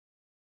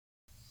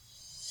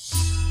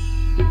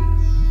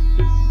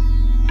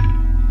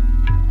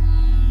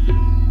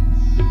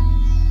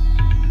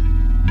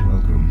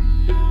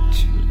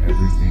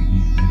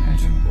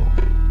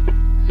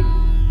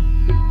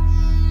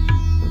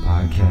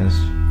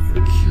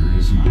for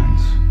curious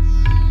minds.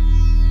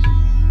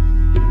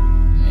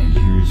 And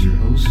here is your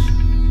host,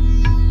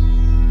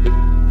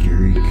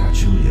 Gary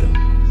Cacciolillo.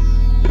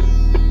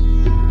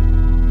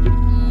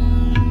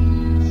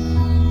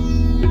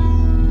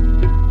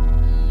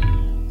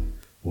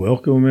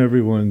 Welcome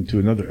everyone to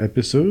another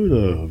episode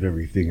of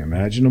Everything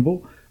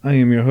Imaginable. I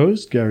am your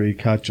host, Gary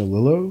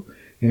Cacciolillo.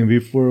 And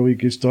before we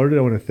get started,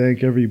 I want to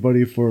thank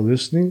everybody for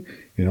listening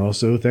and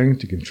also thank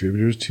the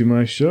contributors to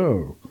my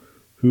show,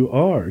 who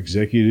are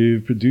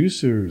executive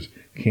producers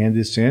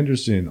Candace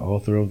Sanderson,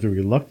 author of The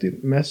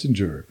Reluctant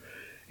Messenger,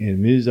 and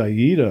Ms.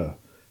 Aida,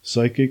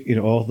 psychic and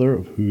author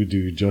of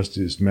Hoodoo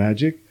Justice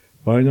Magic,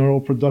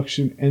 binaural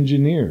production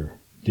engineer,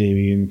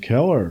 Damian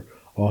Keller,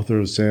 author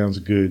of Sounds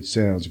Good,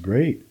 Sounds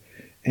Great,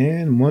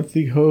 and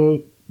monthly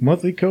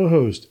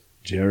co-host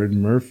Jared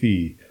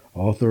Murphy,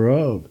 author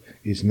of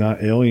It's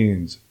Not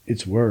Aliens,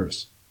 It's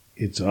Worse,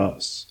 It's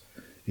Us.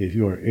 If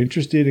you are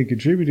interested in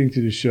contributing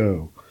to the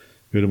show,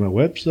 go to my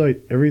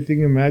website,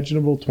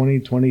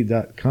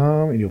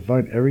 everythingimaginable2020.com, and you'll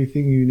find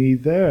everything you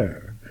need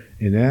there.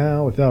 And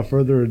now, without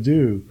further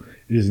ado,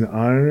 it is an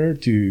honor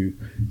to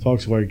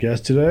talk to our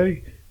guest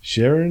today,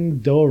 Sharon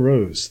Del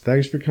Rose.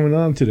 Thanks for coming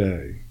on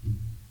today.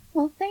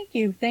 Well, thank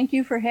you. Thank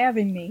you for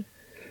having me.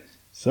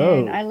 So,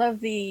 and I love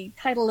the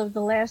title of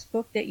the last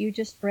book that you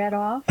just read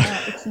off.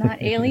 It's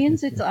Not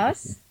Aliens, It's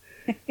Us.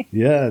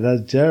 Yeah,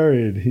 that's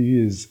Jared. He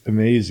is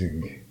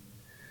amazing.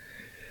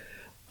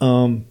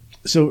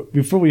 So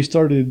before we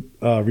started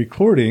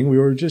recording, we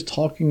were just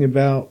talking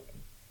about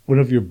one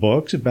of your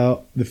books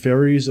about the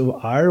fairies of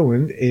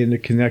Ireland and the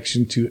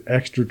connection to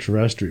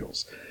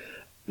extraterrestrials.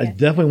 Yes. I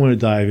definitely want to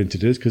dive into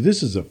this because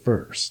this is a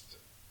first.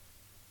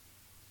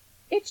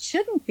 It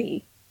shouldn't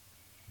be.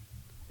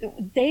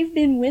 They've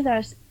been with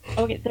us.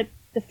 Okay,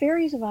 the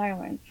fairies of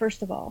Ireland,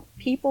 first of all,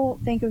 people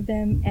think of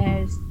them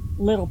as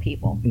little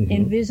people,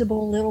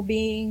 invisible little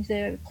beings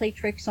that play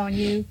tricks on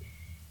you.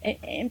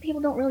 And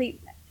people don't really,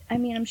 I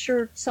mean, I'm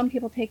sure some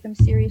people take them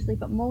seriously,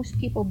 but most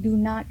people do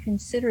not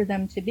consider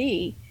them to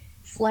be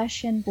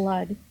flesh and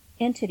blood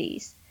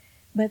entities.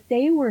 But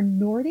they were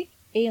Nordic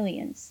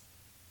aliens.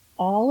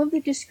 All of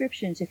the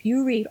descriptions, if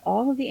you read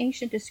all of the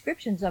ancient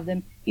descriptions of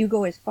them, you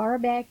go as far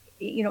back,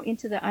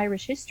 into the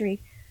Irish history.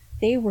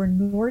 They were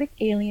Nordic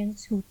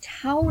aliens who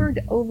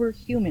towered over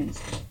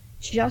humans,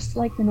 just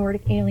like the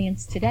Nordic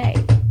aliens today.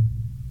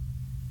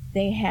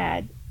 They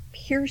had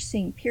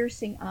piercing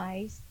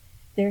eyes.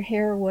 Their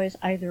hair was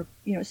either,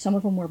 some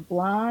of them were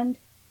blonde,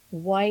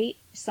 white,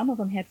 some of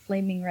them had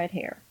flaming red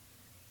hair.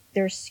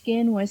 Their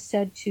skin was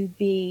said to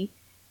be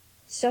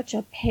such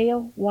a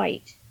pale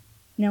white.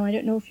 Now, I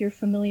don't know if you're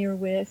familiar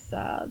with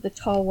the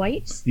tall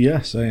whites.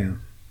 Yes, I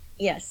am.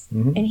 Yes,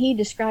 and he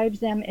describes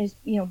them as,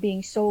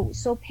 being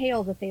so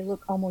pale that they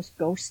look almost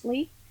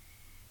ghostly.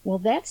 Well,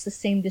 that's the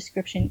same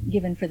description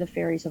given for the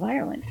fairies of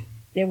Ireland.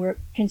 They were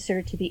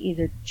considered to be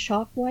either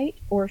chalk white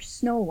or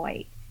snow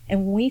white,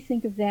 and we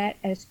think of that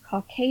as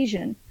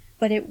Caucasian,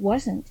 but it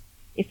wasn't.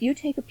 If you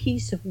take a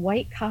piece of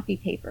white copy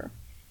paper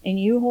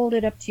and you hold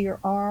it up to your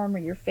arm or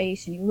your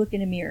face and you look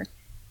in a mirror,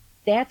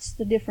 that's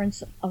the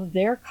difference of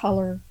their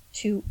color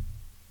to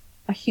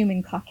a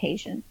human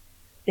Caucasian.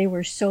 They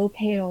were so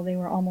pale, they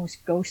were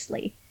almost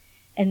ghostly.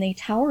 And they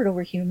towered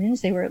over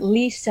humans. They were at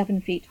least 7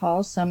 feet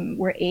tall. Some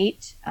were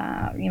 7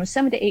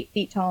 to 8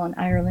 feet tall in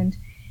Ireland.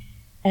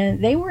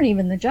 And they weren't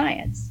even the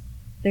giants.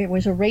 There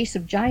was a race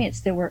of giants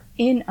that were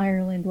in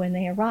Ireland when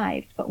they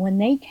arrived. But when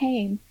they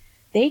came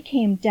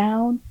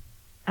down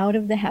out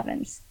of the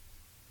heavens.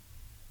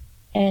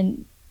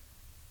 And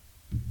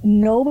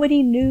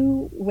nobody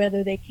knew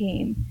whether they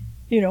came,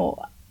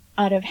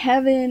 out of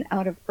heaven,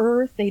 out of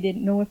earth. They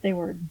didn't know if they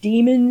were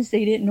demons.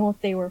 They didn't know if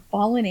they were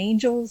fallen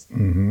angels.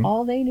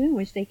 All they knew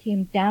was they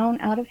came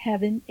down out of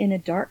heaven in a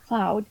dark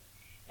cloud,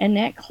 and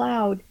that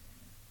cloud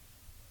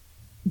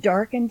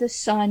darkened the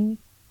sun,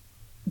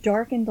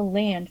 darkened the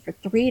land for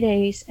 3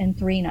 days and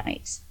 3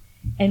 nights.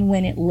 And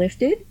when it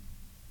lifted,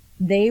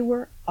 they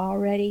were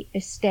already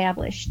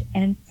established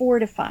and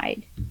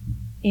fortified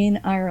in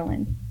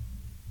Ireland.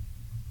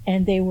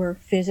 And they were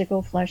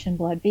physical flesh and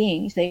blood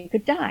beings. They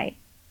could die.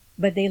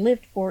 But they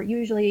lived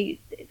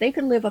they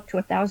could live up to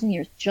 1,000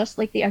 years, just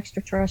like the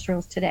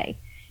extraterrestrials today.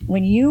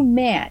 When you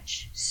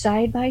match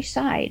side by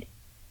side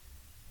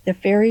the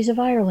fairies of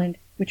Ireland,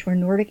 which were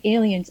Nordic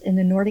aliens, and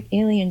the Nordic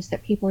aliens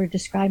that people are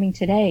describing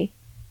today,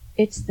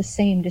 it's the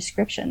same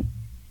description.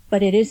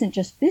 But it isn't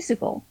just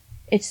physical.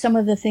 It's some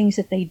of the things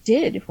that they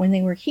did when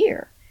they were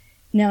here.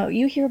 Now,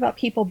 you hear about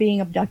people being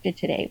abducted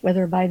today,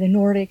 whether by the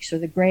Nordics or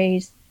the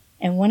Greys,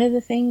 and one of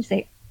the things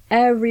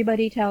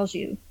everybody tells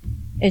you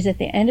is at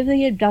the end of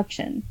the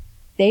abduction,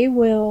 they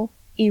will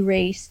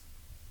erase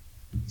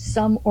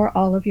some or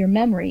all of your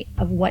memory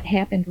of what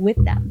happened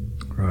with them.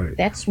 Right.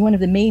 That's one of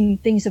the main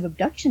things of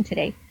abduction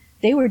today.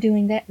 They were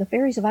doing that. The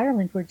fairies of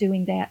Ireland were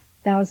doing that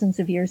thousands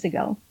of years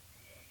ago.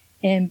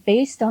 And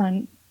based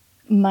on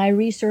my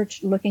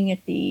research looking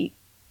at the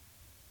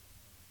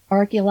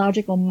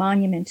archaeological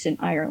monuments in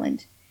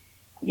Ireland,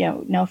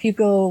 now if you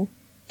go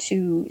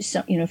to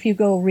some, if you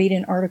go read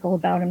an article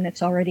about them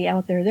that's already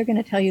out there, they're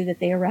going to tell you that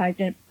they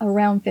arrived at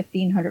around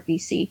 1500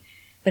 BC.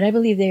 But I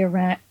believe they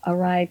arrived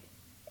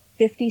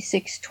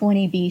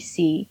 5620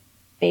 BC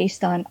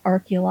based on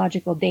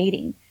archaeological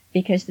dating,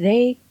 because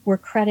they were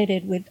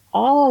credited with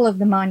all of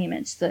the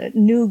monuments, the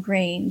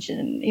Newgrange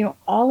and,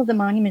 all of the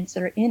monuments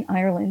that are in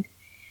Ireland.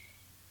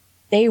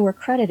 They were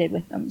credited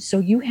with them. So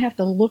you have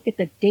to look at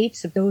the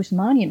dates of those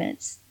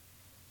monuments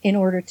in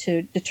order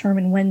to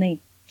determine when they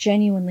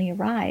genuinely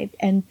arrived.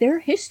 And their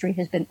history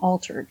has been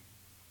altered.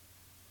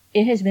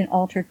 It has been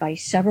altered by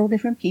several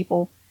different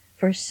people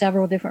for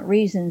several different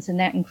reasons, and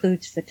that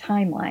includes the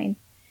timeline.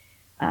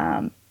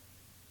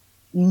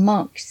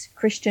 Monks,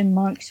 Christian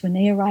monks, when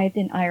they arrived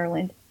in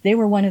Ireland, they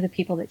were one of the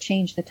people that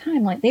changed the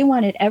timeline. They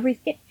wanted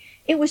everything.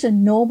 It was a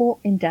noble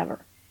endeavor.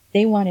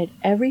 They wanted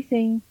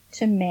everything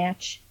to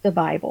match the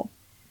Bible.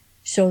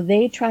 So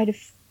they tried to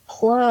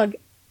plug,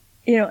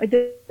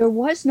 there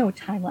was no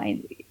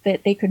timeline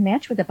that they could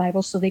match with the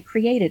Bible, so they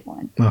created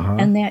one. Uh-huh.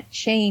 And that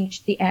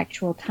changed the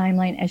actual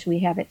timeline as we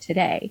have it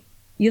today.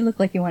 You look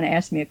like you want to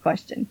ask me a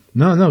question.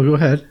 No, go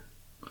ahead.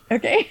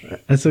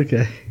 Okay. That's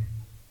okay.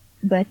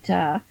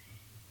 But,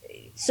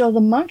 so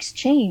the monks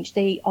changed.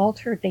 They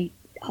altered the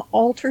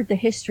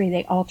history.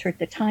 They altered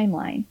the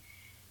timeline.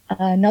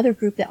 Another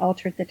group that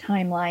altered the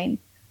timeline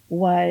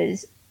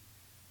was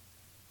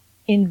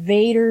the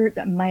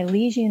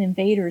Milesian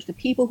invaders, the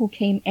people who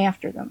came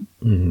after them,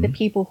 Mm-hmm. the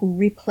people who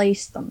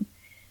replaced them.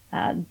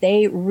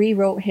 They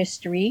rewrote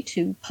history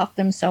to puff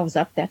themselves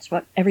up. That's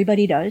what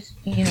everybody does.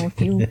 If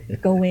you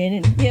go in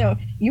and,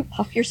 you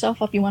puff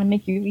yourself up, you want to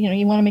make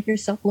you want to make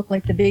yourself look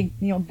like the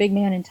big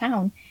man in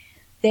town.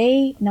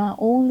 They not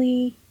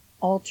only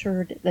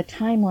altered the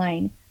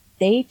timeline,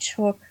 they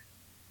took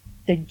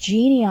the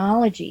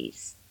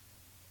genealogies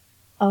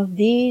of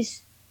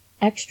these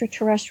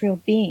extraterrestrial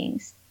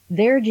beings,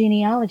 their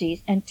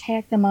genealogies, and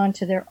tacked them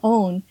onto their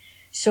own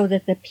so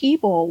that the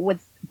people would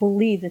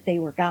believe that they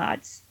were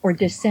gods or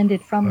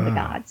descended from the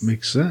gods.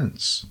 Makes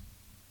sense.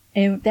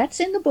 And that's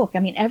in the book. I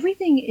mean,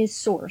 everything is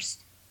sourced.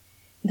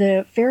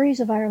 The Fairies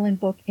of Ireland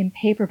book in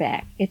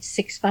paperback, it's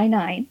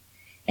 6x9,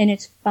 and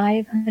it's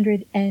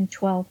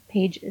 512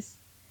 pages.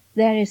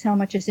 That is how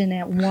much is in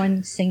that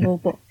one single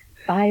book.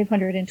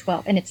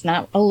 512. And it's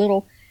not a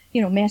little,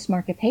 mass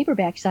market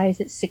paperback size.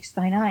 It's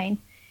 6x9.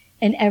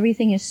 And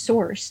everything is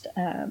sourced.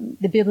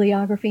 The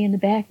bibliography in the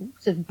back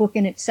is a book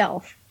in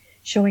itself,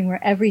 showing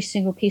where every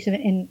single piece of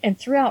it, and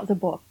throughout the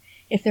book,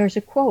 if there's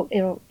a quote,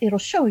 it'll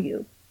show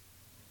you,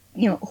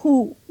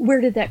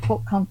 where did that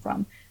quote come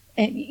from?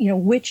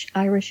 And, which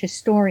Irish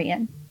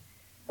historian,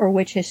 or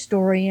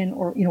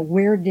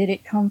where did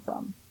it come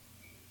from?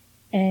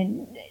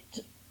 And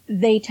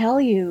they tell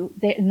you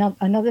that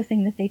another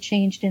thing that they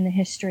changed in the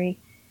history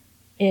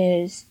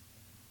is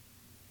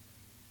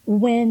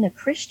when the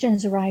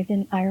Christians arrived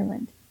in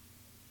Ireland,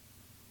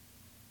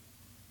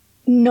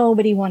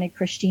 nobody wanted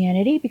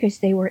Christianity because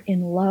they were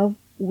in love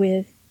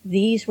with,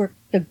 these were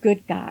the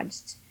good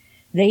gods.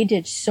 They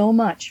did so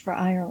much for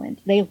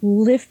Ireland. They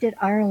lifted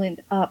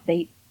Ireland up.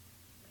 They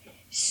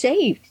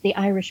saved the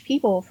Irish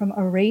people from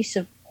a race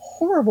of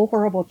horrible,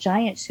 horrible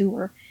giants who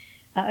were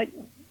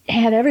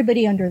had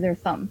everybody under their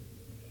thumb.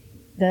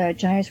 The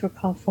giants were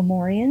called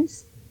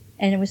Fomorians,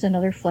 and it was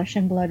another flesh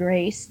and blood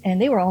race,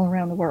 and they were all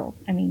around the world.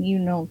 I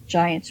mean,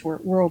 giants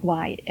were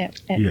worldwide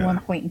at one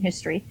point in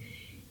history.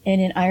 And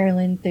in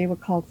Ireland, they were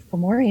called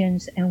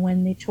Fomorians, and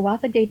when the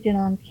Tuatha De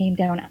Danann came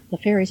down, the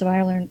Fairies of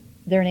Ireland,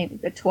 their name,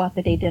 the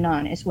Tuatha De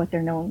Danann is what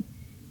they're known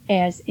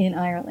as in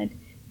Ireland.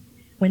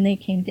 When they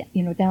came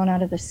down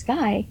out of the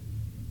sky,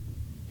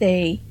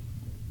 they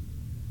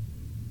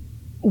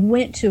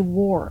went to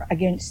war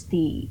against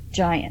the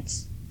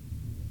giants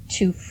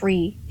to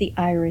free the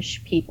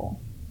Irish people.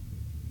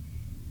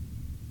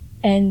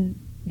 And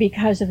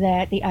because of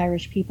that, the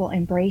Irish people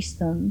embraced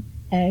them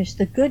as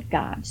the good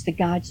gods, the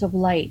gods of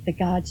light, the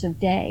gods of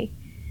day.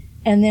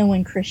 And then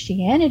when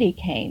Christianity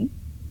came,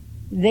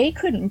 they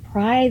couldn't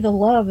pry the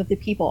love of the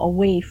people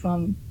away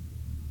from,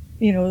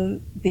 the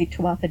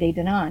Tuatha De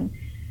Danann.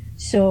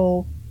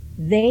 So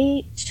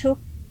they took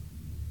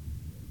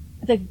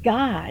the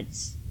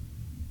gods,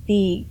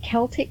 the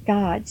Celtic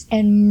gods,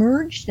 and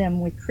merged them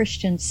with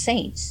Christian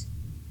saints,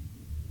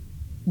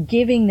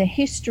 giving the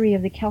history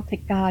of the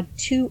Celtic god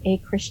to a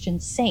Christian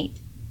saint,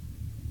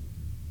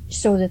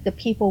 so that the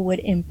people would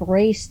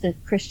embrace the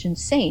Christian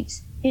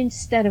saints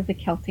instead of the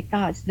Celtic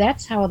gods.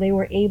 That's how they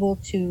were able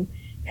to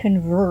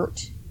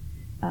convert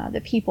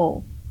the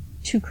people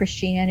to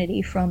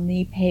Christianity from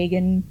the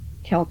pagan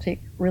Celtic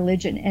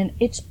religion. And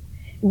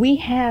we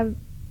have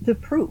the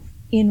proof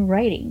in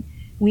writing.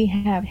 We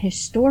have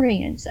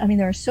historians. I mean,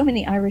 there are so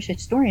many Irish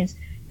historians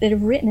that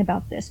have written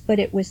about this, but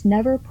it was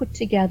never put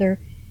together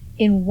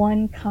in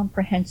one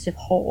comprehensive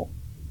whole.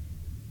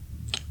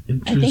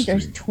 I think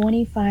there's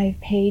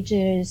 25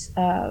 pages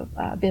of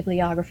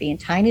bibliography in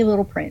tiny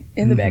little print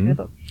in the back of the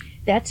book.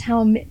 That's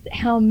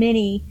how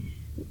many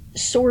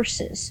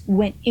sources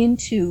went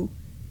into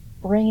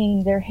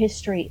bringing their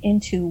history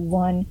into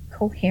one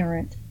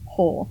coherent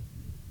whole.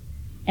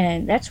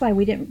 And that's why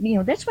we didn't,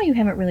 that's why you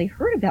haven't really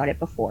heard about it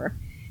before.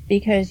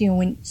 Because,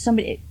 when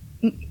somebody,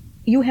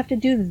 you have to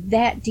do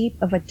that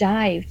deep of a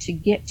dive to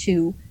get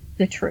to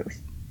the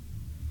truth.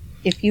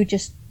 If you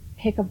just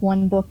pick up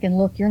one book and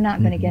look, you're not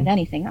going to get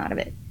anything out of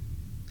it.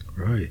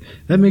 Right.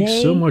 That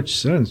makes so much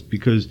sense,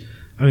 because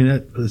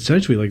that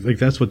essentially, like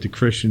that's what the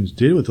Christians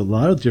did with a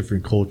lot of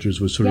different cultures,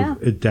 was sort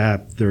of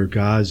adapt their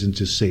gods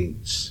into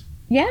saints.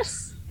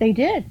 Yes, they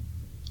did.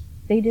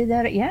 They did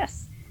that.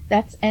 Yes,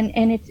 that's and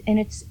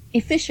it's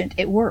efficient.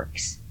 It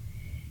works,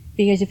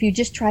 because if you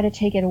just try to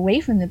take it away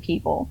from the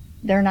people,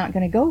 they're not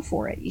going to go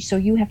for it. So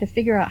you have to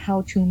figure out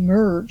how to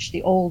merge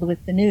the old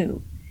with the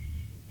new,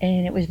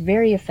 and it was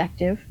very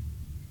effective.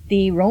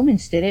 The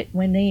Romans did it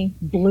when they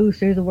blew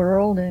through the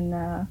world, and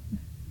I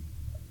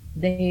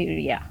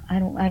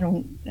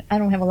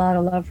don't have a lot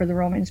of love for the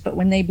Romans, but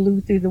when they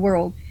blew through the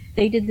world,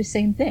 they did the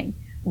same thing.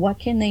 What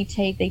can they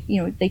take?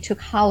 They took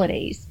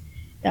holidays,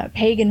 a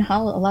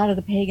lot of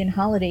the pagan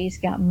holidays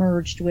got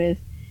merged with,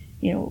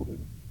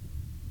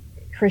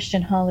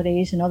 Christian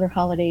holidays and other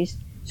holidays.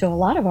 So a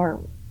lot of our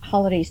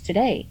holidays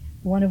today,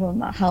 one of them,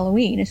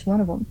 Halloween is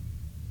one of them.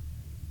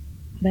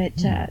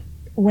 But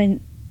when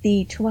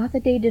the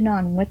Tuatha De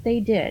Danann, what they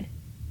did,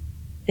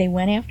 they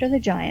went after the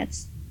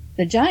giants.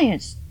 The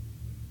giants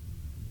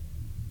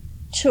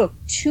took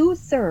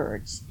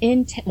 2/3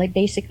 in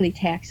basically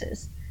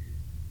taxes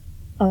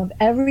of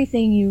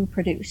everything you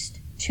produced.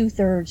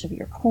 2/3 of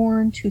your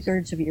corn,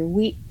 2/3 of your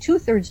wheat,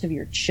 2/3 of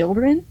your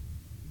children.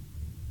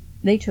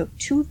 They took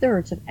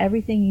 2/3 of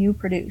everything you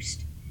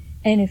produced.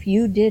 And if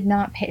you did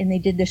not pay, and they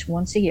did this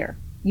once a year,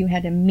 you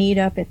had to meet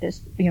up at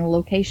this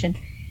location,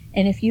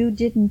 and if you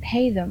didn't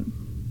pay them,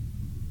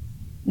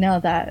 now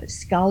the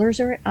scholars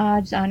are at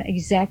odds on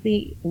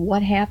exactly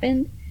what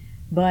happened,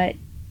 but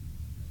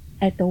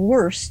at the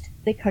worst,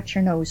 they cut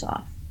your nose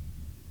off.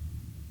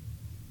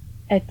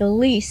 At the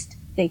least,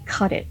 they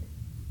cut it,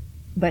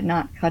 but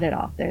not cut it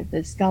off.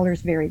 The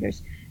scholars vary.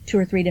 There's 2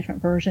 or 3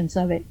 different versions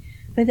of it.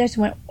 But that's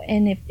when,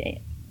 and if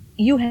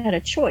you had a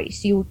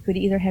choice, you could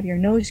either have your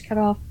nose cut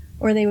off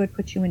or they would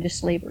put you into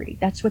slavery.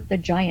 That's what the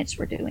giants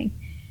were doing.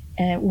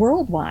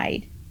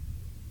 Worldwide,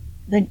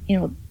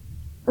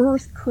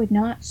 Earth could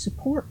not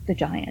support the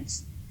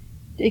giants.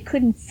 It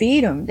couldn't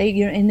feed them.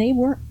 And they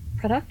weren't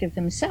productive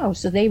themselves,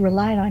 so they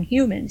relied on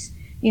humans.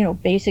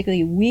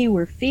 Basically, we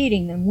were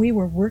feeding them. We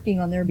were working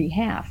on their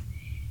behalf.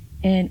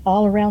 And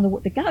all around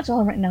the gods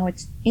all around, now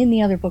it's in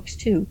the other books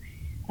too.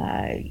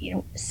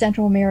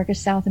 Central America,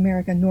 South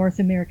America, North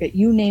America,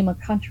 you name a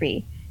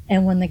country.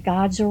 And when the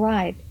gods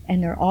arrived,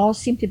 and they all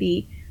seem to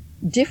be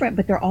different,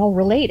 but they're all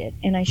related.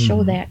 And I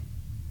show that,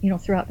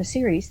 throughout the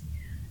series.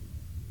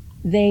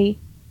 They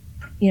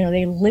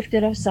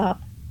lifted us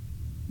up,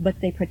 but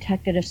they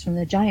protected us from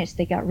the giants.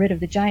 They got rid of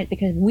the giants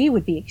because we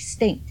would be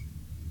extinct.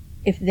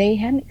 If they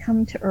hadn't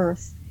come to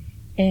Earth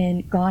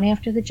and gone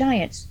after the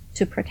giants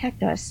to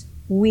protect us,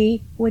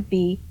 we would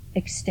be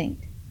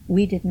extinct.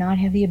 We did not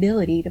have the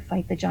ability to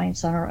fight the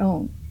giants on our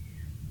own.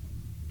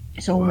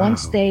 So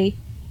once they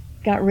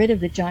got rid of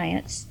the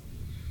giants,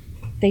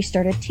 they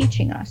started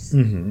teaching us.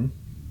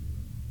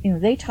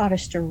 They taught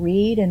us to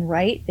read and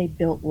write. They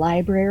built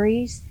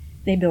libraries.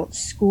 They built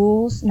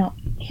schools. Now,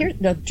 here,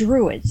 the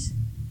Druids.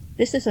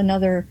 This is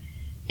another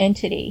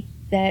entity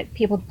that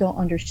people don't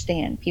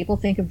understand. People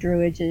think of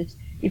Druids as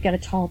you've got a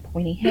tall,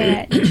 pointy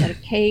hat, you've got a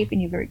cape,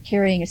 and you're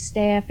carrying a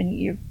staff, and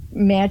you're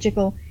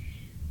magical.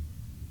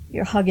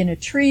 You're hugging a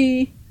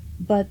tree.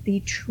 But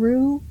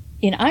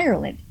in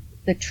Ireland,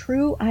 the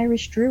true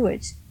Irish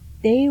Druids,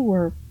 they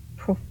were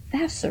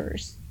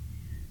professors.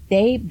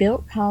 They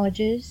built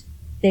colleges.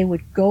 They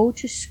would go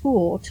to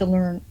school to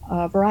learn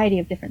a variety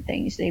of different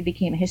things. They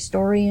became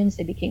historians,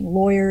 they became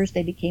lawyers,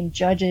 they became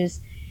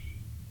judges.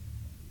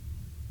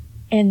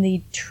 And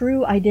the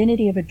true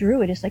identity of a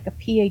Druid is like a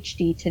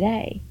PhD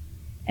today.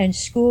 And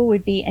school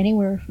would be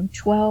anywhere from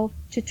 12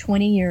 to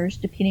 20 years,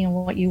 depending on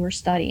what you were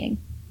studying.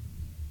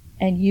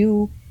 And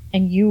you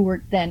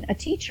were then a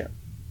teacher.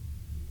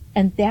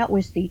 And that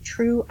was the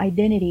true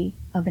identity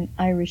of an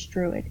Irish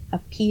Druid, a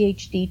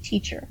PhD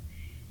teacher.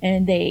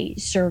 And they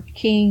served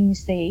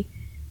kings, they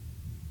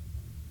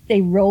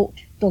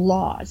wrote the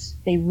laws.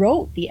 They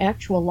wrote the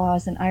actual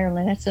laws in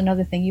Ireland. That's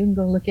another thing. You can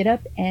go look it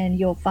up and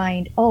you'll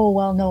find,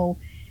 no,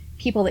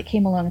 people that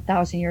came along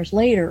 1,000 years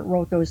later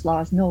wrote those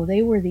laws. No,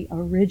 they were the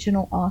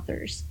original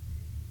authors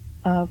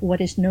of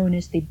what is known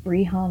as the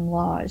Brehon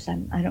Laws.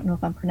 I don't know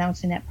if I'm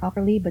pronouncing that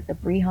properly, but the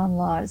Brehon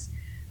Laws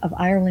of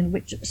Ireland,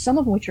 some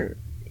of which are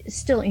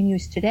still in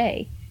use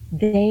today,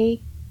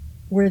 they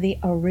were the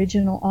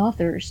original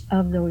authors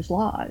of those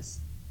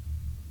laws.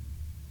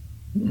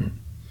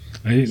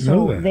 I didn't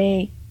know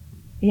that.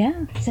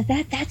 So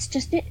that's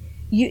just it.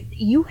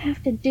 You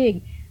have to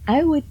dig.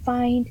 I would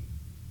find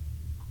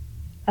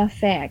a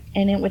fact,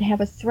 and it would have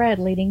a thread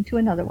leading to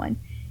another one,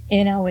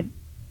 and I would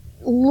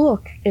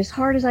look as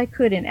hard as I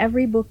could in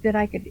every book that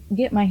I could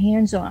get my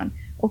hands on.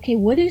 Okay,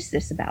 what is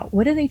this about?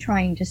 What are they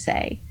trying to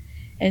say?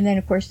 And then,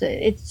 of course,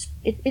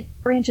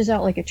 it branches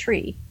out like a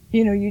tree.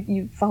 You know,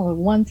 you follow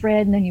one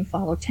thread, and then you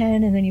follow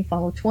 10, and then you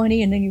follow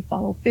 20, and then you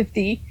follow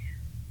 50.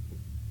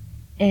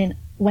 And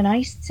when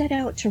I set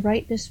out to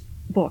write this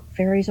book,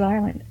 Fairies of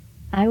Ireland,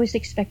 I was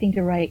expecting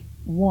to write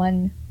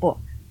one book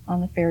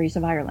on the fairies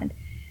of Ireland.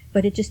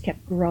 But it just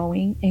kept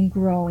growing and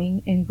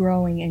growing and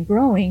growing and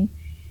growing.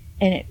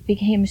 And it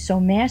became so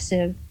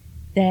massive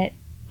that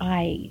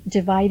I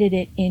divided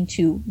it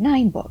into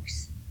 9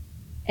 books.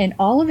 And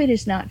all of it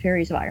is not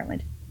Fairies of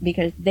Ireland,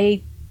 because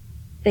they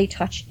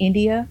touch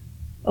India.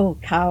 Oh,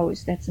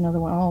 cows, that's another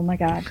one. Oh my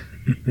God.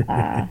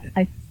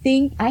 I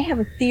think I have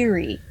a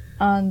theory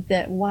on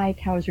that why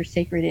cows are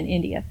sacred in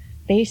India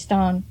based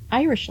on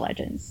Irish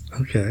legends.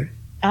 Okay.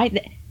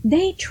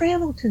 They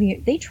traveled to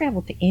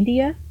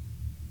India.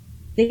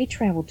 They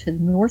traveled to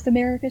North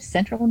America,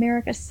 Central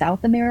America,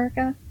 South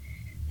America.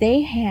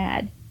 They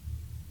had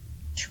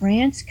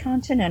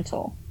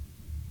transcontinental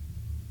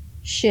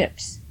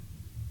ships.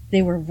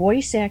 They were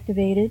voice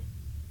activated,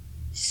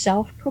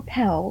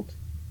 self-propelled.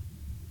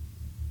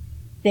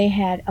 They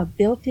had a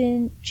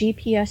built-in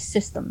GPS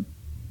system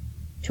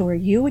to where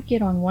you would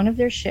get on one of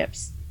their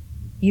ships.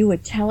 You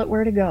would tell it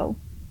where to go.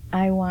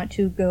 I want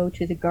to go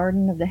to the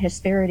Garden of the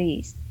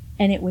Hesperides,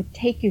 and it would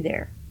take you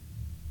there.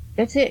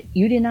 That's it.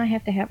 You did not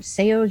have to have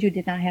sails. You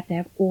did not have to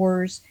have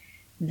oars.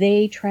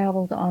 They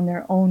traveled on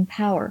their own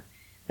power.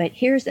 But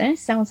and it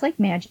sounds like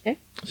magic.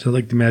 So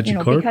like the magic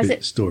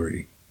carpet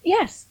story.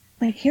 Yes.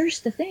 But here's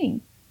the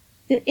thing.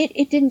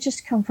 It didn't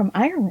just come from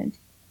Ireland.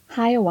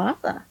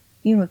 Hiawatha,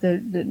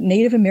 the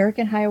Native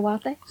American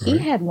Hiawatha, right. He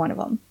had one of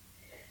them.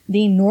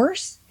 The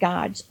Norse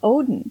gods,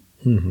 Odin,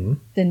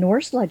 the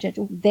Norse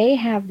legend, they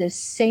have the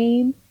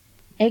same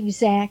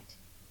exact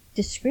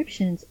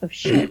descriptions of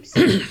ships.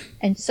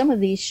 And some of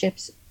these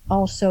ships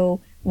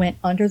also went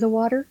under the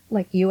water,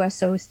 like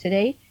USOs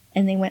today,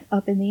 and they went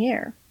up in the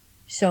air.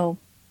 So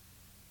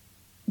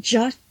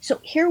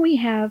here we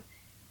have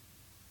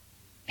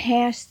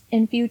past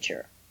and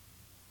future.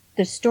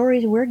 The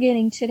stories we're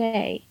getting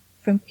today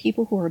from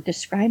people who are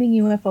describing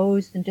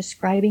UFOs and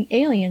describing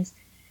aliens,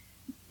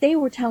 they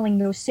were telling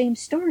those same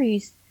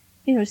stories,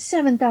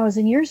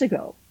 7,000 years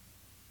ago.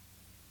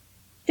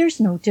 There's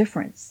no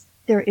difference.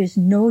 There is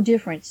no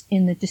difference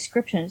in the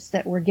descriptions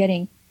that we're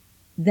getting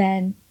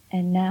then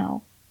and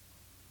now.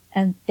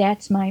 And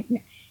that's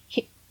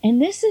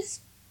this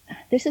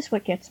is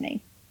what gets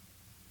me.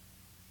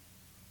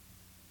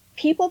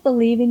 People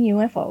believe in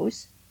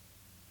UFOs.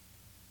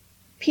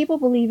 People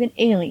believe in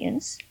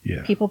aliens.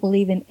 Yeah. People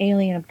believe in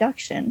alien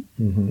abduction.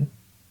 Mm-hmm.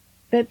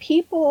 But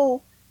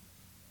people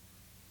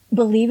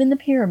believe in the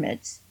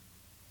pyramids.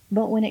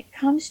 But when it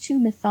comes to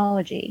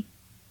mythology,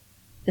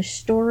 the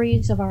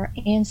stories of our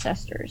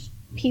ancestors,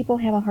 people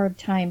have a hard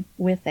time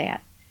with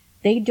that.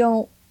 They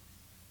don't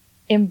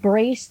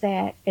embrace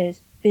that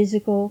as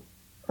physical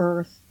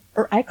Earth,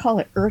 or I call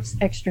it Earth's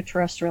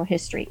extraterrestrial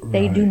history. Right.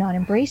 They do not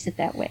embrace it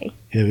that way.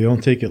 Yeah, they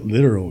don't take it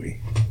literally.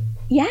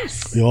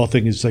 Yes. They all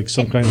think it's like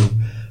some kind of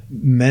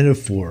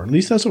metaphor. At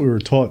least that's what we were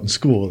taught in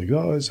school. Like,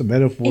 oh, it's a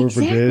metaphor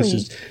for this.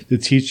 It's to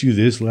teach you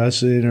this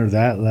lesson or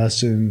that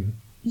lesson.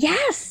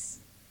 Yes.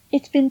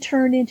 It's been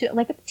turned into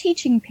like a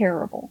teaching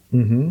parable.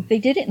 Mm-hmm. They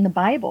did it in the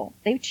Bible.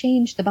 They've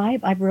changed the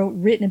Bible. I've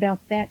written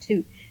about that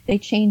too. They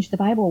changed the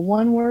Bible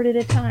one word at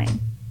a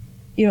time.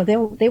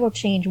 They will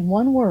change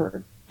one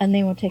word, and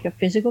they will take a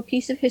physical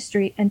piece of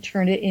history and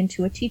turn it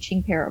into a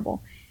teaching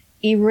parable,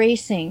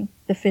 erasing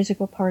the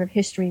physical part of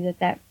history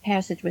that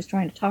passage was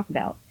trying to talk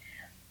about.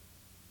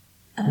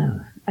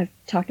 I've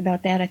talked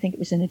about that. I think it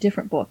was in a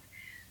different book.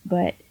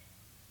 But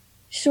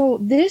so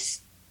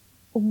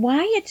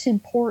why it's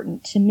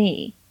important to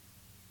me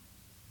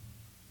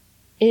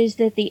is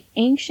that the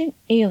ancient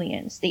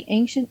aliens, the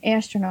ancient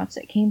astronauts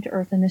that came to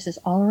Earth, and this is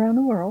all around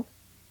the world,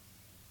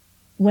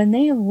 when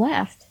they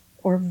left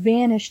or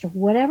vanished or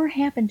whatever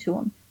happened to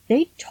them,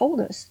 they told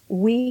us,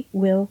 we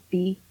will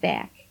be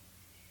back.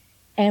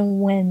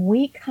 And when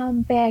we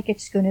come back,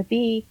 it's going to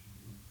be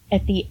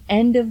at the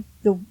end of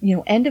the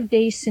end of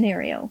days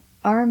scenario,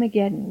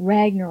 Armageddon,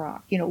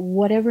 Ragnarok,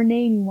 whatever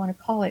name you want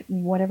to call it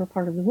in whatever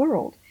part of the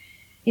world.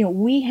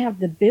 We have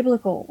the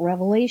biblical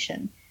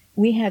revelation.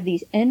 We have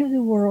these end of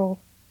the world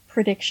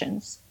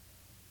predictions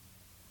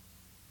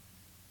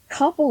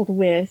coupled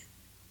with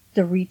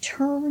the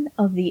return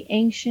of the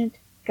ancient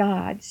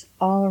gods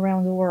all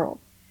around the world.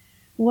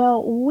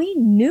 Well, we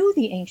knew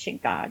the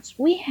ancient gods.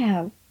 We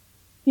have,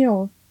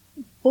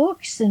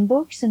 books and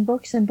books and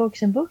books and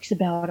books and books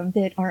about them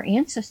that our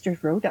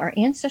ancestors wrote. Our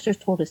ancestors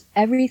told us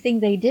everything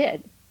they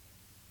did.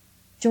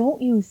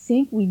 Don't you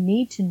think we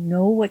need to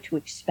know what to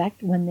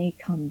expect when they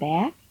come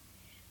back?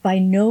 By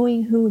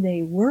knowing who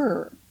they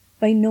were,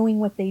 by knowing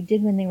what they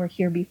did when they were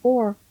here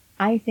before,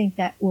 I think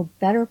that will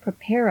better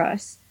prepare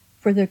us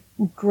for the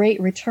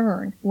great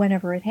return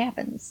whenever it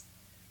happens.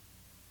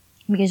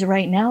 Because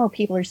right now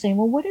people are saying,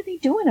 well, what are they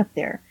doing up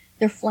there?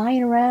 They're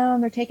flying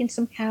around, they're taking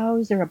some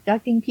cows, they're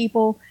abducting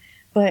people,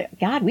 but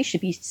God, we should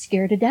be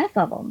scared to death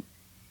of them.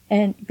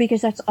 And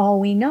because that's all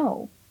we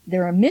know.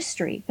 They're a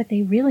mystery, but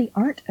they really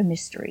aren't a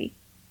mystery.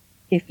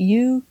 If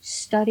you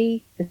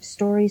study the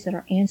stories that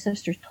our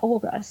ancestors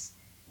told us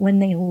when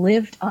they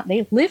lived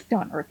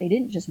on Earth, they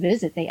didn't just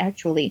visit, they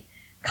actually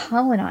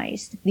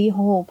colonized the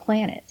whole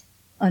planet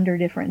under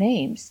different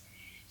names.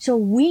 So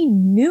we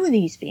knew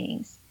these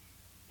beings,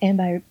 and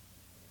by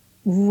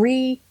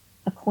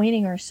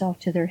reacquainting ourselves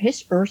to their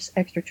Earth's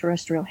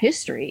extraterrestrial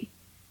history,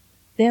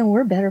 then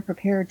we're better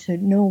prepared to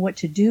know what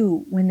to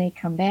do when they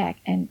come back.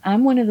 And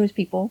I'm one of those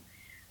people,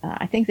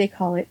 I think they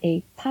call it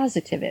a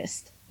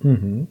positivist,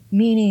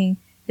 meaning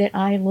that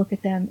I look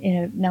at them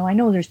now I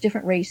know there's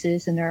different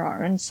races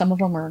and some of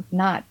them are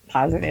not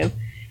positive,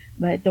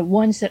 but the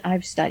ones that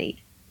I've studied,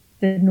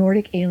 the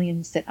Nordic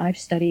aliens that I've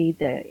studied,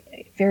 the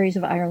fairies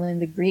of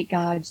Ireland, the Greek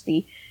gods,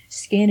 the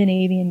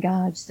Scandinavian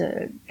gods,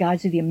 the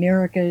gods of the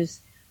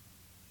Americas,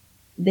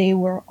 they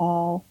were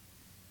all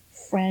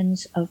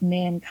friends of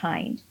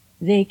mankind.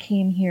 They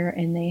came here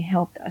and they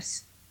helped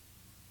us.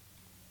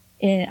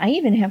 And I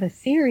even have a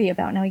theory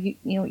about, now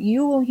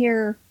you will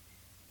hear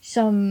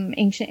some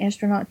ancient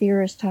astronaut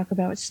theorists talk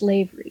about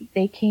slavery.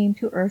 They came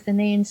to Earth and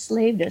they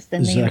enslaved us.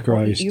 Then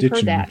Zachariah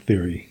Stitchin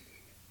theory.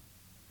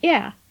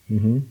 Yeah.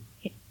 Mm-hmm.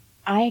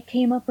 I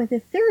came up with a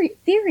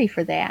theory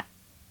for that.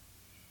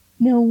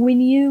 No, we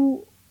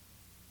knew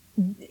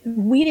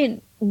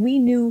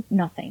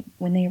nothing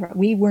when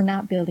we were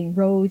not building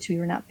roads, we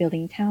were not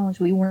building towns,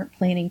 we weren't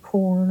planting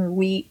corn or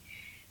wheat,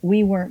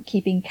 we weren't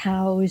keeping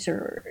cows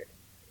or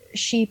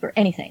sheep or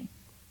anything.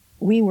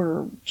 We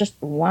were just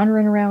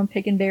wandering around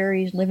picking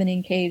berries, living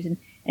in caves, and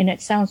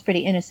it sounds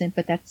pretty innocent,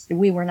 but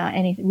we were not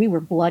anything. We were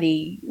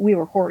bloody, we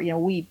were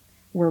we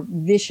were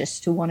vicious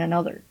to one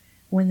another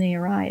when they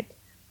arrived.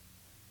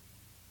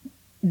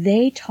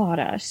 They taught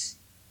us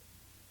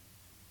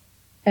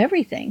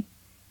everything,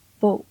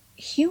 but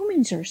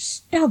humans are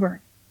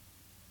stubborn.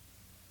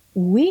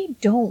 We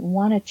don't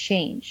want to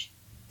change.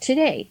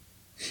 Today,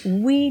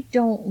 we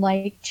don't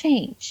like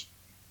change.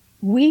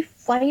 We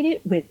fight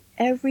it with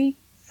every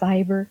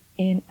fiber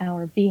in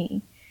our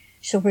being.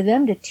 So for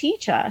them to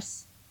teach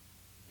us,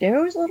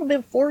 there was a little bit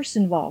of force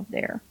involved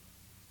there.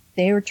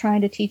 They were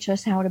trying to teach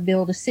us how to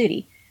build a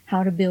city,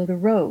 how to build a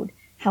road,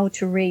 how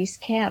to raise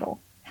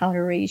cattle, how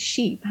to raise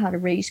sheep, how to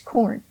raise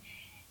corn.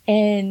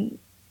 And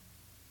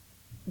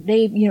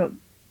they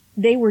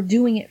were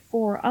doing it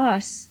for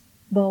us,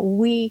 but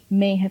we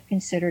may have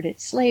considered it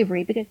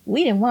slavery because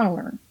we didn't want to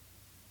learn.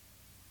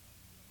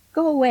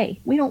 Go away.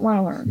 We don't want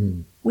to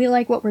learn. We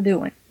like what we're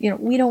doing.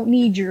 We don't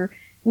need your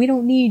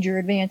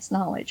advanced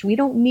knowledge. We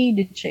don't need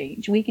to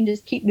change. We can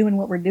just keep doing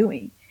what we're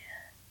doing.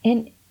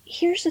 And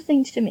here's the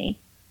thing to me.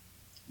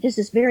 This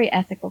is very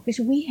ethical because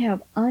we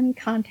have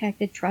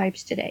uncontacted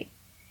tribes today.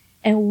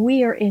 And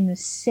we are in the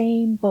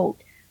same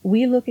boat.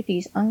 We look at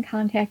these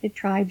uncontacted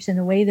tribes and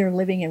the way they're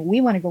living, and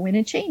we want to go in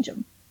and change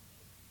them.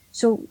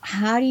 So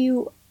how do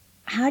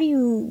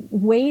you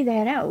weigh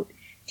that out?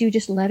 Do you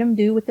just let them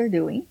do what they're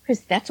doing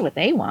because that's what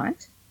they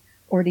want?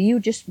 Or do you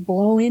just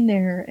blow in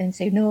there and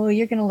say, no,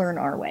 you're going to learn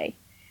our way?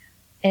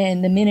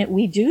 And the minute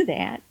we do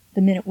that,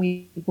 the minute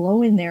we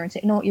blow in there and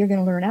say, no, you're going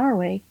to learn our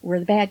way, we're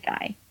the bad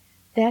guy.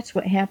 That's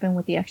what happened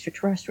with the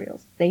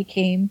extraterrestrials. They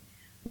came,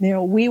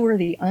 we were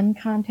the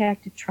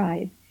uncontacted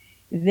tribe.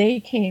 They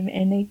came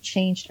and they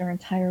changed our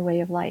entire way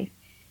of life.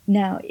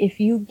 Now, if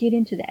you get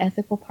into the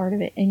ethical part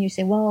of it and you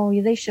say, well,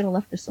 they should have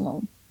left us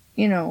alone.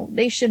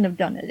 They shouldn't have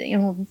done it.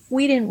 If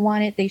we didn't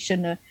want it, they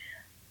shouldn't have.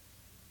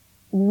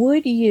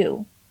 Would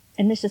you,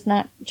 and this is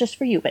not just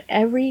for you, but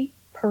every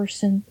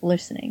person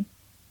listening,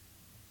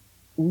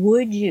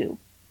 would you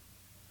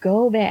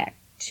go back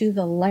to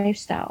the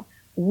lifestyle?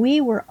 We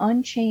were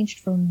unchanged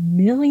for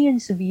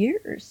millions of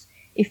years.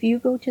 If you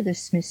go to the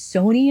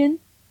Smithsonian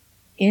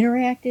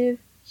Interactive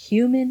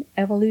Human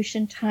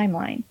Evolution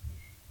Timeline,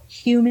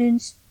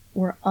 humans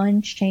were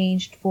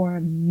unchanged for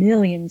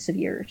millions of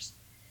years.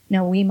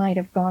 Now, we might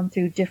have gone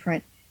through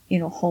different,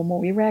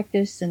 Homo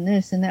erectus and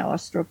this and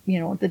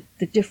that,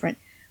 the different,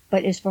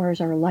 but as far as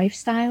our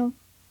lifestyle,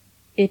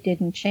 it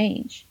didn't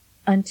change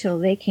until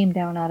they came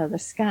down out of the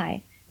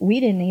sky. We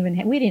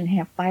didn't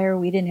have fire,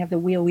 we didn't have the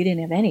wheel, we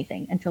didn't have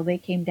anything until they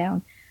came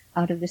down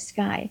out of the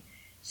sky.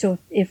 So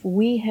if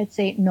we had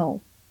said,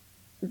 no,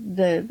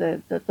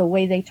 the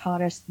way they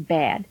taught us,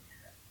 bad,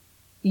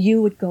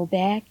 you would go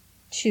back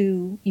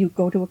to, you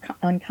go to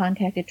an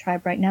uncontacted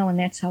tribe right now, and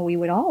that's how we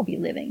would all be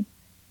living.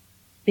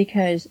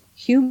 Because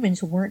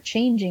humans weren't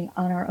changing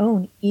on our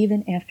own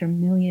even after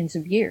millions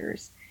of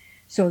years.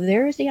 So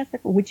there's the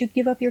ethical. Would you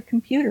give up your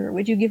computer?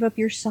 Would you give up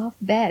your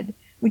soft bed?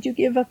 Would you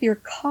give up your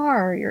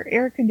car, your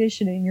air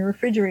conditioning, your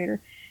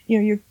refrigerator,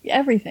 your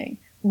everything?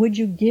 Would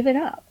you give it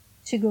up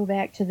to go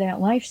back to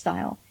that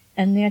lifestyle?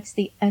 And that's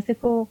the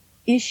ethical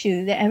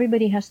issue that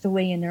everybody has to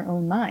weigh in their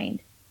own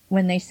mind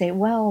when they say,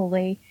 well,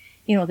 they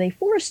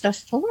forced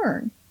us to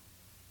learn.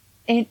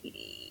 And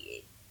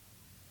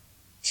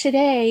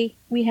today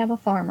we have a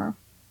farmer,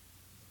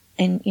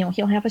 and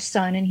he'll have a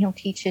son and he'll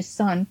teach his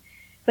son,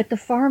 but the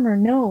farmer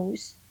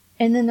knows.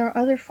 And then there are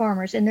other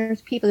farmers, and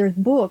there's people, there's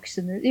books,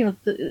 and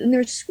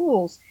there's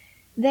schools.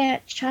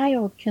 That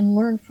child can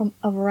learn from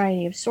a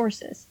variety of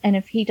sources. And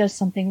if he does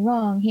something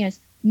wrong, he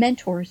has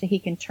mentors that he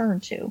can turn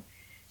to,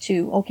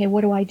 okay,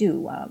 what do I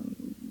do?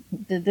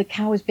 The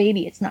cow is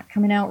baby. It's not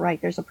coming out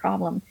right. There's a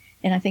problem.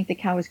 And I think the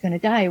cow is going to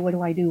die. What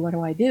do I do? What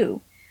do I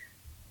do?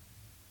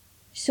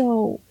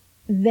 So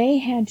they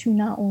had to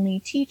not only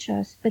teach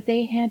us, but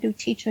they had to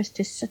teach us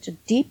to such a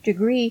deep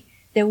degree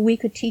that we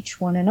could teach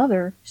one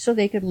another so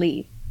they could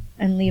leave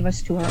and leave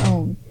us to our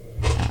own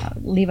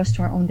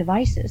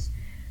devices.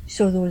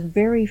 So those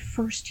very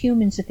first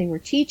humans that they were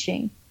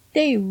teaching,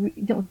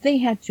 they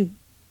had to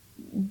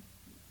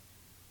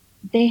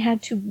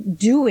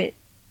do it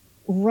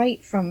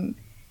right from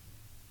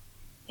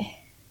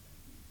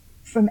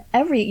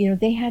every,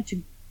 they had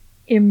to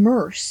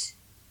immerse.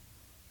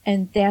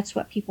 And that's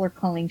what people are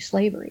calling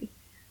slavery.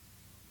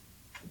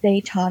 They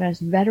taught us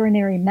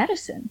veterinary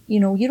medicine. You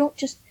don't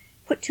just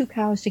put two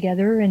cows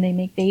together and they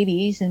make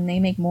babies and they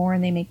make more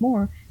and they make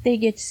more. They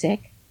get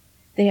sick.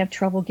 They have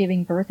trouble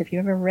giving birth. If you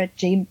ever read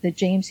the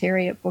James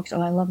Herriot books,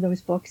 I love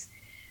those books.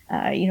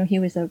 He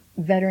was a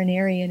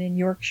veterinarian in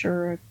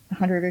Yorkshire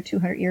 100 or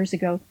 200 years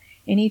ago,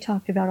 and he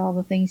talked about all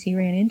the things he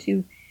ran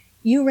into.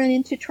 You ran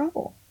into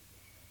trouble.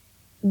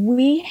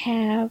 We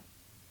have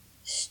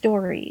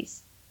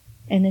stories,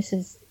 and this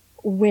is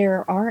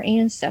where our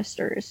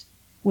ancestors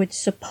would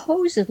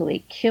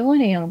supposedly kill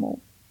an animal,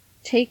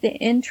 take the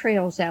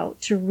entrails out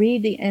to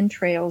read the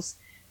entrails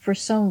for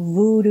some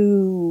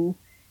voodoo,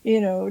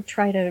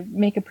 try to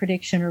make a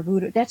prediction or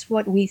voodoo. That's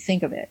what we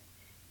think of it.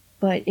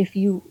 But if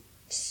you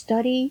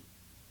study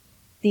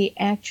the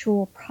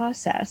actual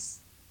process,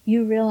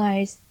 you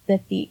realize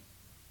that the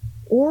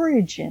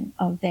origin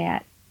of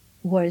that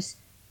was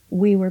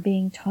we were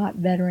being taught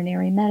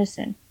veterinary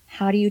medicine.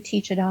 How do you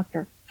teach a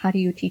doctor? How do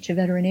you teach a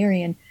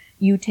veterinarian?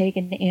 You take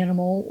an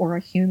animal or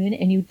a human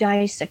and you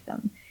dissect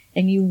them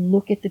and you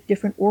look at the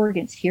different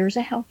organs. Here's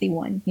a healthy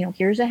one.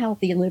 Here's a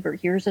healthy liver.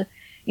 Here's a,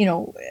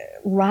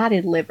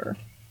 rotted liver.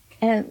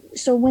 And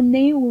so when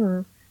they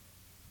were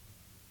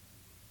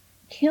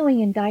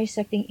killing and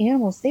dissecting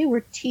animals, they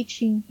were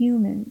teaching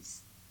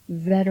humans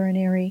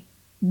veterinary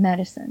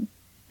medicine.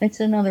 That's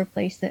another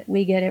place that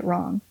we get it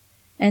wrong.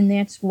 And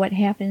that's what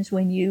happens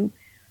when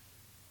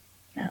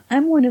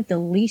I'm one of the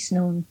least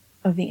known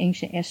of the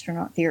ancient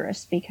astronaut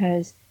theorists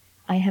because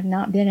I have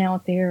not been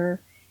out there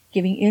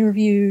giving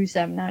interviews.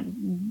 I'm not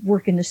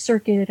working the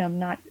circuit. I'm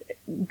not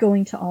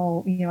going to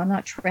I'm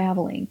not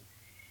traveling.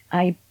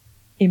 I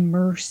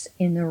immerse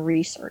in the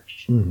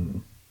research.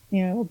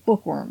 Mm-hmm.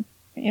 Bookworm.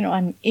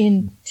 I'm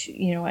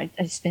into, I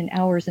spend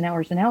hours and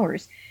hours and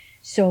hours.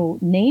 So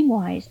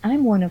name-wise,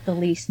 I'm one of the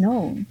least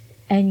known.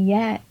 And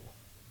yet,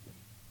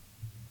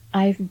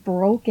 I've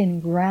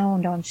broken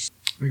ground on...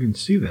 I can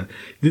see that.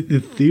 The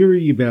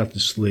theory about the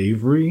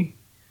slavery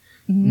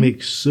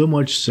makes so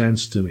much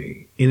sense to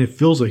me. And it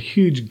fills a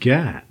huge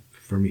gap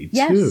for me,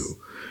 too.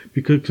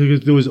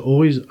 Because there was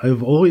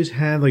I've always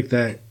had like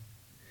that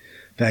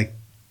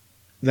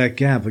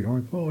gap.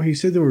 Like, he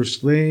said there were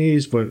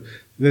slaves, but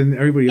then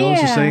everybody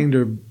else is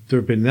saying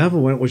they're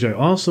benevolent, which I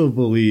also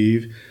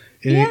believe.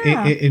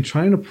 And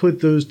trying to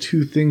put those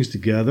two things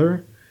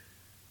together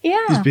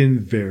has been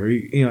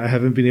very, I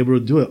haven't been able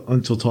to do it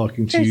until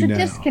talking to you now.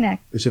 There's a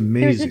disconnect. It's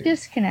amazing. There's a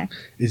disconnect.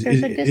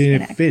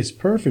 And it fits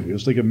perfectly.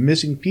 It's like a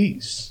missing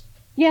piece.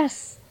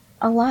 Yes.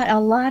 I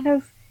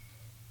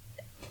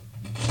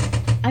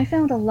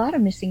found a lot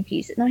of missing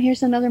pieces. Now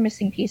here's another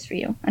missing piece for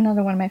you.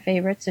 Another one of my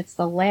favorites. It's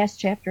the last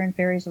chapter in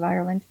Fairies of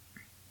Ireland.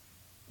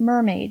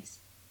 Mermaids.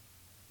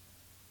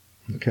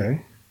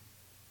 Okay.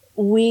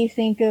 We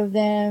think of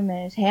them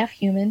as half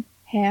human,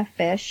 half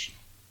fish.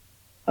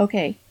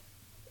 Okay.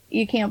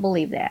 You can't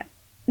believe that.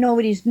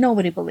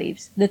 Nobody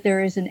believes that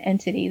there is an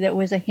entity that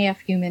was a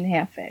half human,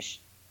 half fish.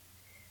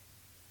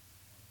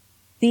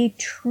 The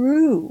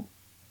true,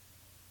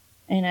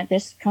 and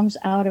this comes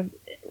out of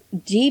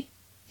deep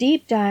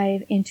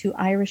dive into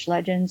Irish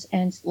legends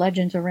and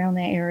legends around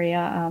that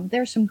area.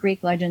 There's some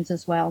Greek legends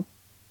as well.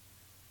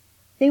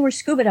 They were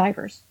scuba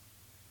divers.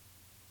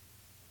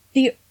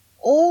 The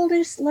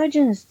oldest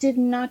legends did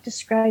not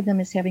describe them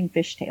as having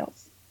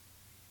fishtails.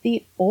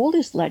 The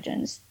oldest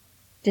legends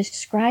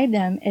describe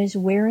them as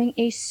wearing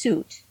a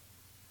suit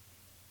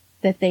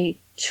that they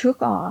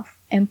took off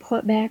and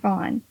put back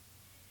on.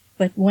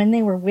 But when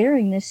they were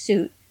wearing this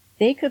suit,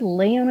 they could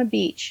lay on a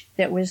beach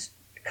that was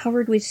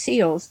covered with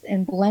seals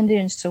and blend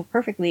in so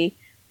perfectly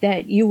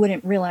that you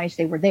wouldn't realize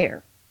they were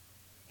there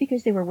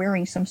because they were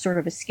wearing some sort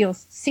of a seal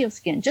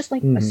skin, just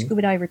like a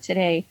scuba diver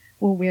today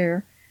will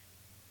wear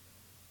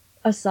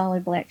a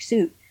solid black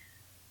suit.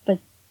 But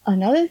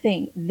another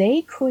thing,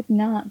 they could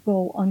not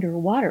go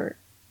underwater.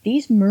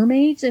 These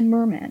mermaids and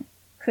mermen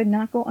could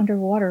not go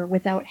underwater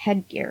without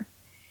headgear.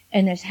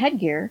 And this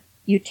headgear,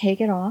 you'd take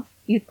it off,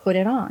 you'd put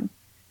it on.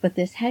 But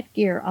this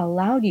headgear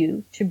allowed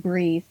you to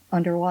breathe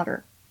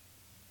underwater.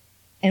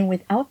 And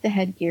without the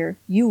headgear,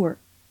 you were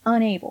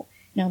unable.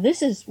 Now,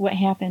 this is what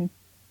happened.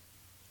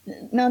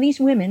 Now, these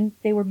women,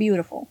 they were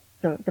beautiful.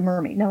 The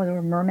mermaid. No, they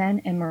were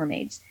mermen and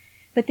mermaids.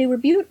 But they were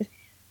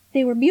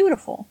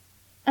beautiful.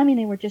 I mean,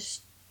 they were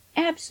just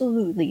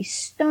absolutely,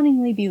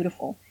 stunningly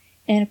beautiful.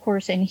 And, of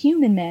course, in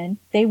human men,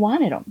 they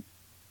wanted them.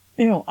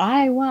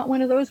 I want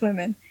one of those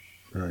women.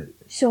 Right.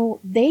 So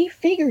they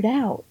figured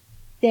out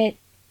that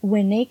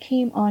when they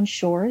came on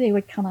shore, they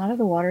would come out of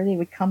the water, they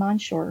would come on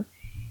shore,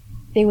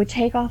 they would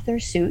take off their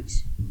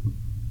suits,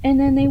 and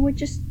then they would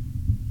just,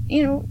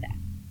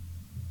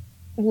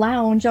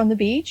 lounge on the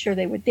beach, or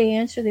they would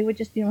dance, or they would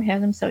just,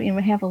 have themselves,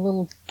 have a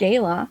little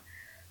gala.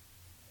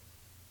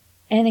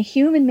 And a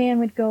human man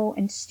would go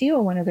and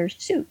steal one of their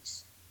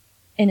suits.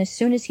 And as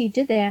soon as he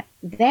did that,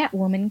 that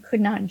woman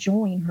could not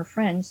join her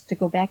friends to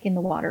go back in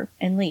the water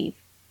and leave.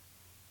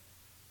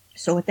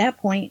 So at that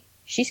point,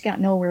 she's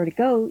got nowhere to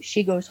go.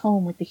 She goes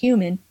home with the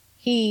human.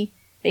 He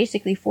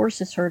basically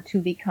forces her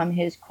to become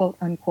his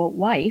quote-unquote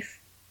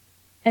wife,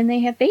 and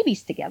they have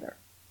babies together,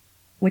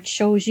 which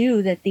shows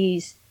you that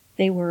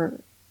they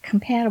were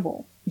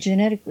compatible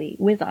genetically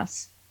with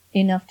us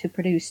enough to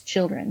produce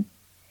children.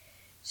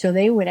 So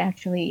they would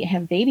actually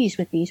have babies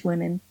with these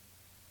women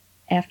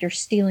after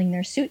stealing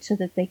their suits so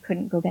that they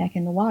couldn't go back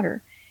in the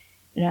water.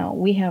 Now,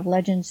 we have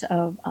legends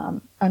of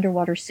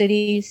underwater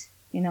cities,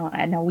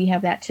 and now we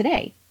have that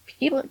today.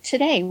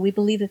 Today, we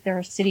believe that there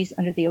are cities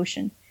under the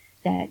ocean,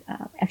 that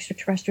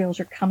extraterrestrials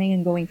are coming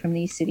and going from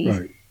these cities.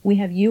 Right. We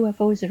have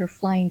UFOs that are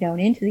flying down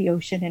into the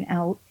ocean and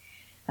out.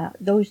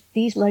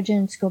 These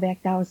legends go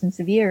back thousands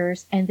of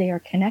years, and they are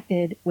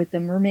connected with the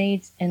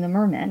mermaids and the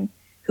mermen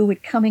who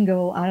would come and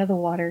go out of the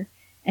water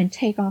and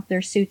take off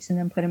their suits and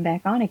then put them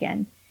back on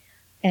again.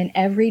 And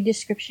every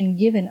description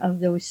given of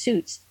those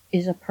suits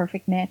is a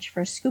perfect match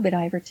for a scuba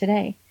diver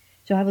today.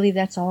 So I believe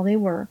that's all they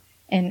were.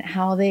 And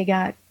how they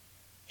got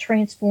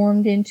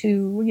transformed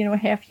into,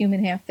 half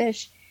human, half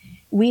fish.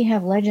 We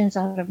have legends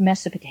out of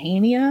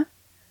Mesopotamia.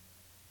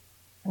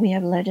 We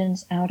have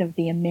legends out of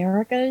the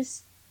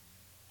Americas.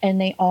 And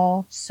they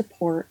all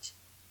support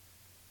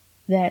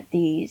that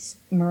these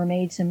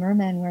mermaids and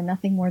mermen were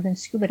nothing more than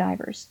scuba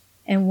divers.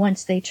 And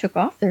once they took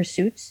off their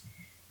suits,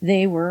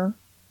 they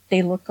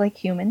looked like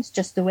humans,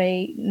 just the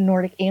way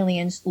Nordic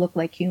aliens look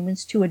like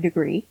humans to a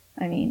degree.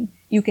 I mean,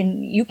 you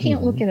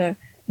can't look at a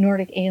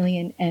Nordic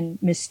alien and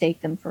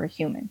mistake them for a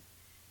human,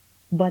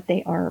 but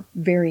they are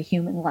very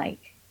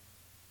human-like.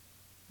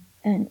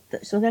 And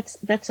so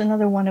that's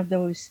another one of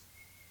those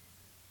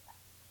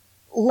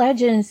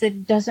legends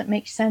that doesn't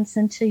make sense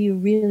until you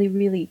really,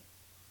 really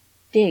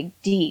dig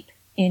deep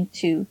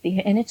into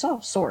and it's all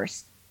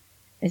sourced.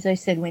 As I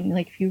said,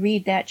 if you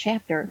read that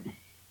chapter,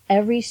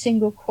 every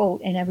single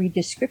quote and every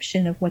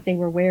description of what they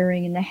were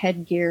wearing and the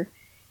headgear,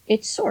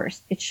 it's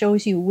sourced. It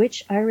shows you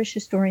which Irish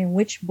historian,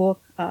 which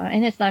book,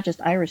 and it's not just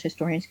Irish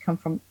historians, come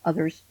from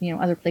others,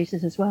 other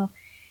places as well.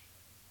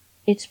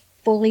 It's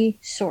fully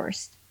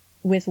sourced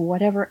with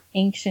whatever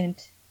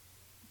ancient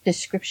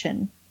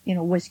description,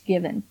 was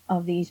given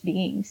of these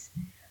beings.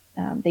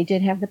 They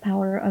did have the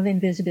power of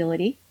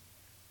invisibility,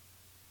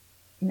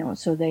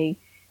 so they,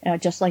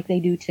 just like they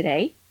do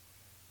today.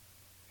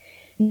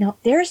 Now,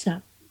 there's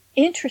a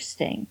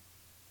interesting.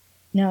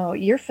 Now,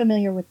 you're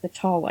familiar with the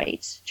Tall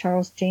Whites,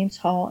 Charles James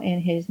Hall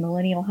in his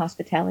Millennial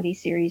Hospitality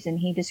series, and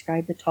he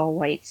described the Tall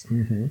Whites.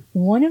 Mm-hmm.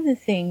 One of the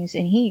things,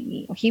 and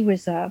he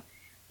was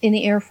in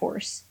the Air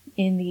Force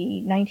in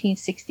the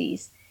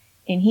 1960s,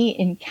 and he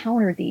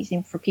encountered these,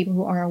 and for people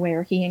who aren't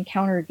aware, he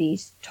encountered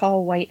these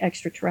tall white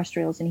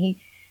extraterrestrials, and he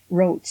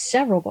wrote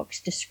several books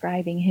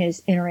describing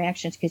his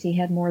interactions because he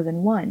had more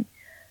than one.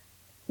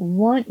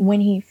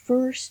 When he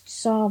first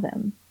saw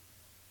them,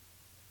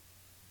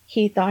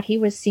 he thought he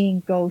was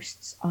seeing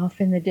ghosts off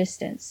in the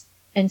distance.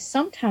 And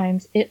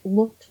sometimes it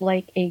looked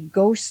like a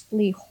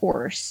ghostly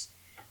horse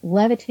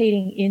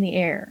levitating in the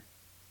air.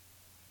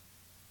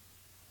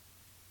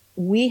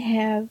 We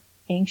have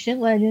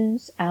ancient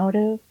legends out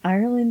of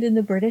Ireland and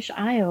the British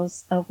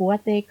Isles of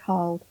what they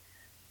called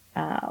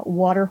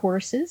water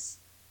horses.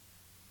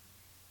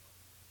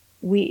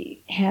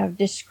 We have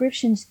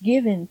descriptions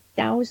given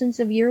thousands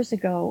of years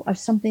ago of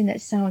something that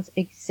sounds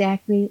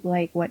exactly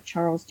like what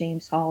Charles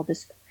James Hall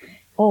described.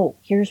 Oh,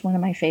 here's one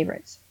of my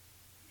favorites.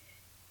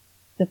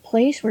 The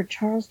place where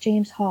Charles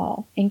James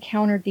Hall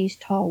encountered these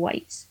tall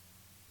whites.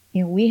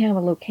 We have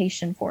a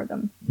location for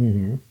them.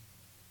 Mm-hmm.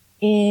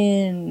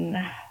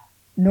 In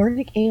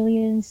Nordic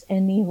Aliens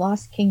and the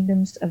Lost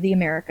Kingdoms of the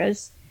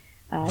Americas,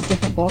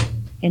 different book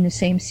in the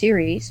same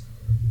series,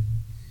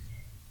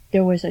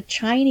 there was a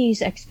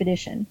Chinese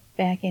expedition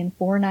back in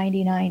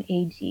 499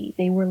 AD.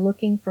 They were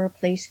looking for a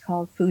place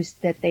called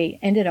that they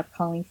ended up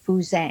calling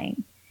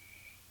Fuzhang.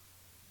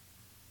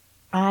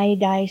 I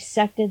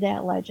dissected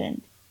that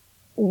legend.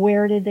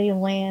 Where did they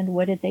land?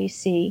 What did they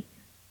see?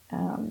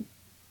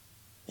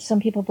 Some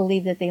people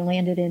believe that they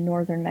landed in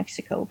northern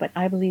Mexico, but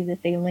I believe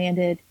that they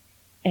landed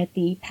at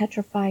the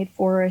petrified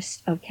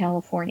forests of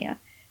California,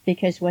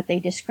 because what they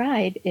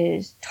describe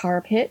is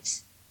tar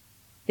pits.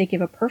 They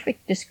give a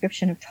perfect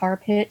description of tar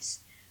pits,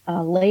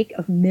 a lake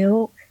of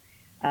milk,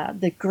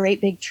 the great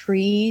big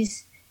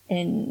trees,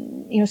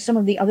 and some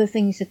of the other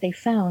things that they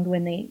found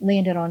when they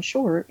landed on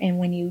shore. And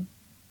when you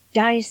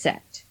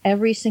dissect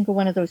every single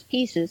one of those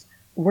pieces,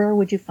 where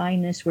would you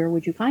find this? Where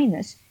would you find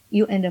this?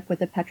 You end up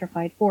with a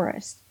petrified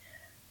forest.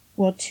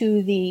 Well,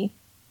 to the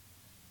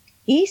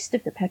East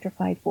of the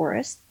Petrified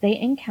Forest, they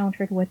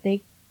encountered what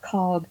they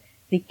called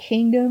the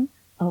Kingdom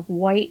of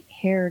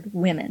White-Haired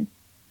Women.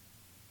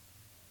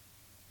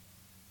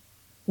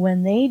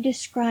 When they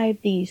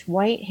described these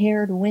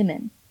white-haired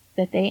women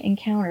that they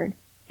encountered,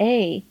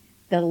 the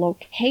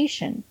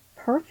location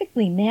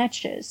perfectly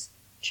matches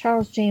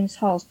Charles James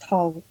Hall's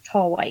tall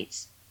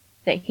whites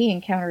that he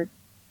encountered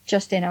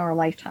just in our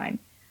lifetime.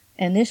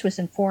 And this was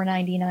in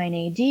 499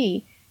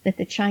 AD that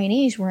the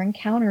Chinese were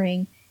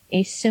encountering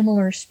a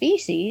similar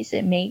species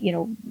that made,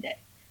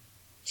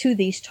 to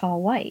these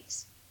tall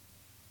whites.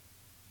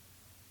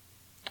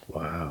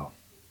 Wow.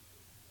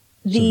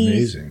 It's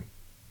These amazing.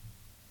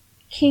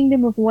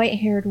 Kingdom of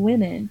White-Haired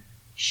Women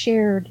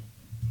shared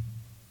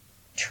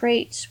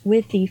traits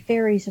with the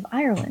fairies of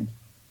Ireland.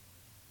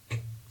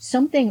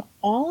 Something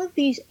all of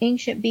these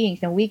ancient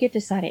beings, now we get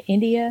this out of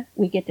India,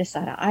 we get this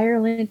out of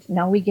Ireland,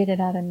 now we get it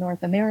out of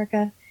North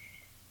America.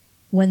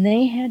 When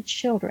they had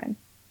children,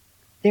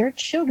 their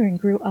children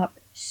grew up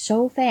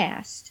so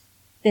fast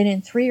that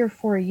in 3 or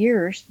 4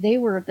 years, they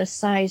were the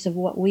size of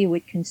what we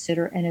would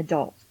consider an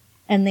adult.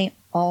 And they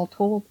all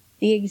told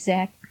the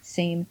exact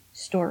same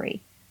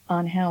story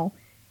on how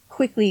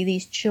quickly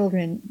these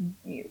children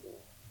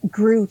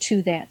grew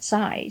to that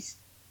size.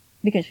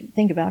 Because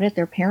think about it,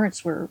 their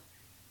parents were,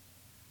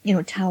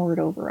 towered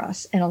over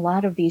us. And a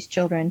lot of these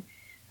children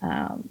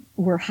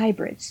were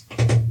hybrids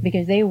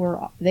because they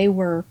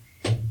were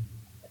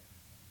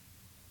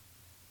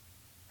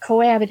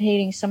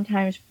cohabitating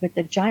sometimes with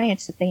the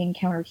giants that they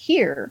encountered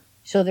here.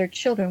 So their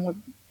children were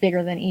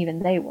bigger than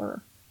even they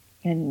were.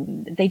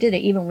 And they did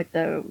it even with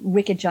the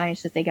wicked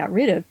giants that they got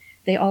rid of.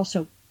 They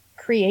also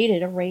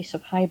created a race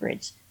of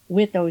hybrids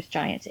with those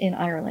giants in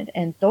Ireland.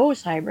 And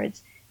those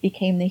hybrids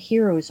became the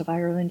heroes of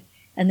Ireland,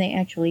 and they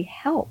actually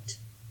helped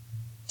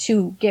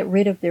to get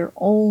rid of their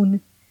own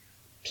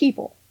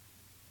people,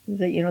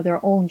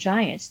 their own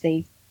giants.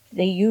 They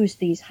used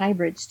these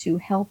hybrids to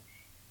help,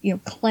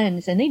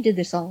 cleanse, and they did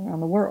this all around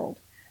the world.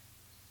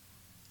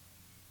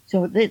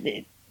 So,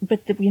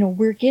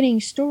 we're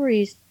getting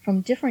stories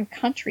from different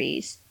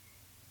countries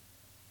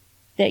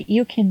that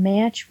you can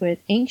match with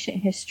ancient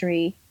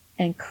history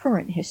and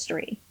current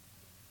history.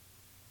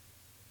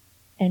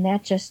 And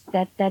that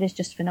is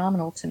just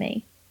phenomenal to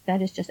me.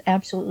 That is just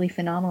absolutely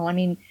phenomenal. I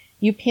mean,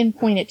 you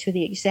pinpoint it to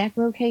the exact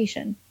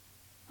location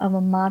of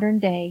a modern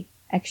day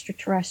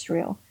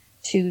extraterrestrial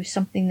to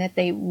something that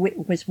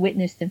was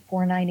witnessed in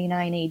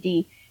 499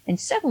 AD, and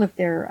several of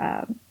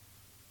their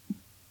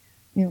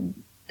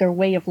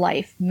way of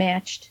life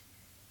matched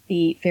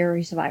the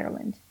fairies of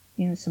Ireland,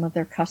 some of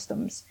their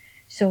customs.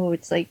 So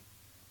it's like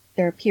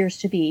there appears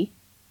to be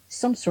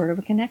some sort of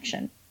a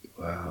connection.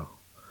 Wow.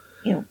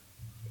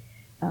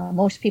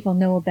 Most people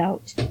know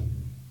about,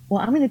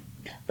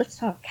 let's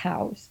talk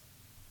cows.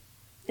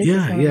 This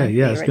Yeah.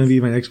 It's going to be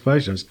my next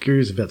question. I was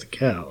curious about the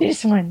cows.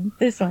 This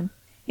one.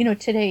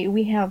 Today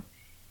we have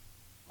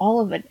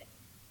all of it.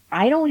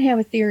 I don't have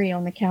a theory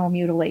on the cow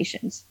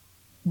mutilations,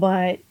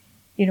 but,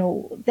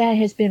 that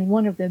has been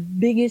one of the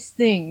biggest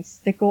things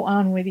that go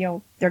on with,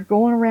 they're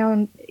going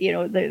around,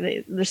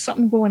 there's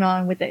something going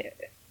on with the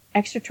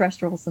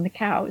extraterrestrials and the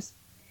cows.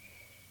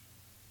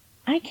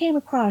 I came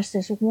across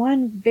this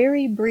one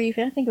very brief,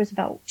 I think it was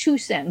about 2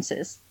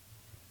 sentences,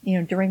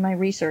 during my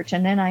research.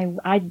 And then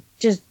I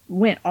just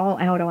went all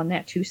out on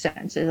that 2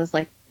 sentences. I was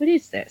like, what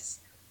is this?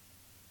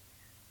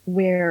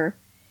 Where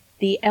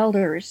the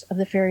elders of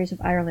the fairies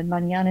of Ireland,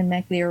 Mannianan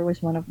MacLear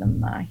was one of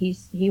them.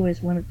 He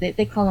was one of,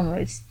 they call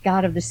him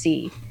God of the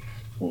Sea.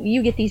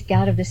 You get these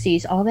God of the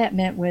Seas. All that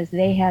meant was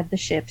they had the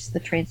ships, the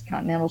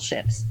transcontinental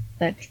ships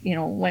that,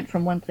 went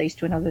from one place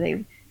to another.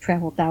 They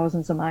traveled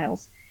thousands of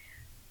miles.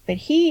 But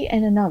he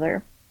and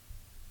another,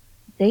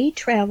 they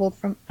traveled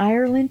from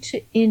Ireland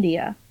to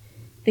India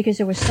because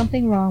there was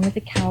something wrong with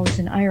the cows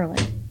in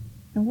Ireland.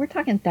 And we're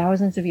talking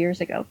thousands of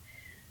years ago.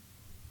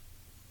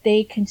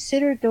 They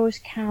considered those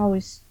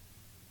cows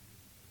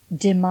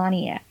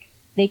demoniac.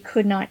 They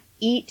could not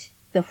eat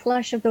the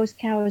flesh of those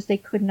cows. They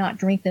could not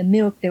drink the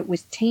milk that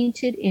was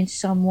tainted in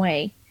some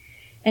way.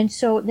 And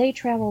so they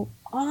traveled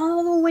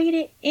all the way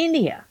to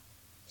India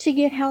to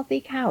get healthy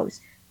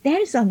cows.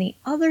 That is on the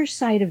other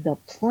side of the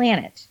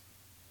planet.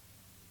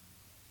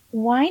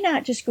 Why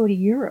not just go to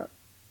Europe?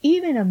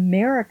 Even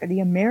America, the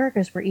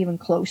Americas were even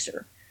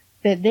closer.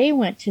 That they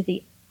went to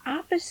the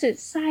opposite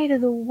side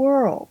of the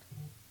world.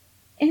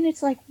 And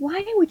it's like,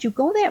 why would you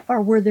go that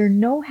far? Were there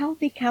no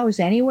healthy cows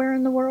anywhere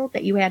in the world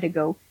that you had to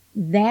go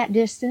that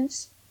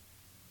distance?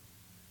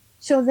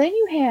 So then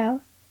you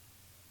have,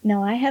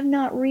 now I have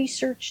not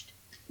researched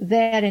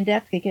that in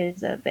depth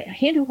because the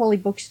Hindu holy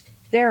books,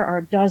 there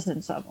are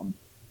dozens of them.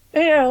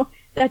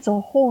 That's a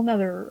whole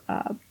nother,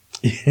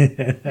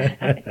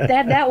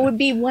 that would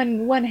be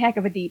one heck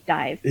of a deep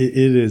dive. It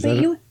is.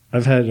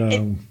 I've had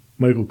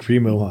Michael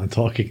Cremo on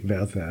talking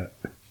about that.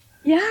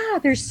 Yeah,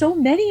 there's so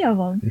many of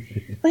them.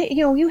 But,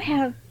 you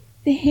have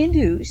the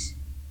Hindus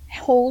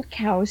hold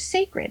cows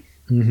sacred.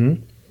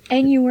 Mm-hmm.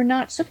 And you were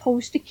not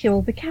supposed to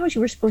kill the cows.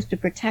 You were supposed to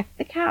protect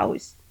the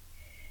cows.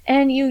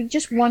 And you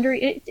just wonder,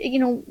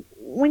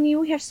 when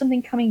you have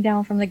something coming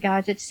down from the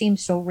gods, it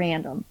seems so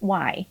random.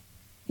 Why?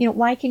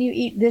 Why can you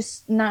eat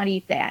this, not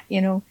eat that?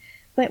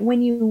 But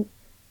when you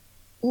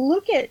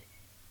look at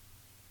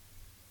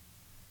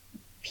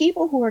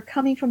people who are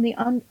coming from the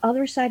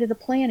other side of the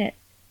planet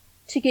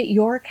to get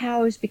your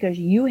cows because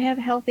you have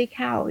healthy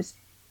cows,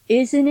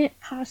 isn't it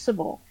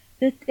possible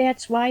that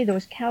that's why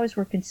those cows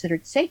were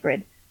considered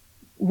sacred?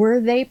 Were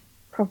they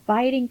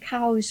providing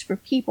cows for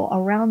people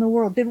around the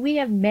world? Did we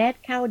have mad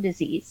cow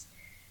disease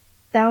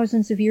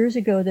thousands of years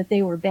ago that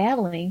they were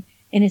battling?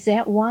 And is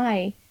that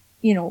why,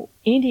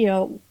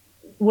 India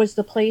was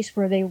the place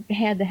where they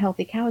had the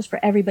healthy cows for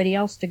everybody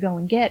else to go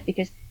and get,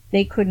 because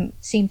they couldn't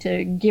seem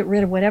to get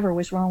rid of whatever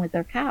was wrong with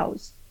their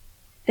cows?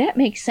 That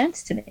makes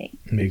sense to me.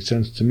 Makes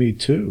sense to me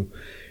too.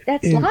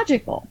 That's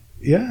logical.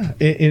 Yeah.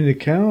 And the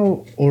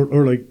cow,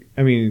 or like,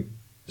 I mean,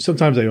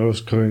 sometimes I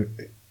also kind of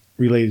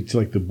related to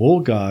like the bull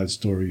god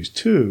stories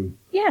too.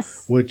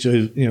 Yes. Which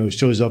is,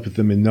 shows up with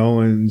the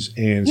Minoans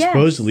and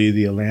supposedly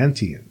the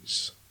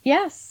Atlanteans.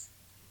 Yes.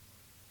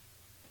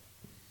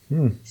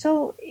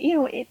 So,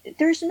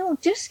 there's no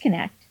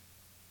disconnect.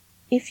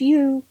 If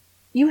you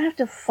have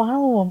to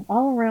follow them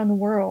all around the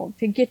world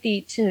to get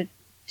to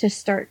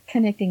start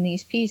connecting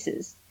these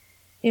pieces.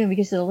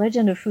 Because the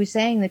legend of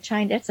Fusang,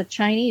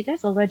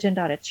 that's a legend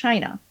out of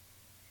China.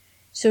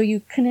 So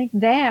you connect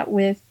that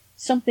with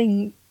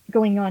something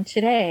going on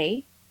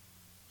today,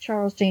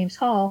 Charles James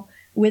Hall,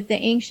 with the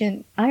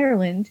ancient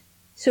Ireland.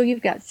 So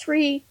you've got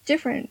three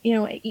different,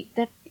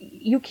 that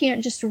you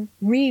can't just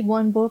read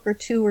one book or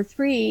two or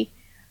three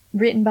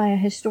written by a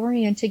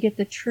historian to get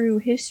the true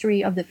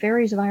history of the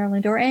fairies of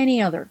Ireland or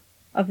any other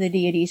of the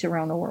deities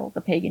around the world, the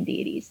pagan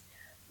deities.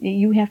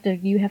 You have to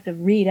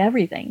read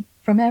everything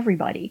from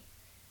everybody.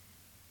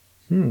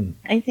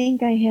 I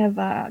think I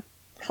have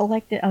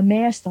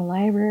amassed a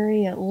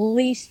library, at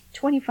least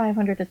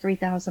 2,500 to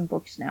 3,000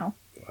 books now.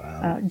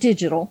 Wow.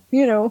 Digital,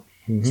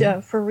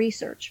 for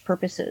research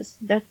purposes.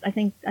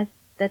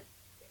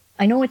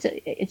 I know it's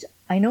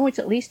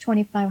at least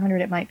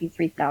 2,500. It might be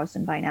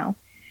 3,000 by now.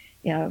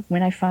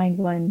 When I find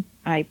one,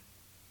 I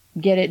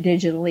get it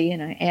digitally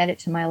and I add it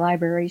to my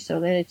library so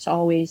that it's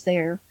always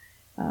there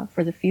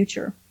for the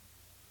future.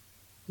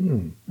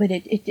 But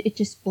it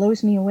just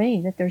blows me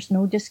away that there's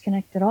no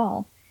disconnect at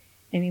all.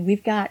 I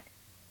mean,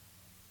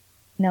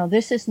 now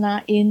this is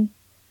not in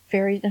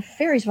the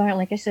Fairies of Ireland,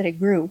 like I said, it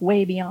grew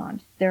way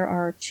beyond. There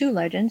are two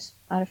legends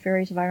out of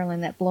Fairies of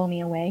Ireland that blow me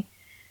away.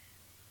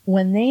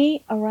 When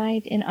they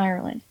arrived in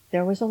Ireland,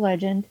 there was a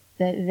legend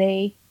that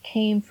they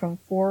came from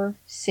 4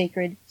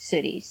 sacred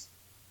cities.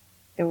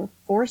 There were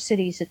 4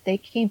 cities that they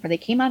came from. They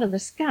came out of the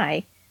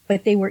sky,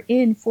 but they were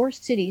in 4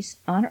 cities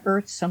on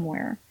Earth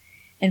somewhere.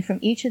 And from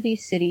each of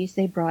these cities,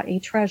 they brought a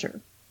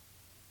treasure.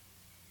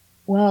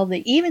 Well,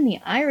 even the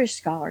Irish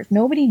scholars,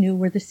 nobody knew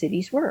where the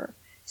cities were.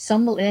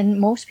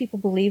 And most people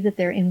believe that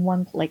they're in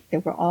one, like they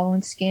were all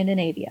in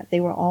Scandinavia, they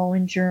were all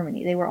in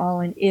Germany, they were all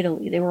in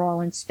Italy, they were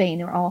all in Spain,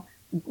 they were all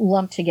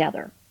lumped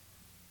together.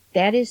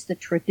 That is the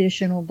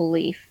traditional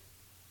belief.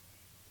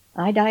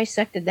 I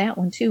dissected that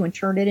one too and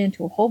turned it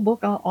into a whole book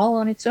all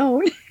on its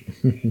own.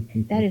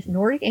 That is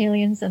Nordic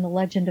Aliens and the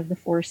Legend of the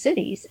 4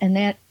 Cities. And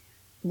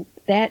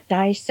that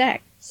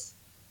dissects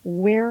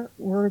where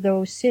were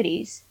those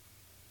cities.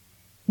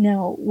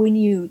 Now,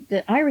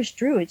 the Irish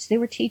Druids, they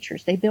were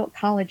teachers. They built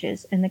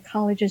colleges, and the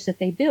colleges that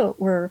they built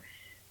were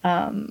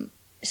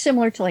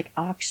similar to like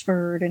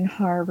Oxford and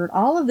Harvard,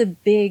 all of the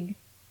big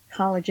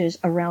colleges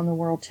around the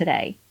world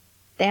today.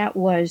 That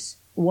was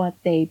what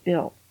they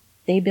built.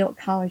 They built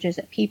colleges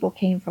that people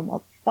came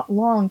from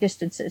long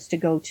distances to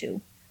go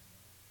to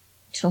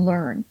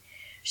learn.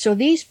 So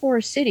these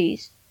 4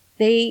 cities,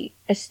 they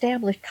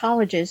established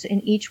colleges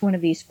in each one of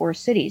these 4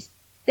 cities.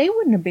 They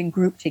wouldn't have been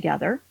grouped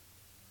together.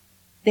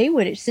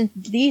 Since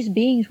these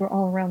beings were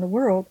all around the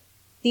world,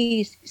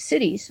 these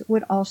cities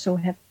would also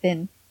have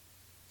been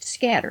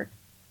scattered.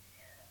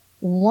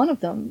 One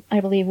of them, I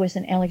believe, was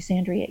in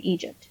Alexandria,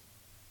 Egypt.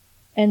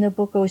 And the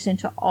book goes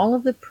into all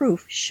of the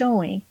proof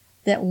showing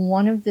that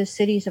one of the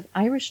cities of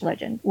Irish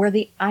legend, where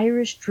the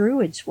Irish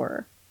Druids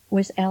were,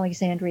 was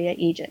Alexandria,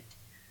 Egypt.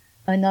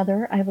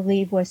 Another, I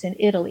believe, was in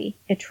Italy,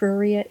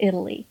 Etruria,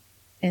 Italy.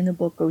 And the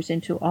book goes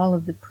into all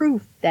of the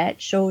proof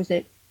that shows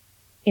that,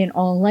 in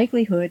all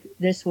likelihood,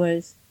 this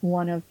was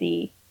one of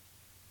the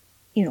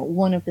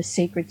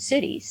sacred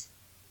cities.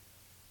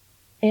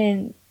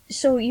 And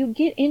so you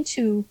get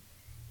into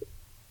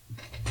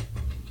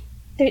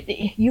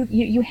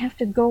you have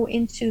to go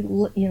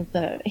into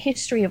the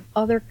history of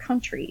other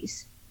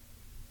countries,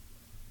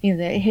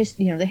 the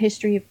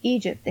history of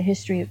Egypt, the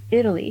history of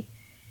Italy,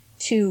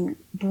 to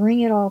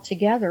bring it all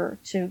together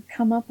to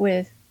come up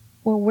with,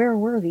 well, where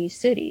were these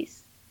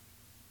cities?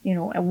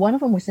 And one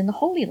of them was in the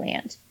Holy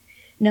Land.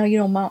 Now,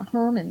 Mount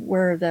Hermon,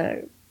 where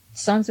the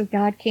sons of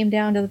God came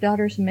down to the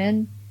daughters of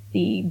men,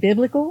 the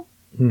biblical,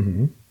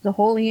 the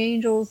holy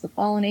angels, the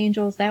fallen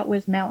angels, that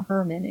was Mount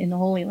Hermon in the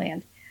Holy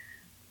Land.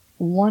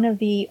 One of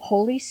the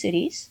holy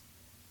cities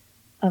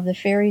of the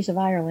Fairies of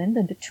Ireland,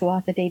 the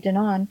Tuatha De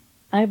Danann,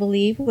 I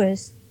believe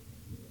was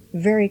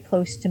very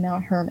close to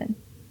Mount Hermon.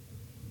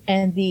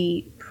 And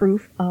the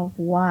proof of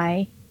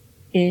why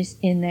is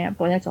in that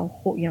book. That's a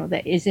whole,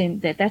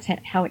 that's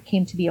how it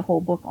came to be a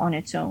whole book on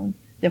its own.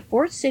 The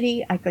fourth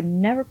city, I could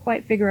never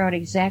quite figure out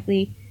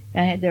exactly.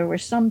 There were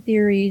some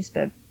theories,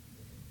 but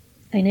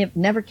I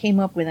never came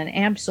up with an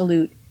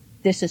absolute,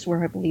 this is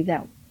where I believe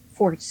that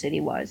fourth city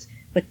was.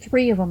 But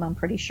 3 of them, I'm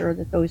pretty sure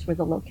that those were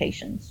the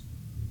locations.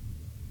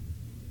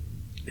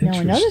 Now,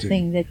 another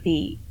thing that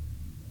the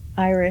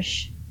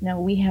Irish,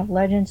 now we have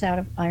legends out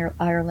of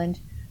Ireland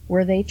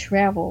where they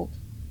traveled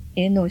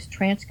in those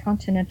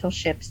transcontinental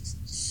ships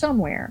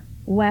somewhere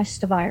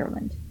west of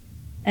Ireland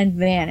and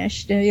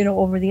vanished,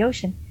 over the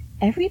ocean.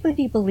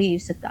 Everybody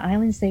believes that the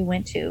islands they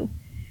went to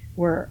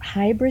were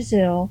High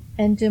Brazil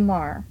and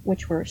Dimar,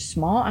 which were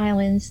small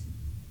islands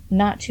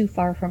not too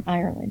far from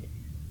Ireland.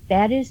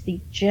 That is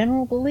the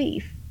general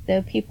belief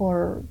that people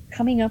are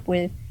coming up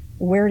with.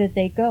 Where did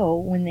they go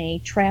when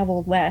they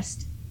traveled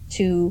west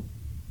to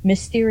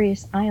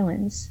mysterious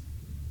islands?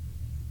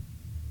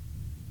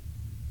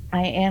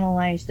 I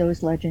analyzed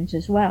those legends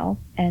as well,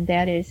 and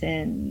that is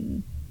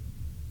in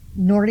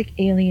Nordic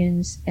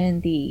Aliens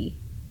and the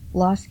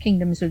Lost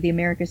Kingdoms of the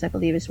Americas, I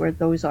believe is where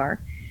those are.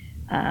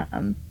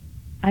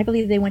 I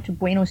believe they went to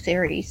Buenos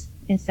Aires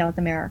in South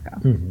America.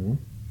 Mm-hmm.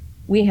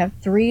 We have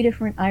 3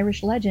 different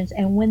Irish legends,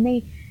 and when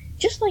they,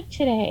 just like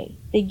today,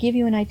 they give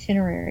you an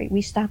itinerary.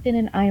 We stopped in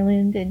an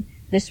island, and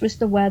this was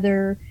the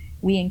weather.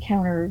 We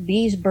encountered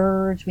these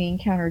birds, we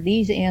encountered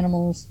these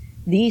animals,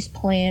 these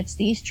plants,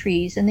 these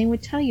trees, and they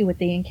would tell you what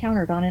they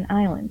encountered on an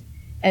island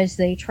as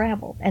they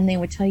traveled, and they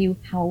would tell you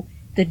how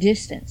the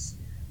distance.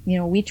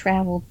 We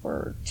traveled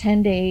for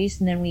 10 days,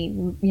 and then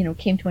we,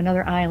 came to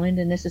another island,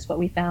 and this is what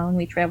we found.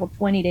 We traveled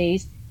 20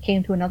 days,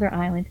 came to another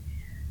island.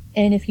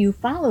 And if you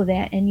follow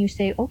that and you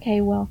say, okay,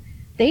 well,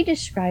 they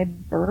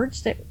describe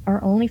birds that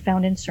are only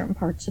found in certain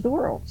parts of the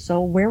world.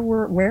 So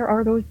where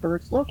are those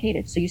birds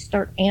located? So you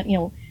start,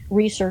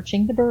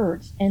 researching the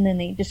birds, and then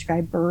they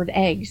describe bird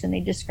eggs, and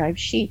they describe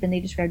sheep, and they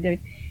describe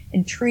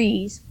and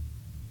trees.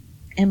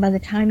 And by the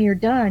time you're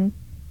done,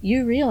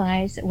 you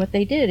realize that what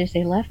they did is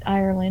they left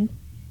Ireland.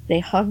 They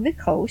hugged the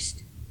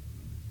coast,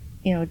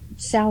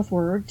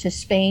 southward to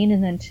Spain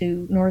and then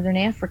to northern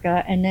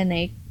Africa, and then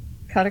they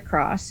cut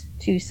across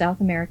to South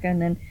America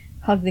and then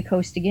hugged the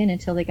coast again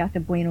until they got to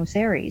Buenos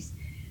Aires.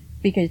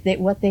 Because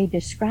what they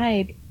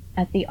described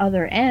at the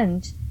other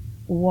end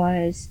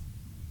was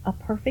a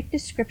perfect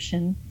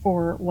description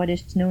for what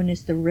is known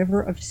as the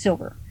River of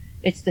Silver.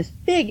 It's this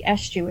big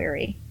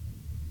estuary.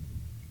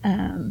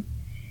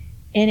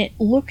 And it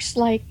looks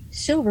like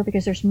silver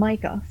because there's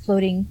mica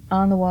floating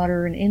on the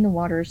water and in the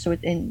water, so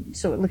it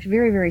looks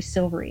very, very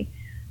silvery.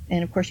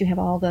 And of course, you have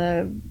all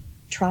the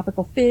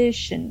tropical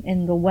fish,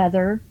 and the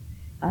weather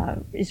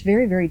is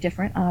very, very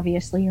different.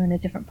 Obviously, you're in a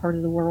different part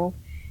of the world.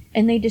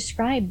 And they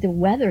described the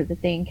weather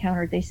that they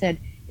encountered. They said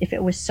if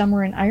it was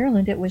summer in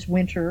Ireland, it was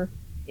winter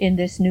in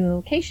this new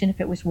location.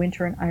 If it was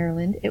winter in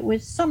Ireland, it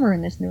was summer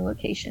in this new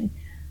location.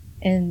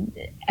 And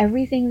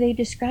everything they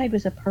described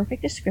was a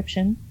perfect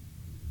description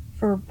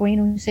for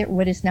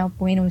what is now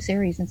Buenos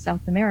Aires in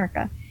South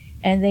America.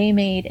 And they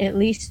made at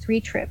least 3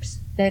 trips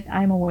that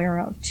I'm aware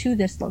of to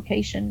this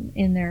location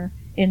in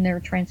their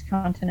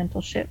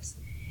transcontinental ships.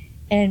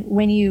 And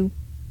when you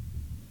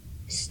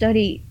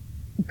study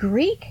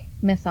Greek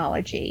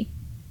mythology,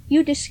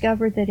 you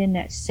discover that in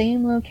that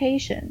same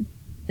location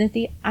that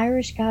the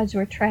Irish gods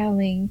were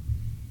traveling,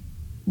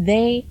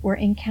 they were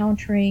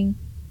encountering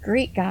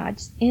Greek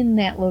gods in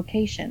that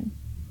location.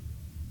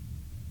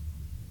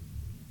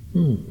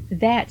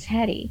 That's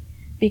heady,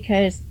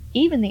 because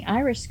even the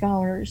Irish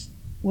scholars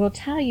will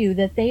tell you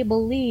that they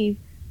believe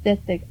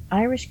that the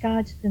Irish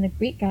gods and the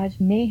Greek gods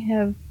may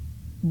have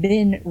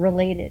been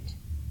related,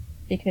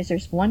 because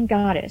there's one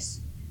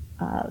goddess,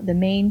 the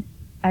main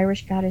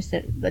Irish goddess,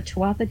 that the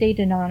Tuatha De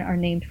Danann are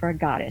named for a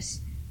goddess,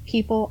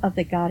 people of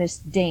the goddess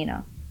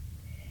Dana.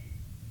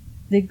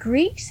 The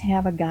Greeks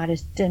have a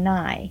goddess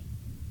Danae,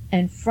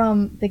 and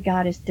from the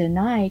goddess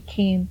Danae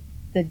came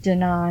the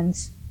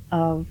Dananns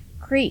of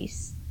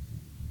Greece,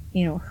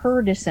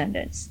 her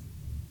descendants.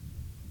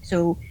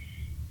 So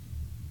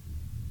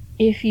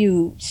if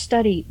you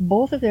study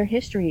both of their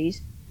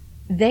histories,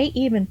 they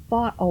even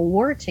fought a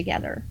war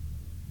together.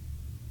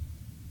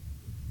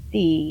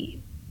 Before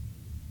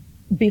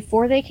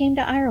they came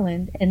to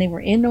Ireland, and they were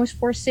in those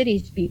 4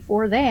 cities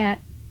before that,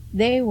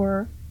 they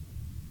were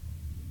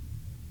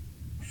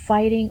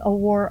fighting a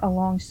war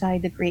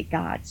alongside the Greek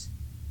gods,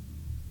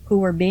 who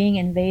were being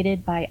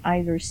invaded by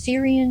either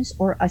Syrians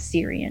or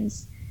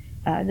Assyrians.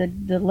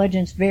 The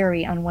legends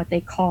vary on what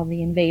they call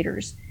the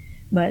invaders,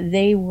 but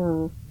they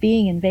were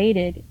being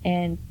invaded,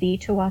 and the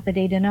Tuatha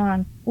De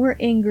Danann were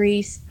in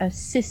Greece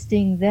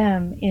assisting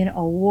them in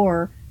a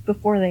war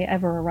before they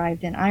ever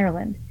arrived in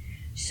Ireland.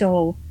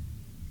 So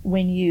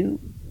when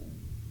you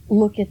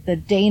look at the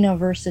Dana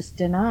versus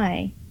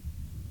Danae,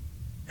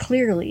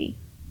 clearly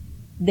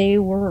they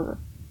were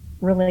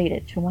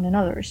related to one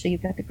another. So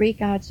you've got the Greek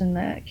gods and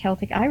the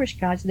Celtic Irish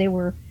gods.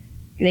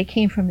 They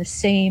came from the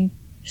same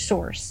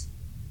source.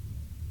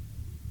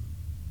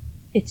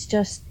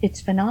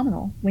 it's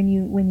phenomenal when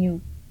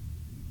you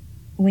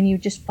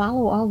just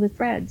follow all the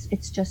threads.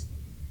 It's just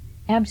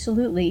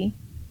absolutely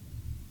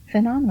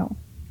phenomenal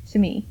to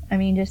me. I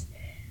mean, just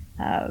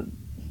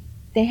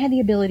they had the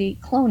ability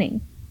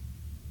cloning.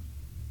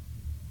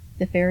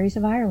 The fairies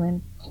of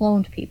Ireland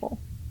cloned people.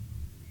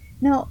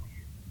 Now,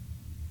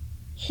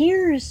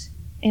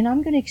 and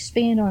I'm going to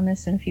expand on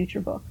this in a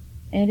future book,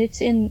 and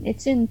it's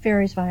in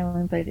Fairies of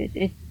Ireland, but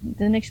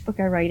the next book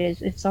I write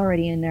it's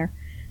already in there.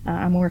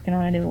 I'm working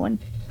on a new one.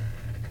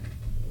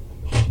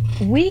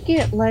 We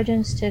get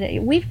legends today.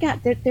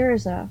 There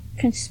is a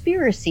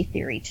conspiracy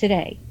theory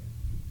today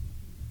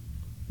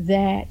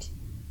that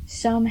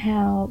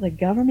somehow the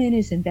government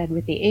is in bed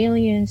with the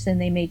aliens and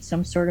they made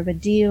some sort of a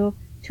deal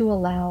to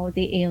allow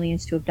the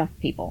aliens to abduct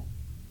people.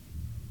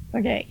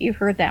 Okay, you've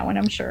heard that one,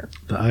 I'm sure.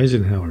 The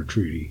Eisenhower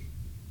Treaty.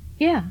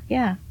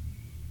 Yeah.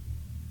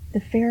 The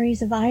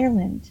fairies of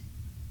Ireland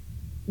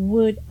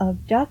would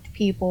abduct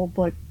people,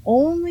 but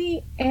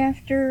only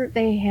after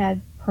they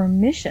had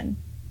permission.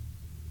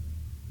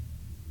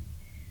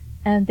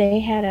 And they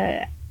had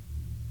a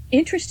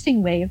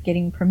interesting way of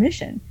getting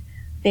permission.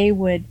 They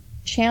would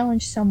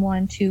challenge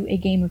someone to a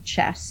game of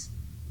chess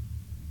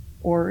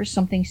or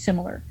something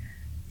similar.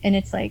 And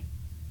it's like,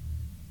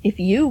 if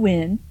you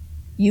win,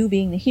 you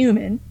being the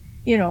human,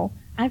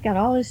 I've got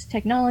all this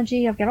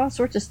technology, I've got all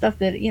sorts of stuff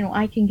that,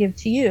 I can give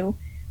to you.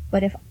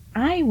 But if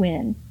I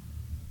win,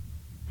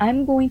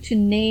 I'm going to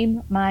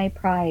name my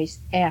prize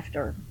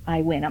after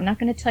I win. I'm not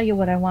going to tell you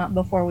what I want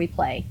before we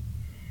play.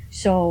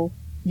 So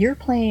you're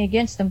playing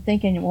against them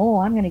thinking,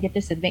 I'm going to get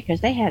this advantage,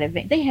 because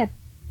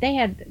they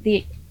had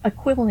the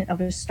equivalent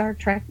of a Star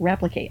Trek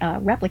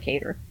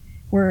replicator,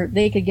 where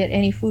they could get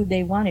any food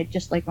they wanted,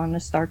 just like on the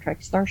Star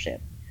Trek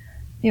starship.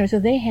 So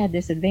they had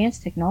this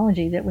advanced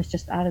technology that was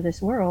just out of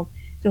this world.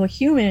 So a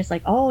human is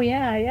like, oh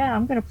yeah,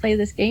 I'm going to play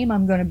this game,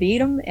 I'm going to beat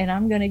them, and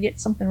I'm going to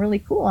get something really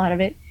cool out of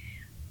it.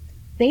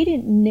 They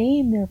didn't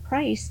name their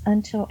price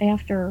until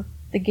after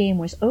the game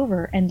was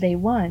over and they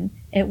won,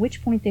 at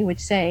which point they would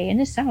say, and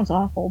this sounds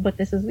awful, but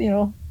this is,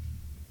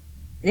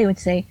 they would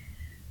say,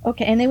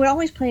 okay, and they would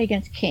always play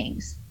against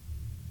kings.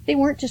 They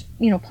weren't just,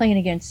 playing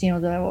against,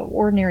 the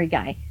ordinary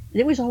guy.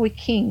 It was always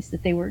kings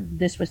that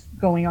this was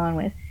going on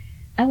with.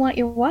 I want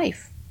your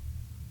wife.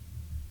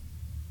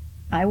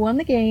 I won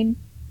the game.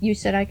 You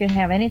said I could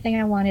have anything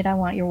I wanted. I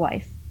want your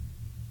wife.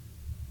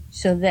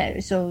 So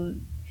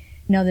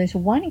now there's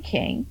one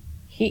king,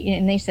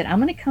 and they said,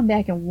 I'm going to come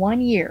back in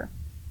 1 year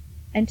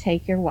and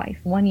take your wife.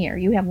 1 year.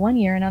 You have 1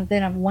 year, and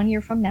then 1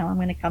 year from now, I'm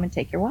going to come and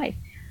take your wife.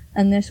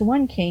 And this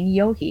one king,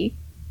 Yohi,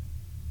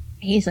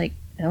 he's like,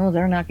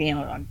 they're not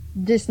going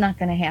this is not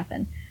going to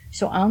happen.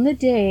 So on the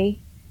day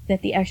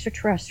that the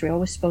extraterrestrial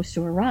was supposed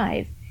to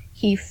arrive,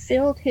 he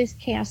filled his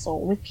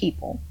castle with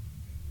people.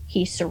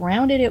 He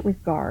surrounded it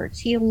with guards.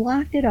 He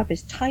locked it up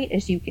as tight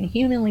as you can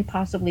humanly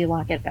possibly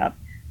lock it up,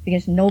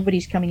 because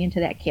nobody's coming into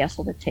that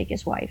castle to take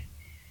his wife.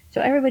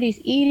 So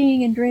everybody's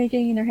eating and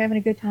drinking, and they're having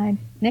a good time.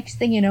 Next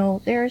thing you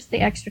know, there's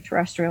the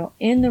extraterrestrial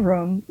in the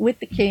room with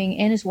the king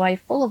and his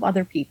wife, full of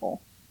other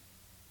people.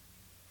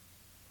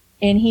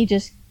 And he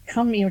just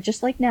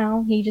just like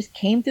now, he just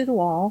came through the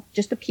wall,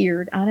 just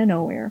appeared out of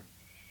nowhere.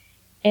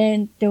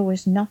 And there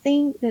was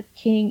nothing that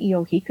King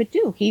Yohi could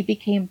do. He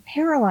became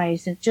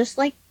paralyzed, and just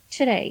like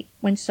today,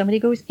 when somebody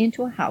goes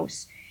into a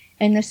house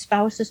and the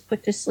spouse is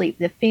put to sleep,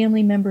 the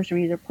family members are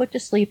either put to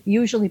sleep,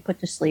 usually put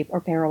to sleep,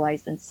 or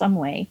paralyzed in some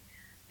way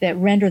that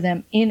render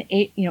them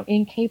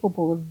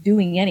incapable of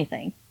doing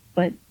anything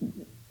but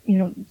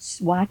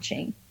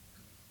watching.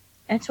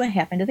 That's what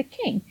happened to the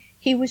king.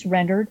 He was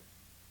rendered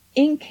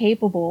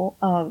incapable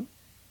of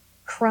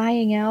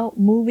crying out,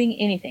 moving,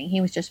 anything. He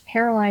was just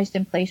paralyzed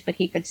in place, but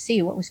he could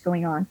see what was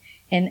going on.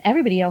 And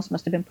everybody else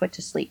must have been put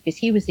to sleep, because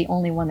he was the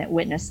only one that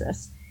witnessed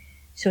this.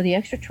 So the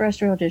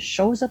extraterrestrial just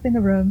shows up in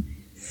the room,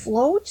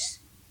 floats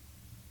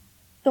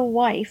the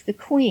wife, the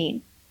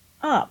queen,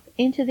 up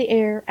into the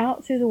air,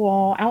 out through the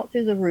wall, out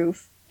through the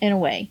roof, and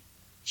away.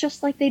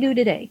 Just like they do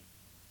today.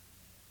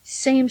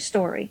 Same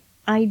story.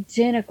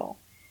 Identical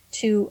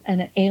to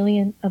an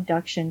alien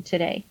abduction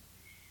today.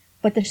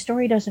 But the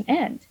story doesn't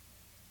end.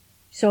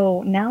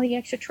 So now the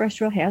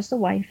extraterrestrial has the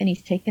wife, and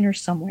he's taken her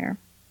somewhere.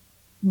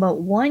 But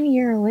 1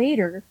 year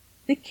later,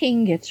 the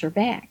king gets her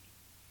back.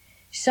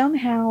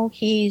 Somehow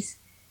he's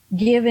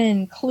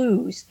given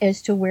clues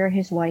as to where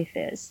his wife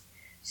is.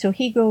 So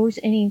he goes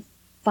and he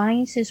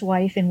finds his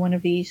wife in one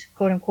of these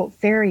quote-unquote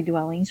fairy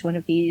dwellings.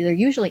 They're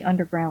usually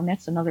underground.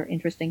 That's another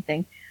interesting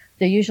thing.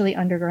 They're usually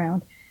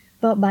underground.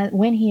 But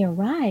when he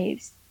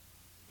arrives,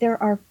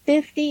 there are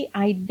 50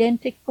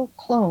 identical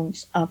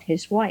clones of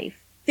his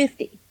wife.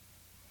 50.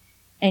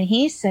 And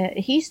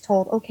he's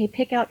told, okay,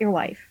 pick out your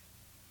wife.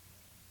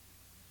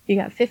 You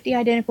got 50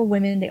 identical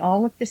women. They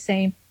all look the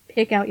same.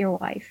 Pick out your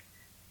wife.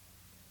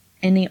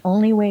 And the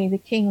only way the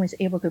king was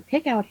able to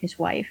pick out his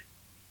wife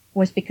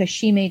was because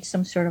she made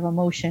some sort of a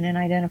motion and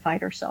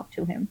identified herself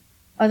to him.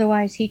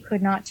 Otherwise, he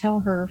could not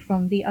tell her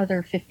from the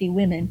other 50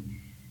 women.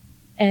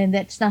 And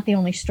that's not the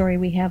only story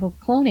we have of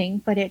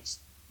cloning, but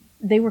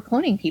they were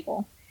cloning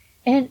people.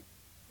 And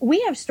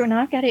we have story.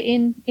 Now I've got it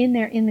in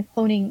there in the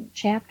cloning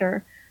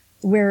chapter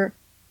where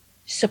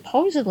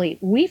supposedly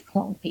we've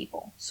cloned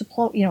people.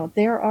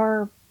 There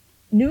are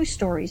news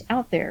stories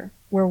out there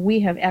where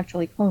we have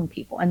actually cloned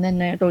people, and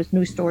then those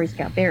news stories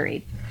got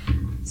buried.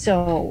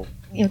 So,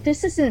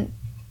 this isn't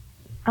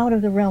out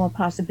of the realm of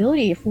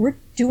possibility. If we're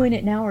doing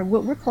it now, or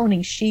we're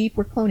cloning sheep,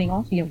 we're cloning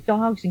all,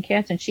 dogs and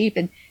cats and sheep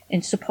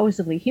and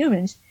supposedly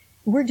humans,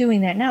 we're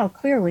doing that now.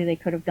 Clearly, they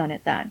could have done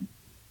it then.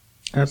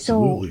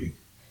 Absolutely. So,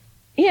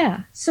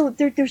 yeah. So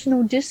there's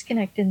no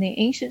disconnect in the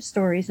ancient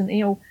stories,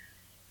 and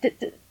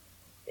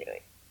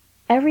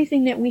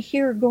everything that we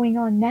hear going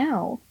on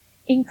now,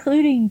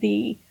 including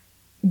the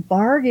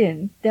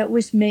bargain that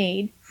was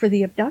made for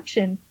the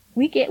abduction,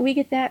 we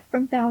get that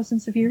from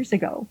thousands of years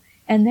ago,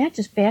 and that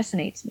just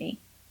fascinates me.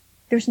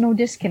 There's no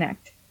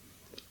disconnect.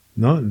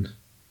 None.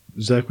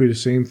 Exactly the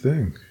same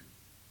thing.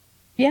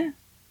 Yeah.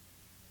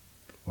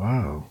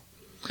 Wow.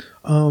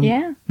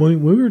 Yeah.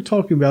 When we were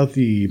talking about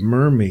the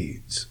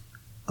mermaids,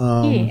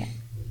 Yeah.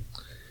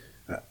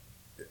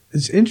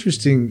 it's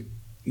interesting,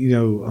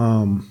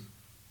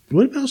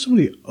 what about some of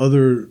the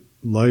other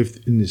life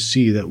in the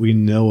sea that we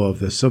know of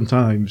that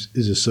sometimes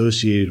is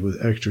associated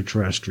with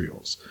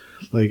extraterrestrials,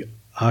 like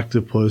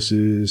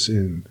octopuses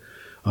and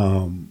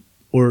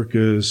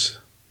orcas?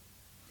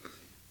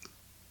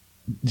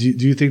 Do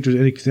you think there's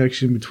any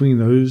connection between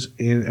those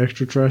and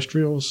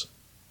extraterrestrials?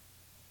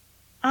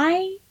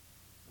 I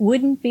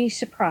wouldn't be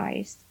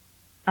surprised.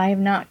 I have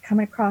not come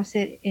across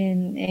it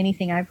in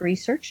anything I've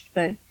researched,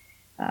 but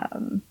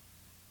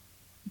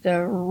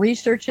the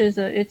research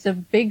it's a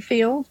big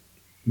field,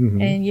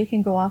 and you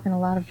can go off in a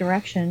lot of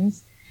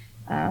directions.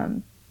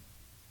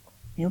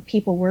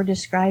 People were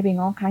describing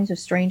all kinds of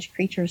strange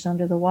creatures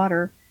under the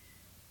water,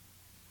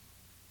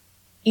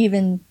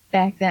 even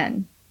back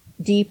then,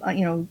 deep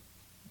under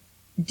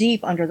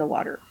the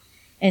water.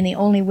 And the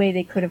only way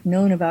they could have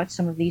known about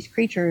some of these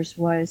creatures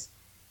was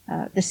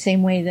the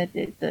same way that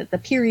the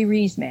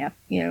Piri-Reis map,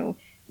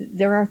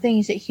 there are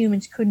things that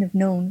humans couldn't have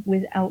known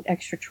without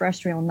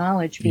extraterrestrial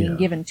knowledge being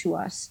given to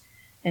us.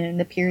 And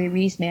the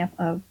Piri-Reis map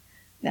of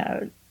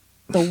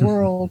the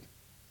world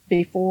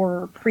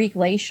before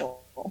pre-glacial,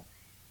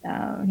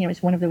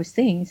 it's one of those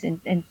things.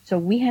 And so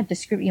we had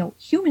to,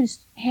 humans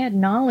had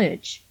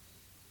knowledge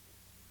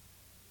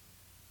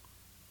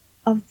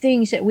of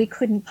things that we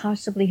couldn't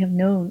possibly have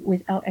known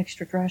without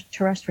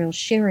extraterrestrials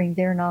sharing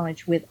their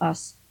knowledge with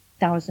us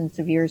thousands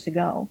of years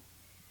ago.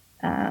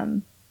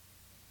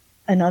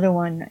 Another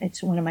one,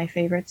 it's one of my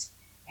favorites,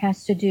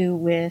 has to do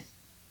with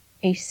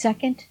a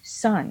second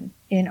sun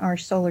in our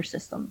solar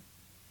system.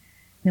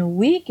 Now,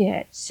 we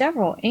get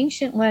several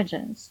ancient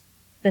legends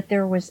that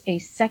there was a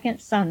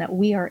second sun, that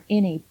we are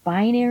in a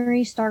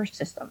binary star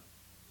system,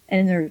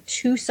 and there are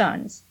two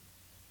suns,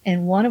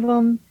 and one of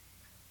them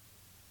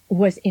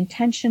was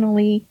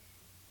intentionally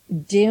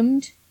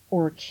dimmed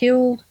or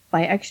killed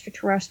by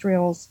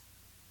extraterrestrials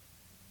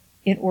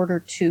in order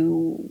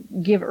to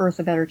give Earth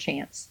a better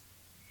chance.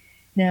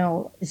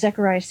 Now,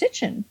 Zecharia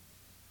Sitchin,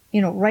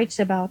 writes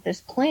about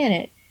this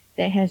planet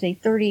that has a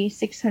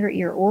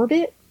 3,600-year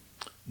orbit.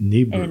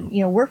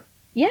 Nibiru.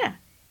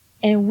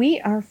 And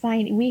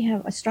we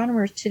have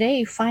astronomers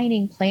today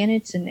finding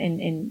planets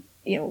and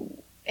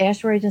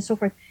asteroids and so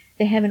forth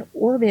that have an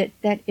orbit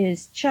that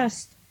is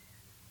just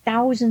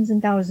thousands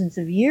and thousands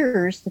of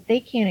years that they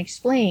can't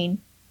explain,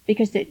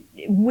 because it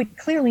would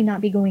clearly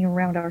not be going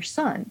around our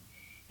sun.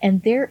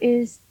 And there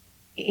is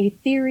a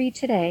theory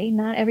today,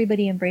 not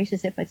everybody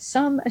embraces it, but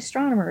some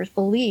astronomers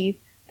believe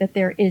that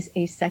there is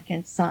a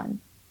second sun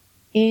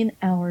in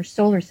our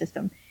solar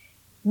system.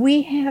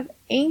 We have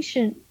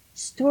ancient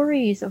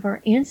stories of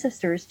our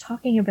ancestors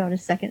talking about a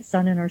second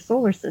sun in our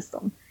solar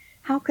system.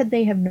 How could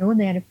they have known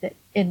that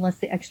unless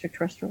the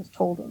extraterrestrials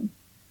told them?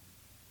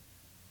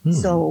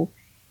 So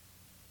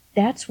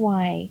that's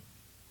why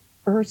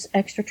Earth's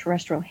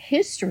extraterrestrial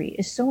history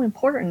is so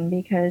important,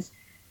 because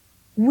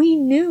we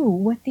knew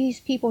what these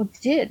people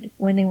did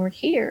when they were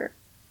here.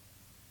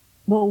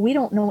 Well, we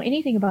don't know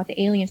anything about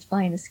the aliens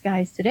flying the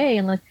skies today,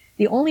 unless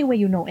the only way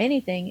you know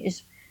anything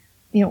is,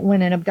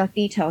 when an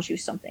abductee tells you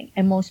something.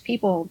 And most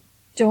people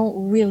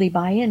don't really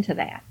buy into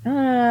that.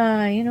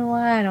 I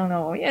don't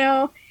know,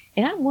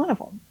 and I'm one of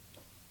them.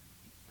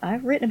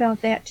 I've written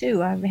about that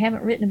too. I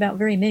haven't written about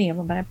very many of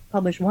them, but I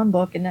published one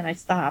book and then I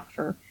stopped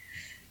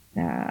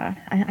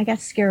I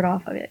got scared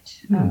off of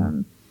it.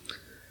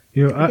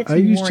 I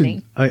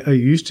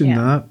used to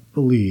not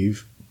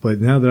believe,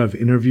 but now that I've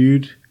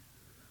interviewed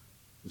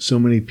so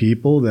many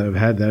people that have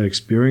had that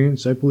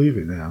experience, I believe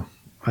it now.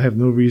 I have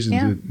no reason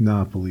to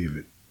not believe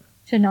it.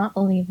 To not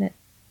believe it.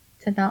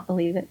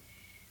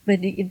 But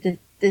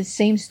the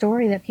same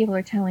story that people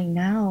are telling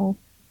now,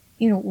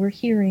 we're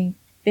hearing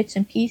bits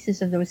and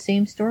pieces of those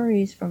same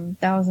stories from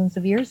thousands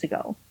of years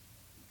ago.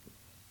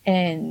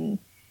 And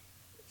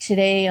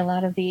today, a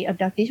lot of the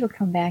abductees will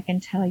come back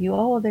and tell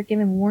you, they're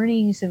giving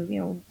warnings of,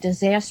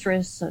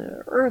 disastrous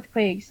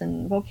earthquakes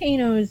and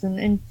volcanoes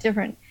and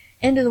different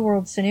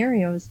end-of-the-world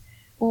scenarios.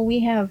 Well, we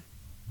have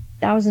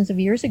thousands of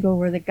years ago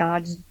where the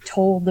gods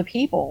told the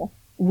people,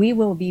 we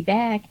will be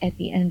back at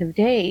the end of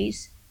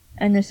days,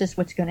 and this is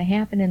what's going to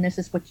happen, and this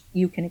is what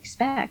you can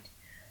expect.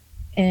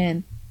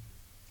 And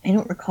I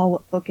don't recall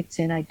what book it's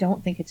in. I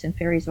don't think it's in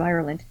Fairies of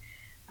Ireland,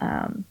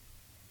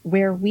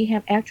 where we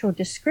have actual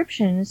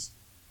descriptions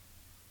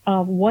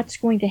of what's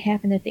going to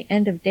happen at the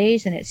end of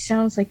days, and it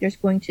sounds like there's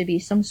going to be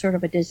some sort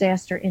of a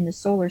disaster in the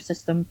solar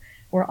system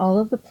where all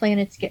of the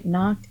planets get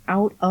knocked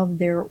out of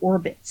their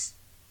orbits.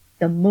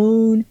 The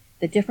moon,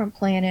 the different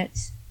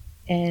planets,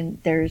 and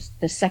there's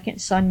the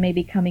second sun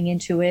maybe coming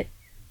into it.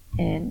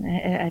 And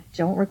I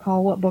don't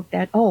recall what book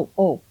that...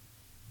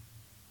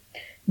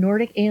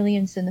 Nordic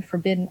Aliens and the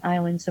Forbidden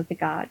Islands of the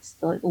Gods.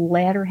 The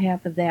latter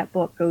half of that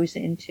book goes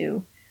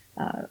into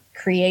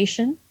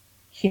creation,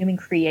 human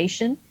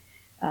creation,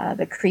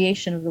 the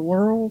creation of the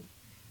world,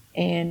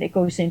 and it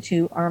goes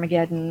into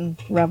Armageddon,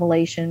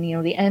 Revelation,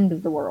 the end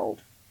of the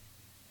world,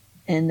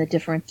 and the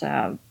different,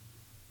 kind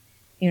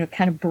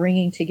of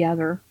bringing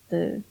together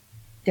the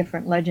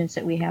different legends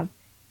that we have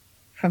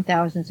from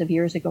thousands of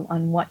years ago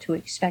on what to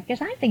expect.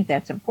 Because I think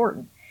that's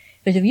important.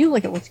 Because if you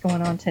look at what's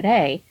going on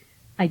today,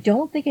 I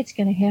don't think it's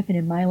going to happen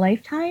in my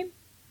lifetime,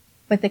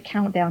 but the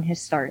countdown has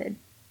started.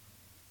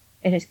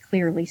 It has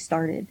clearly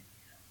started.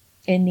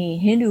 In the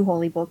Hindu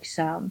holy books,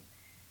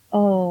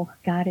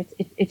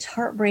 it's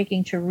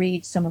heartbreaking to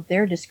read some of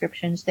their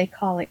descriptions. They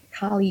call it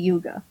Kali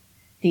Yuga.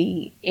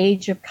 The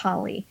age of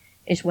Kali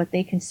is what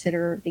they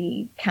consider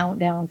the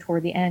countdown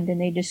toward the end,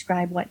 and they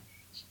describe what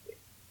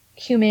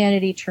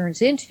humanity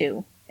turns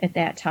into at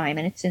that time,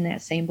 and it's in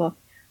that same book.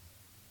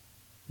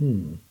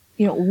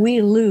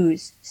 We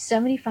lose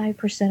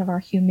 75% of our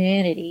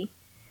humanity,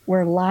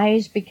 where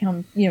lies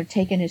become,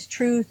 taken as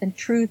truth, and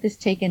truth is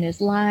taken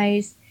as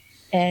lies,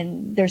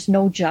 and there's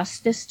no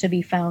justice to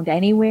be found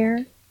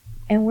anywhere.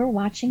 And we're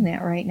watching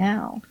that right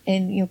now.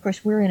 And, of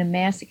course, we're in a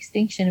mass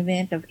extinction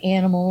event of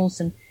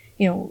animals, and,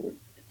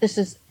 this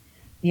is,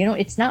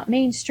 it's not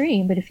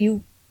mainstream, but if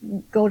you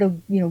go to,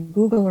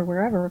 Google or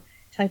wherever,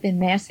 type in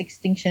mass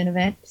extinction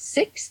event,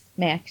 sixth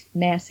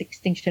mass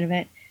extinction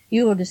event,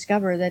 you will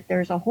discover that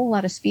there's a whole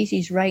lot of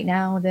species right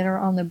now that are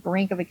on the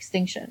brink of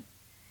extinction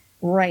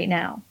right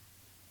now.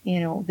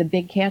 The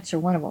big cats are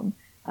one of them.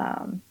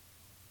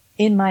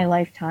 In my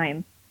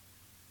lifetime,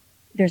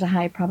 there's a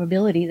high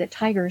probability that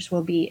tigers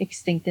will be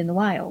extinct in the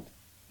wild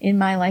in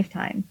my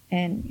lifetime.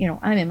 And,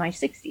 I'm in my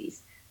 60s.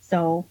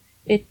 So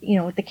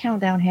the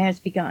countdown has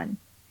begun.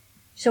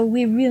 So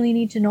we really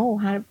need to know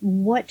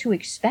what to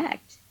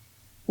expect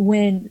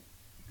and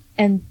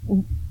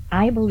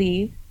I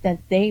believe that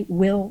they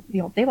will,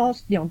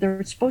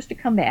 they're supposed to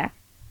come back.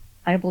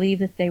 I believe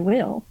that they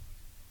will.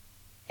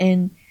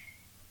 And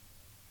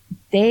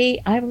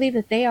I believe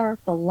that they are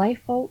the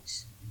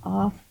lifeboats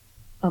off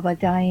of a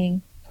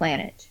dying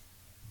planet.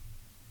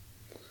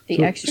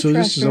 So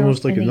this is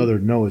almost like another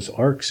Noah's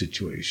Ark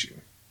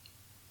situation.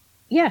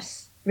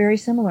 Yes, very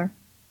similar.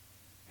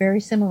 Very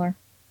similar.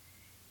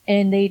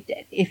 And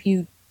if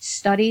you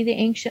study the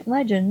ancient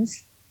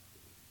legends,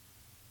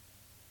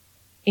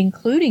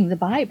 including the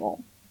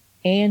Bible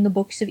and the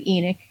books of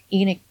Enoch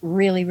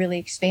really, really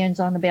expands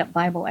on the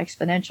Bible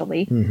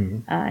exponentially.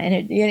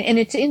 And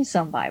it's in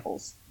some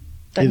Bibles,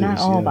 but not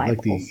all Bibles.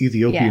 Like the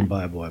Ethiopian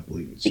Bible, I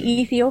believe.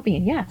 The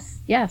Ethiopian,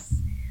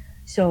 yes.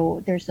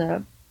 So there's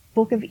a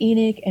book of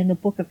Enoch and the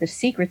book of the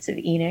secrets of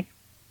Enoch.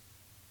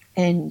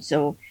 And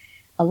so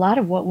a lot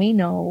of what we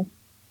know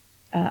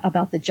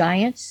about the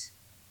giants,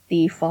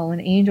 the fallen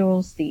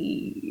angels,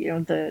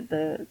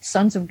 the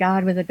sons of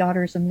God with the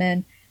daughters of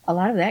men, a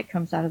lot of that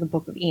comes out of the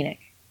book of Enoch.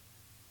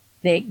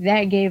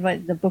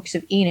 The books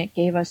of Enoch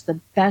gave us the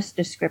best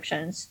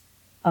descriptions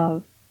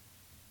of,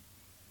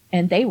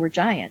 and they were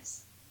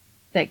giants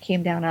that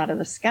came down out of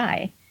the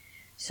sky.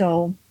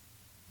 So,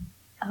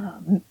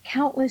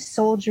 countless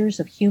soldiers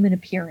of human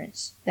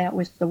appearance. That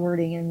was the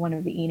wording in one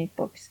of the Enoch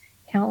books.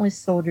 Countless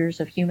soldiers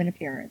of human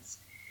appearance.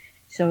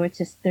 So it's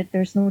just that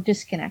there's no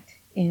disconnect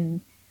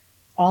in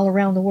all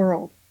around the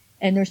world.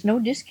 And there's no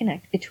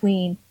disconnect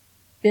between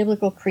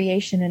biblical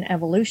creation and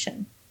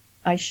evolution.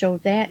 I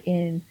showed that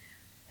in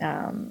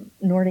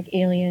Nordic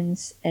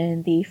Aliens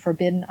and the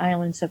Forbidden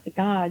Islands of the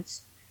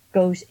Gods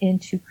goes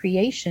into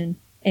creation,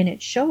 and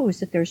it shows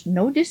that there's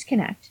no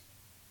disconnect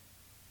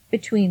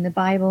between the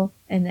Bible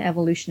and the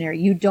evolutionary.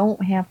 You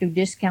don't have to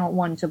discount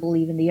one to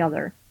believe in the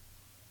other.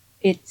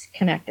 It's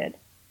connected.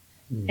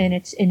 And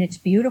it's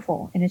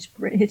beautiful, and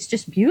it's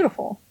just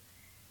beautiful.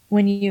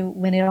 When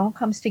it all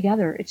comes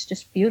together, it's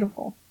just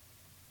beautiful.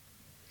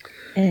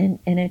 And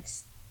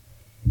it's,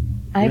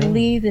 I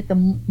believe that the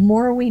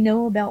more we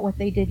know about what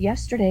they did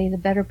yesterday, the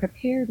better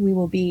prepared we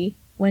will be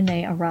when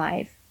they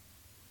arrive,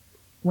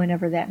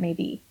 whenever that may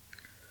be.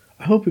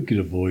 I hope we could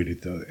avoid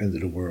it, the end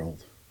of the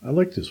world. I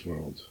like this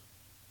world.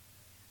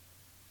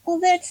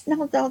 Well, that's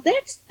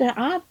the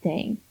odd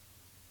thing.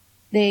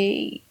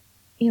 They,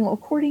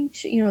 according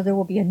to, there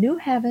will be a new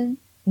heaven,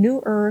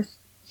 new earth,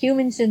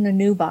 humans in the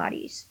new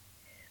bodies.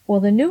 Well,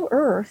 the new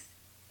earth,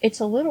 it's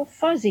a little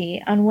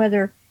fuzzy on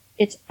whether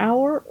it's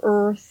our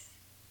earth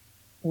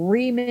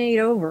remade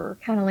over,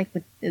 kind of like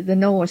the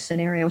Noah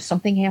scenario.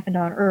 Something happened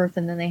on Earth,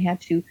 and then they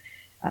had to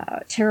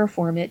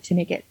terraform it to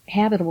make it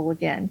habitable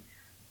again,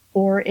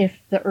 or if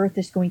the Earth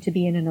is going to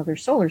be in another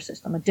solar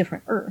system, a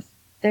different Earth.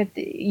 That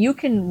you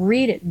can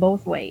read it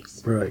both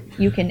ways. Right.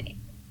 You can.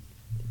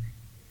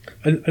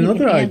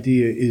 Another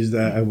idea is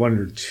that I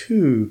wonder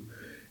too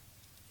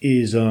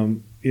is I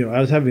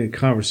was having a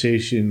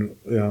conversation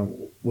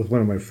with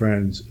one of my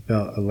friends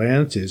about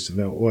Atlantis,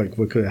 about like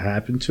what could have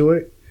happened to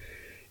it,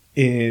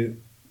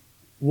 and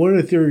one of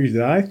the theories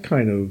that I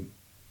kind of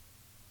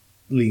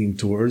lean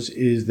towards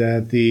is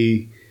that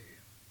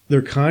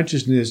their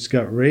consciousness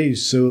got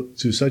raised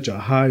to such a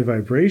high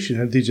vibration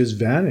that they just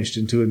vanished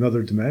into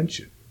another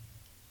dimension.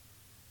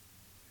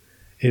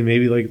 And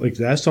maybe like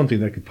that's something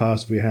that could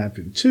possibly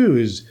happen too.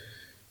 Is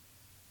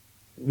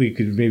we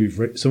could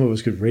some of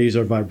us could raise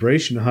our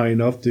vibration high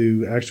enough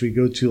to actually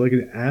go to like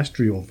an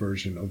astral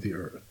version of the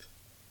Earth.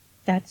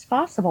 That's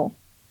possible.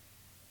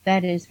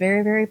 That is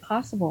very, very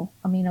possible.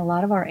 I mean, a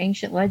lot of our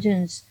ancient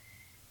legends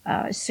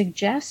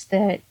suggest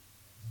that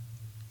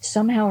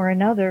somehow or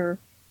another,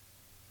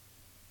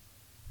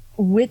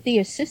 with the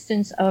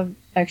assistance of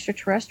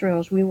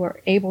extraterrestrials, we were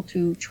able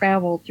to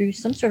travel through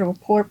some sort of a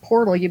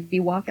portal. You'd be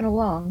walking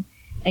along,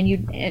 and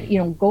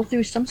you'd go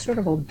through some sort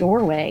of a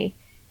doorway,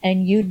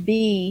 and you'd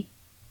be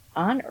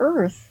on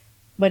Earth,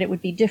 but it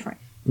would be different.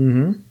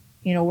 Mm-hmm.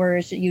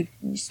 Whereas you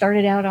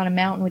started out on a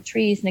mountain with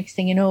trees, next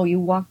thing you know, you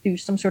walk through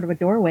some sort of a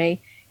doorway,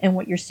 and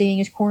what you're seeing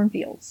is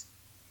cornfields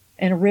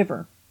and a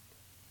river.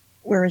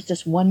 Whereas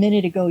just 1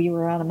 minute ago, you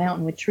were on a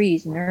mountain with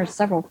trees, and there are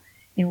several.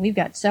 We've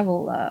got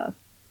several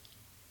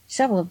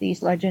of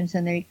these legends,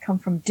 and they come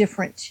from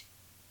different,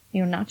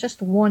 not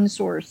just one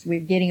source. We're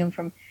getting them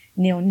from,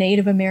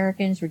 Native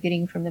Americans. We're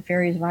getting them from the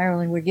fairies of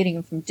Ireland. We're getting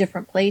them from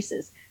different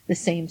places. The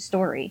same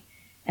story,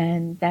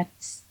 and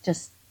that's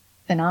just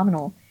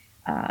phenomenal.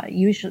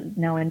 Usually,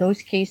 now in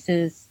those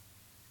cases,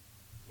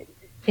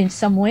 in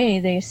some way,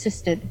 they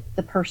assisted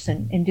the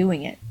person in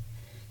doing it.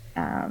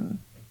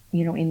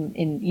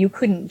 You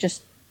couldn't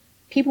just,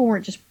 people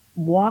weren't just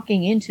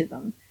walking into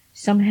them.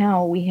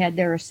 Somehow we had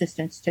their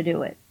assistance to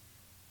do it.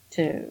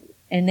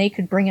 And they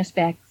could bring us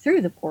back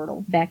through the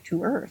portal, back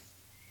to Earth.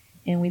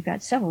 And we've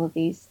got several of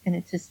these, and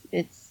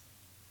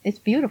it's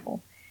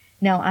beautiful.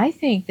 Now, I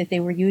think that they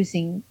were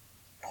using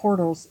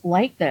portals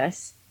like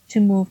this to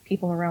move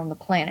people around the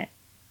planet.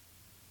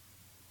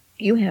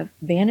 You have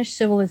vanished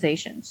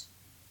civilizations.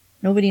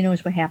 Nobody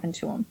knows what happened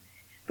to them.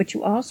 But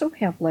you also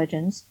have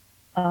legends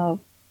of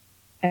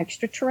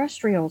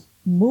extraterrestrials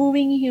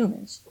moving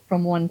humans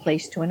from one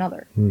place to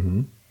another.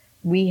 Mm-hmm.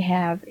 We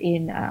have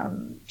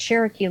in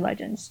Cherokee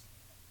legends,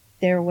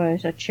 there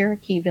was a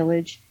Cherokee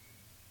village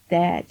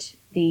that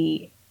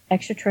the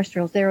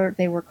extraterrestrials there,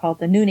 they were called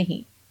the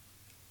Nunahi.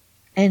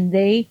 And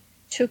they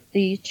took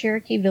the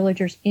Cherokee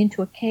villagers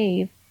into a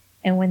cave,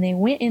 and when they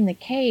went in the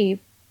cave,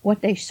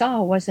 what they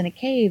saw wasn't a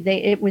cave.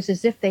 It was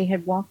as if they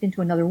had walked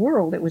into another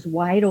world. It was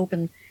wide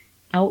open,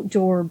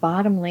 outdoor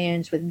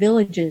bottomlands with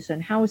villages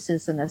and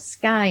houses and a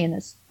sky and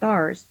the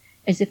stars,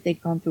 as if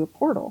they'd gone through a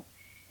portal.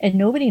 And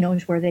nobody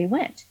knows where they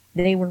went.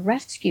 They were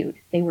rescued.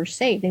 They were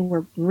saved. They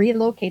were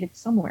relocated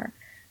somewhere.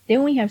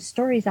 Then we have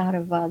stories out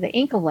of the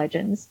Inca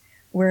legends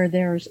where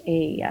there's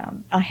a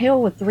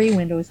hill with 3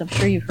 windows. I'm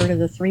sure you've heard of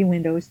the 3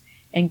 windows.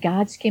 And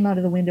gods came out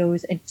of the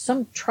windows, and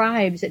some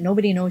tribes that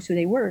nobody knows who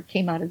they were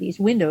came out of these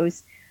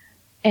windows.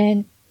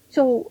 And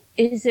so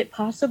is it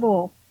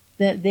possible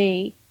that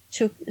they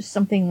took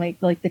something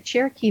like the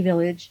Cherokee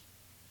village,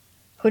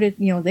 put it,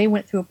 they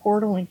went through a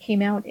portal and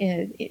came out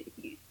in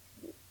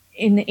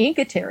the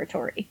Inca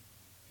territory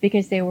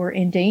because they were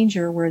in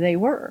danger where they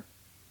were?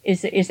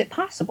 Is it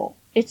possible?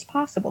 It's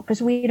possible,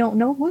 because we don't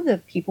know who the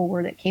people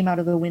were that came out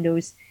of the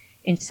windows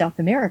in South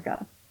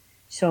America.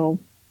 So,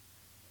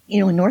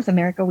 in North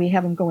America, we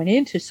have them going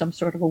into some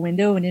sort of a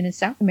window, and then in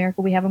South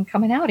America, we have them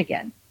coming out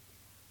again.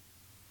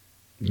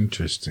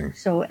 Interesting.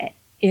 So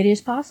it is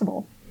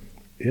possible.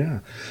 Yeah.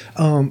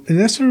 And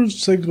that sort of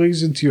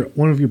segues into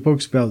one of your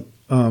books about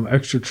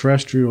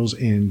extraterrestrials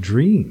and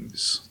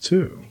dreams,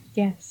 too.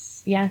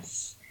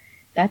 Yes.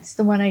 That's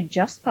the one I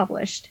just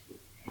published,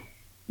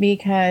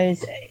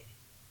 because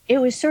it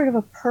was sort of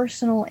a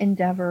personal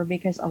endeavor,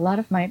 because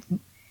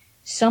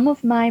some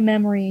of my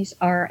memories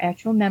are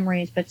actual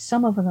memories, but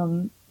some of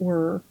them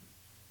were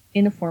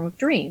in the form of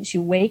dreams.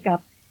 You wake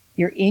up,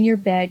 you're in your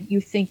bed,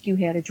 you think you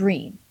had a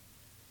dream.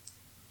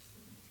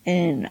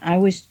 And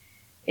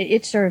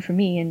it started for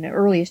me in the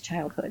earliest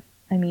childhood.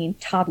 I mean,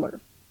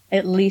 toddler,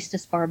 at least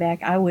as far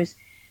back. I was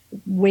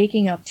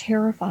waking up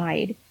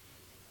terrified,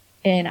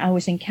 and I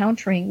was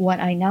encountering what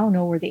I now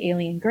know were the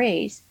alien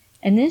grays.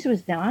 And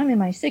I'm in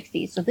my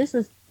 60s,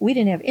 so we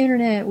didn't have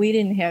internet, we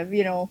didn't have,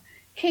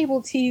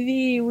 cable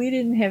TV, we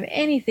didn't have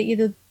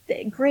anything.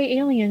 The gray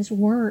aliens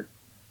weren't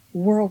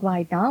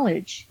worldwide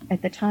knowledge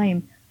at the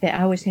time that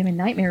I was having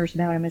nightmares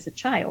about them as a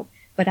child.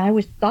 But I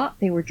thought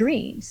they were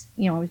dreams.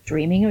 I was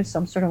dreaming of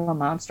some sort of a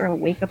monster. I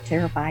would wake up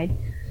terrified.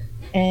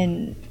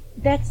 And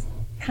that's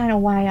kind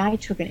of why I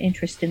took an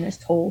interest in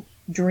this whole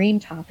dream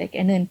topic.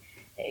 And then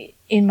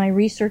in my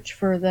research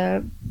for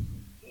the,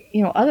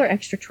 other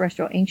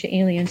extraterrestrial ancient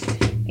aliens,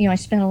 I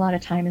spent a lot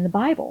of time in the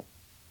Bible.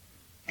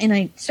 And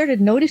I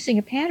started noticing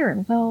a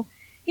pattern. Well,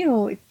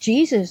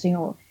 Jesus,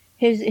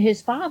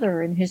 his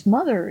father and his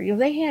mother,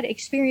 they had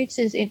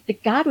experiences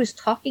that God was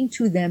talking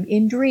to them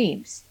in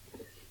dreams.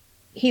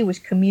 He was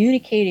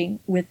communicating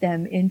with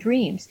them in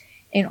dreams.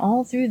 And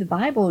all through the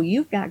Bible,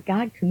 you've got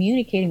God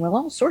communicating with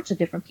all sorts of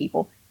different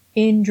people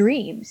in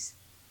dreams.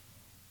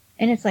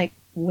 And it's like,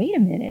 wait a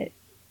minute.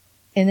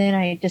 And then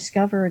I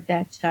discovered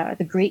that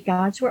the Greek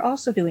gods were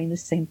also doing the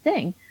same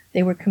thing.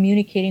 They were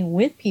communicating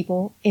with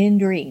people in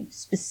dreams,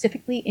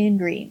 specifically in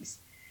dreams.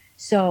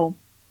 So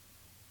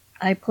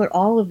I put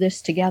all of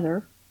this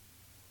together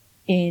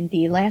in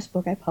the last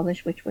book I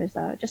published, which was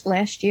just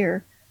last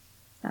year,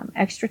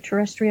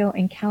 Extraterrestrial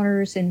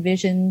Encounters and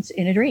Visions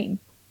in a Dream.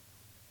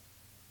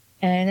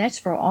 And that's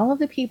for all of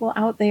the people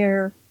out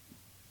there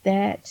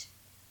that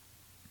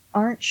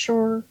aren't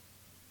sure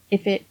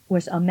if it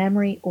was a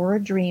memory or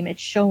a dream.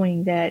 It's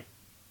showing that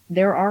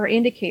there are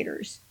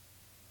indicators.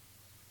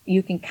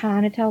 You can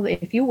kind of tell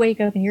that if you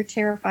wake up and you're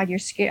terrified, you're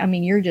scared,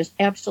 you're just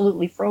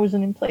absolutely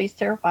frozen in place,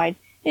 terrified,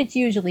 it's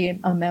usually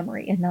a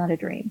memory and not a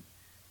dream.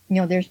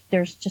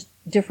 There's just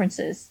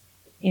differences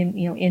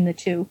in the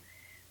two.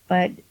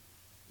 But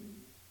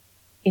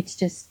it's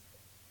just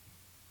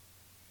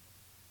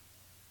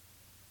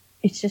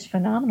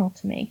phenomenal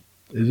to me.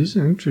 It is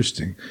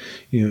interesting.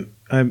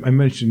 I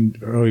mentioned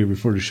earlier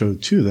before the show,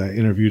 too, that I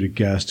interviewed a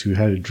guest who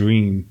had a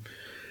dream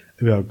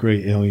about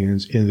great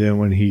aliens, and then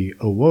when he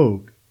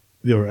awoke,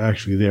 they were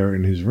actually there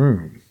in his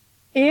room.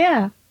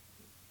 Yeah.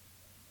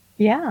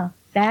 Yeah.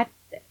 That,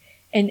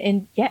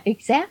 and yeah,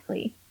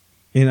 exactly.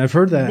 And I've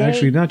heard that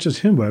actually, not just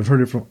him, but I've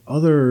heard it from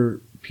other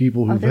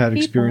people who've had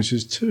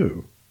experiences,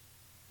 too.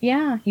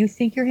 Yeah. You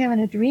think you're having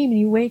a dream, and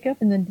you wake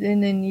up, and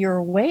then you're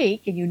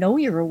awake, and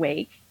you're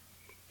awake.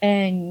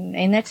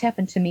 And that's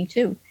happened to me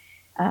too.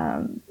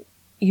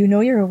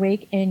 You're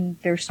awake and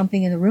there's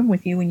something in the room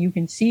with you, and you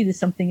can see there's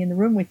something in the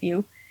room with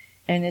you.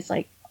 And it's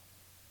like,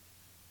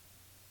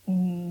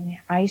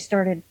 I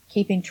started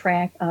keeping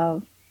track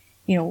of,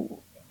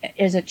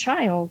 as a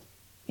child,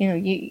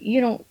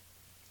 you don't,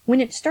 when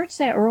it starts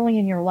that early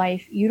in your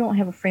life, you don't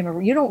have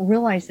a you don't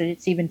realize that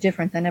it's even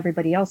different than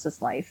everybody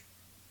else's life.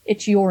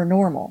 It's your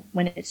normal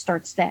when it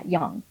starts that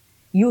young.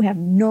 You have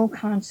no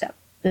concept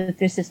that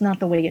this is not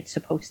the way it's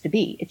supposed to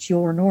be. It's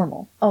your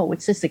normal. Oh,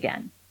 it's this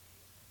again.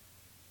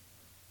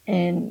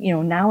 And,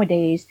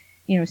 nowadays,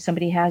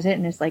 somebody has it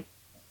and it's like,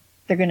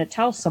 they're going to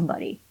tell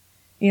somebody,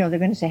 they're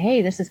going to say,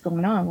 hey, this is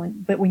going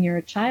on. But when you're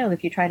a child,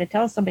 if you try to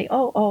tell somebody,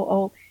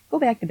 oh, go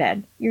back to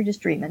bed. You're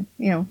just dreaming.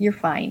 You're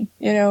fine,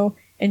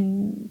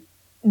 and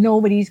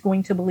nobody's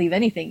going to believe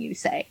anything you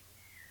say.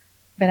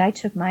 But I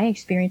took my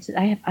experiences.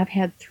 I've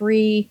had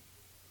 3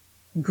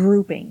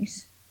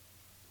 groupings,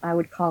 I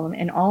would call them,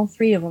 and all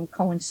 3 of them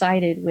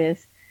coincided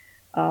with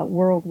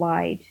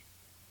worldwide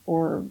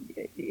or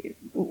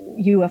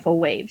UFO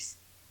waves.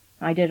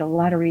 I did a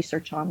lot of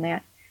research on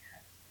that.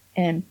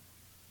 And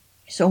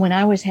so when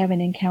I was having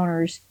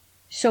encounters,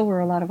 so were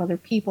a lot of other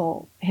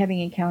people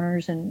having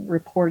encounters and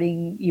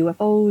reporting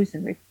UFOs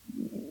and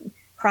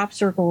crop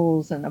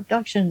circles and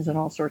abductions and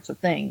all sorts of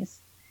things.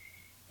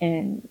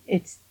 And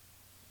it's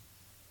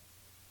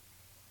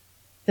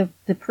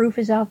the proof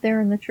is out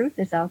there and the truth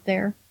is out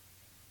there.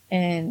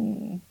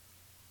 And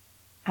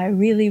I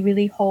really,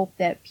 really hope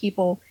that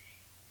people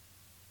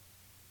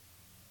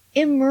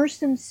immerse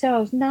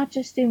themselves, not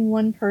just in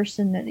one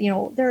person. That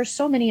there are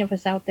so many of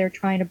us out there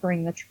trying to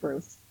bring the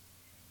truth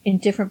in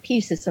different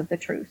pieces of the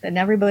truth. And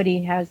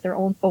everybody has their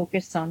own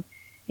focus on,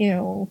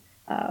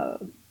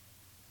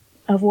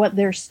 of what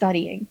they're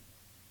studying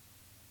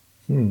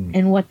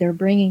and what they're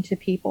bringing to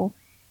people.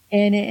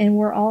 And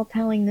we're all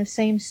telling the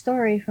same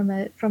story from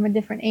a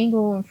different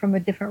angle and from a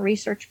different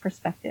research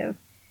perspective.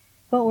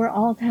 But we're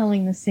all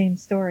telling the same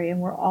story,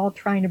 and we're all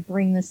trying to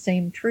bring the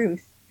same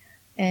truth.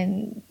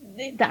 And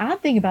the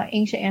odd thing about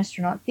ancient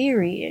astronaut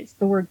theory is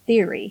the word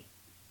theory.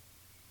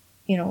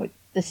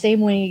 The same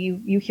way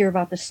you hear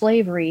about the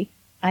slavery,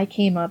 I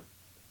came up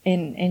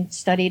and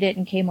studied it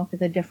and came up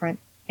with a different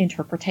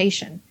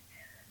interpretation.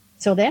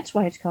 So that's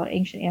why it's called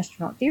ancient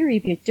astronaut theory,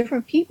 because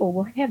different people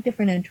will have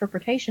different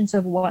interpretations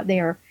of what they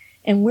are,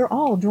 and we're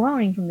all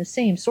drawing from the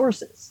same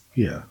sources.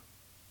 Yeah.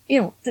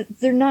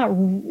 They're not,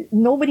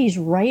 nobody's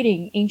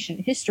writing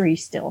ancient history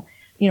still.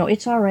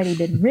 It's already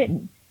been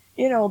written.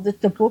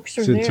 The books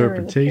are it's there.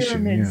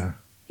 Interpretation, the pyramids. yeah.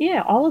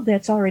 Yeah, all of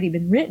that's already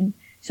been written.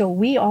 So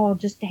we all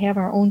just have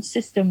our own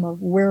system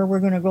of where we're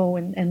going to go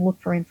and look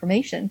for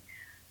information.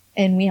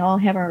 And we all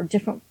have our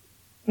different,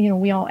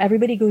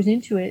 everybody goes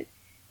into it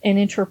and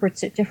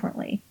interprets it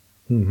differently.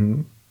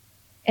 Mm-hmm.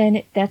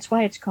 And that's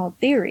why it's called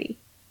theory,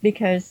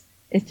 because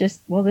it's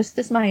just, well, this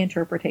is my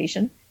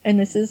interpretation and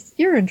this is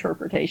your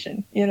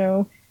interpretation,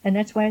 and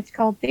that's why it's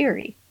called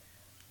theory.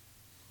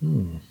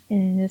 And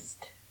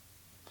just,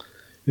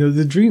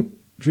 the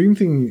dream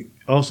thing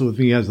also with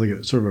me has like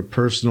a sort of a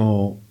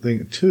personal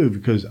thing too,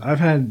 because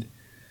I've had,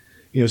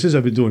 since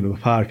I've been doing the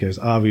podcast,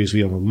 obviously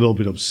I'm a little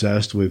bit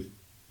obsessed with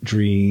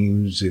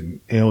dreams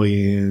and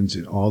aliens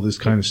and all this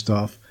kind of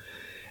stuff.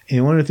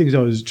 And one of the things I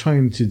was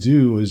trying to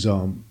do was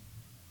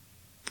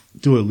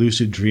do a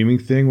lucid dreaming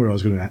thing where I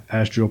was going to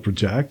astral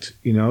project,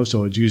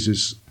 so I'd use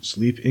this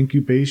sleep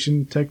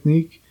incubation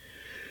technique.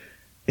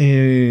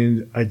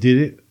 And I did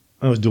it.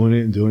 I was doing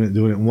it and doing it and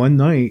doing it. One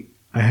night,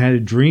 I had a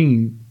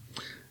dream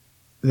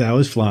that I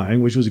was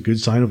flying, which was a good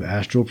sign of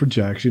astral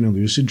projection and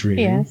lucid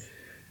dreaming. Yes.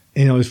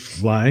 And I was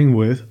flying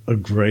with a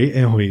gray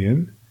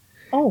alien.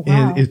 Oh,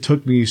 wow. And it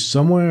took me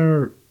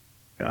somewhere,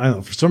 I don't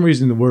know, for some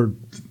reason the word,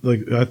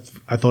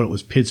 I thought it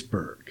was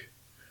Pittsburgh.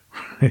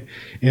 Right?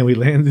 And we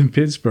landed in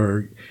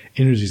Pittsburgh,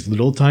 and there's these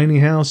little tiny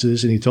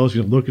houses, and he tells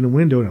me to look in the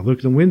window, and I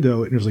look in the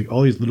window, and there's like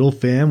all these little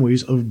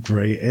families of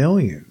gray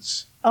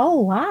aliens.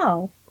 Oh,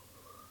 wow.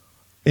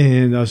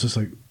 And I was just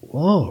like,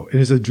 whoa. And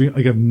it's a dream,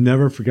 like I've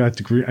never forgot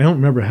the dream. I don't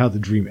remember how the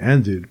dream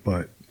ended,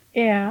 but.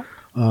 Yeah.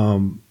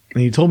 And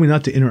he told me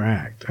not to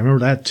interact. I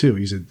remember that too.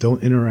 He said,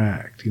 don't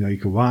interact. You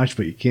can watch,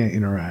 but you can't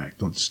interact.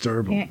 Don't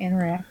disturb them. Can't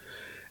interact.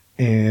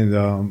 And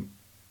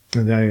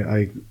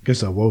I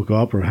guess I woke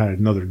up or had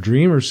another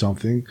dream or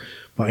something,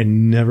 but I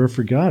never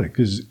forgot it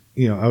because,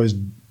 I was,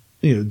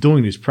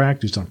 doing this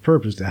practice on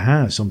purpose to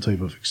have some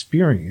type of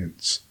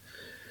experience.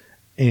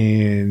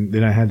 And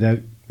then I had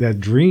that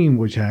dream,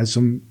 which had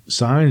some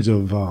signs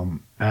of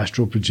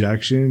astral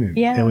projection and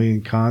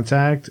alien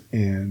contact.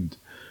 And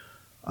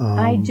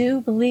I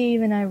do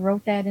believe, and I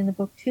wrote that in the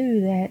book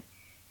too, that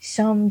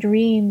some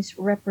dreams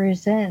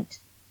represent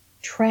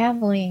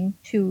traveling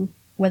to,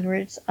 whether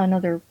it's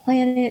another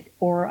planet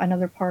or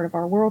another part of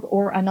our world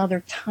or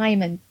another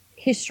time and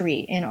history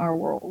in our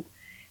world,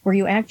 where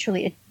you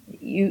actually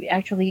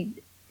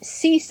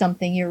see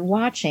something. You're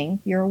watching.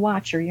 You're a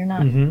watcher. You're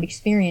not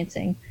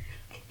experiencing,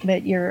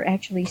 but you're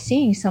actually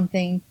seeing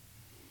something.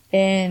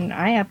 And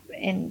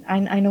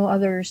I know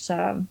others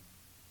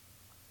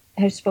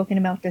have spoken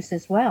about this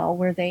as well,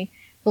 where they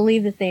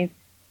believe that they've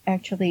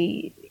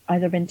actually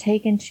either been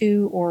taken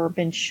to or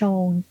been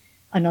shown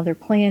another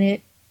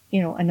planet,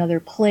 another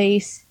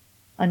place,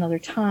 another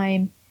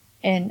time.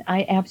 And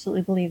I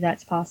absolutely believe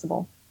that's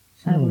possible.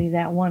 I believe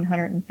that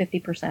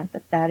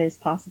 150% that is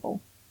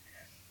possible.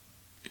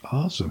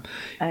 Awesome.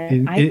 I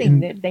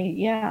think that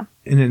they.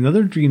 And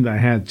another dream that I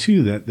had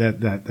too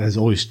that has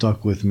always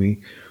stuck with me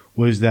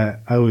was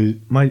that I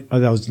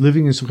was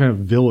living in some kind of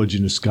village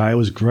and the sky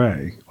was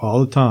gray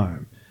all the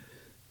time.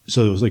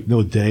 So there was like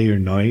no day or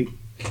night.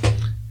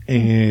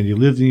 And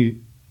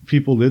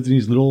people lived in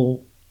these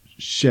little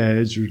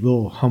sheds or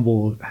little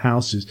humble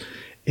houses.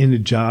 And your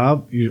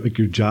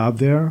job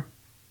there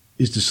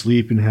is to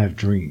sleep and have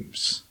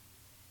dreams.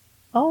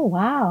 Oh,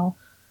 wow.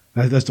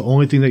 That's the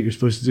only thing that you're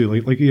supposed to do.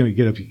 You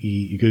get up, you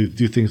eat, you go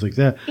do things like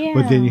that. Yeah.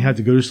 But then you have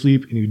to go to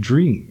sleep and you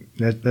dream.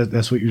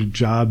 That's what your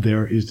job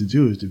there is to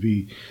do, is to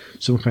be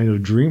some kind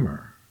of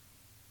dreamer.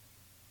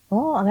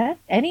 Oh,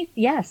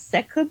 yes,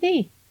 that could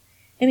be.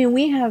 I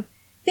mean,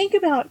 think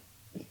about,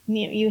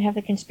 you have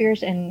the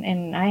conspiracy,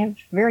 and I have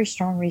very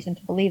strong reason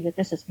to believe that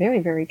this is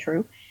very, very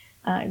true.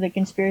 The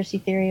conspiracy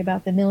theory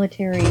about the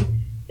military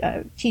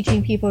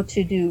teaching people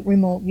to do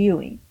remote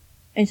viewing.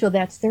 And so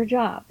that's their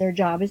job. Their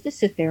job is to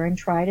sit there and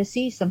try to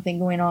see something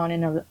going on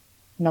in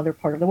another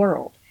part of the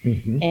world.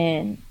 Mm-hmm.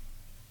 And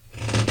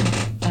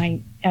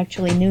I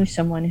actually knew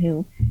someone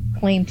who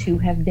claimed to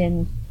have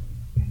been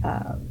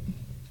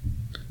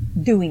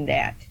doing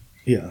that.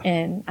 Yeah.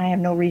 And I have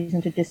no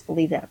reason to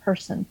disbelieve that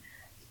person.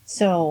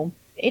 So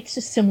it's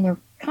a similar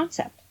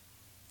concept.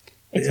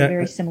 It's a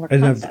very similar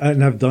concept.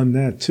 And I've done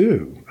that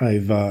too.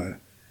 I've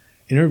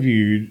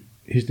interviewed,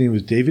 his name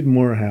was David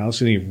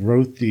Morehouse, and he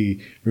wrote the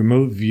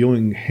remote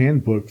viewing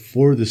handbook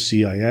for the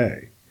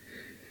CIA.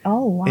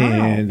 Oh, wow.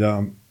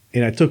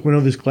 And I took one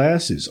of his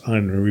classes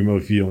on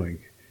remote viewing,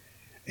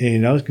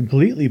 and I was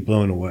completely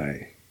blown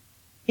away.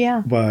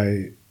 Yeah.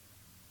 By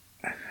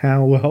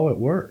how well it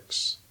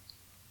works.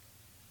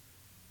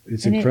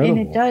 It's incredible.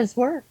 And it does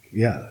work.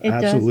 Yeah, it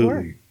absolutely. Does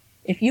work.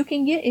 If you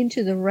can get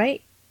into the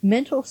right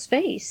mental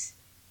space,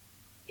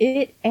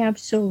 it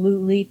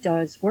absolutely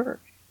does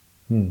work.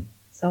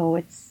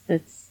 So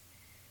the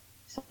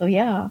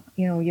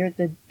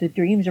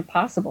dreams are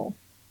possible.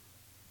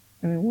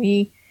 I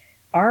mean,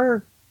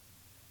 our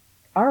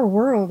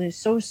world is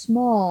so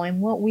small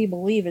in what we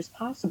believe is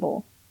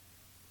possible,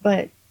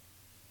 but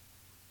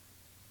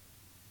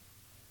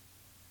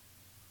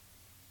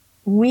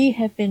we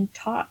have been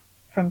taught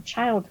from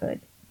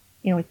childhood.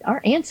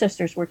 Our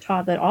ancestors were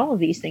taught that all of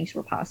these things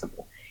were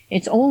possible.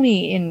 It's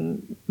only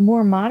in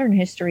more modern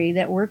history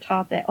that we're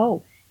taught that,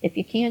 if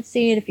you can't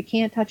see it, if you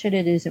can't touch it,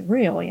 it isn't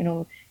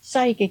real.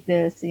 Psychic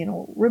this,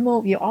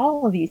 remote view,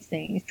 all of these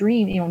things,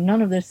 dream,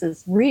 none of this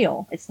is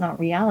real. It's not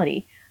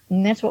reality.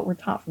 And that's what we're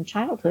taught from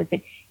childhood.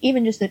 But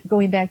even just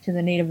going back to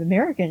the Native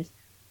Americans,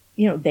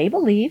 they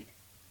believed,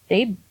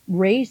 they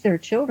raised their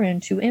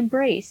children to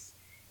embrace,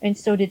 and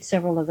so did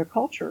several other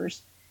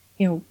cultures,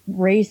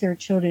 raise their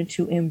children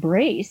to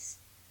embrace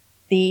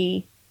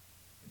the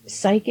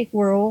psychic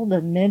world,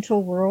 the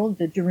mental world,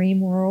 the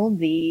dream world,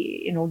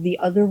 the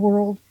other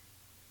world,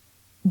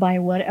 by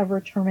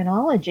whatever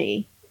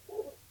terminology.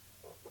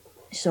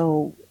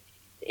 So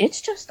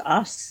it's just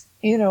us.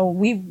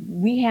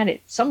 we had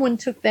it. Someone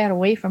took that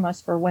away from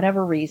us for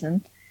whatever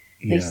reason.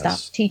 They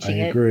stopped teaching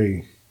it. I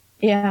agree.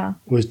 Yeah.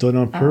 It was done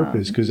on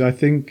purpose because I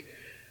think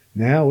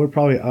now we're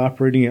probably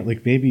operating at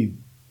like maybe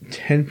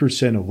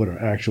 10% of what our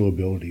actual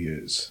ability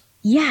is.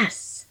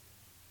 Yes.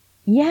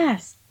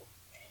 Yes.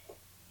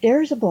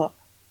 There's a book.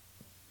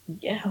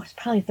 Yeah, it was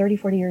probably 30,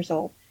 40 years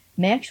old.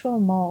 Maxwell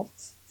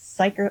Maltz,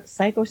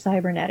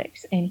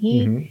 Psycho-Cybernetics. And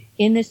he,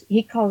 in this,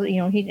 he calls it,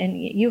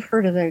 and you've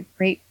heard of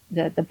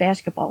the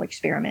basketball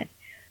experiment,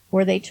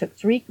 where they took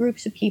 3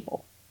 groups of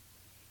people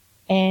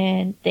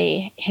and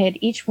they had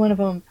each one of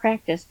them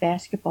practice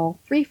basketball,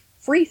 3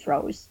 free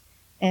throws,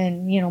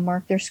 and,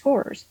 mark their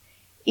scores.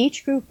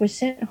 Each group was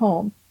sent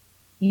home.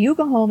 You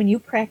go home and you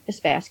practice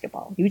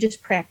basketball. You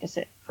just practice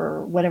it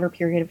for whatever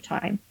period of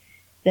time.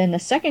 Then the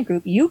second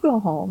group, you go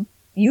home.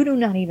 You do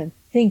not even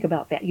think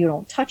about that. You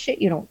don't touch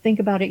it. You don't think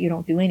about it. You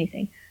don't do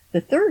anything.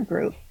 The third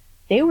group,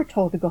 they were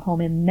told to go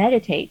home and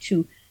meditate,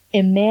 to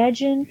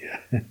imagine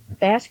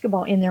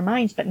basketball in their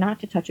minds, but not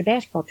to touch a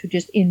basketball, to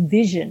just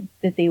envision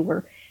that they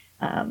were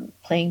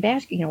playing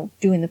basketball,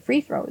 doing the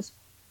free throws.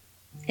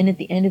 And at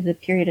the end of the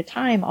period of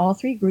time, all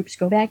 3 groups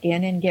go back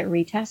in and get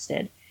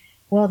retested.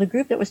 Well, the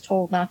group that was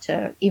told not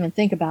to even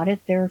think about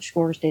it, their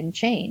scores didn't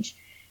change.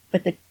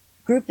 But the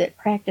group that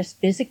practiced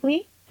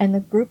physically and the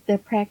group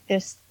that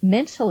practiced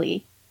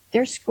mentally,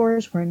 their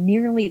scores were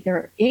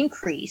their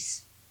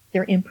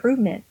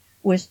improvement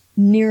was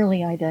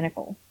nearly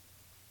identical.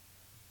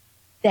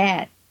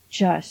 That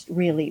just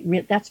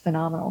that's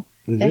phenomenal.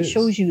 That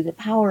shows you the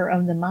power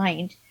of the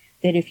mind,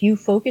 that if you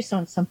focus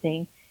on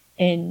something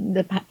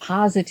and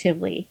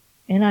positively,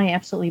 and I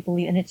absolutely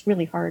believe, and it's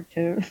really hard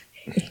to,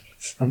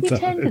 we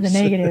tend to the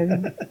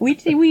negative. We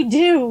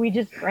do. We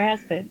just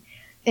grasp it.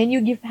 And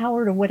you give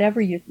power to whatever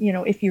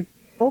if you're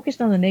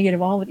focused on the negative,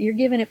 you're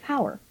giving it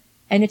power,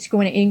 and it's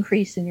going to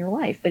increase in your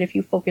life. But if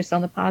you focus on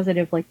the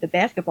positive, like the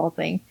basketball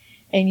thing,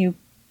 and you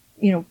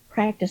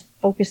practice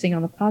focusing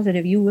on the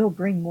positive, you will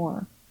bring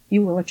more.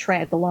 You will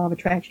attract the law of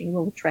attraction. You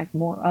will attract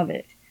more of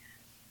it.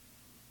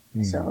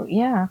 So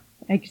yeah,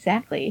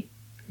 exactly.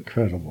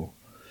 Incredible.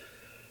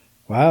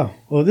 Wow.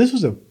 Well, this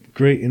was a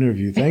great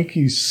interview. Thank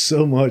you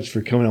so much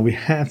for coming on. We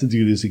have to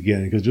do this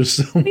again because there's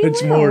so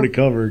much more to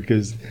cover.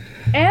 Because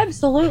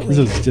absolutely,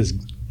 this is just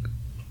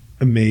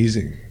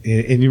amazing,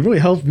 and you really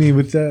helped me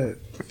with that,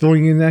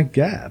 filling in that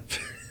gap.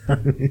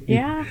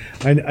 Yeah,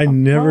 I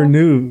never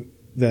knew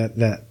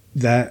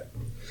that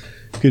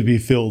could be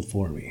filled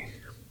for me.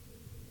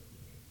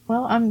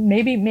 Well,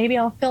 maybe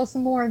I'll fill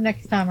some more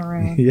next time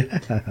around.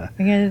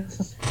 Yeah.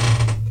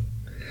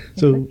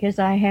 Because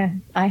I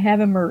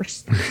have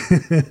immersed.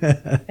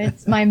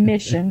 It's my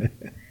mission.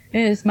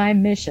 It is my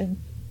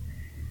mission.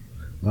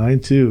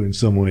 Mine too, in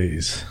some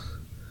ways.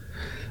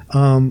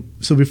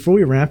 So before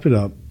we wrap it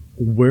up,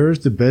 where's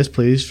the best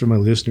place for my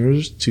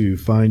listeners to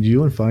find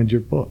you and find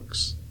your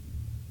books?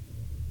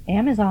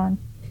 Amazon.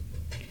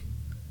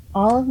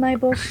 All of my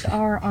books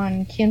are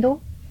on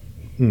Kindle.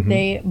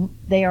 They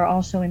are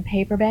also in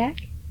paperback.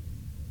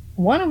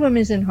 One of them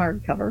is in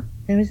hardcover.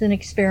 It was an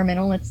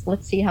experimental.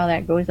 Let's see how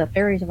that goes. The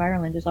Fairies of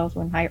Ireland is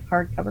also in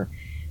hardcover,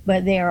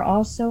 but they are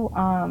also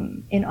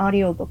in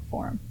audiobook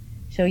form.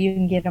 So you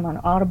can get them on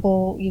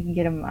Audible. You can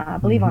get them, I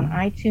believe, on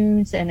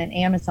iTunes and on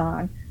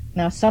Amazon.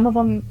 Now, some of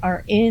them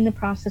are in the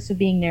process of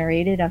being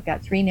narrated. I've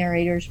got 3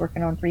 narrators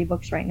working on 3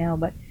 books right now,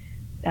 but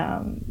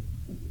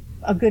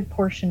a good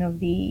portion of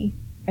the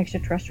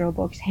extraterrestrial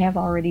books have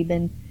already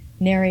been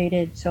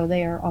narrated, so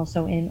they are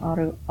also in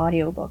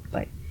audiobook.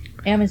 But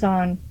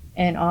Amazon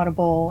and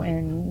Audible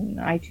and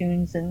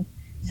iTunes and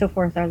so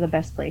forth are the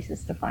best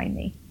places to find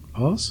me.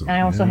 Awesome. And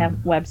I also have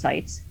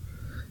websites.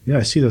 Yeah,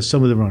 I see that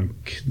some of them are on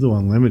Kindle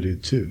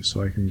Unlimited too,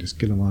 so I can just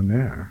get them on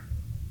there.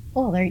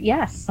 Well,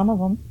 yes, some of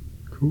them.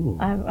 Cool.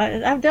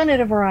 I've done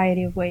it a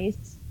variety of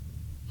ways.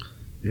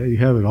 Yeah, you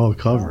have it all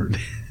covered.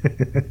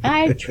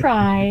 I've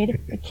tried.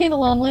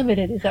 Kindle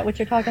Unlimited, is that what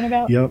you're talking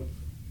about? Yep.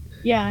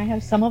 Yeah, I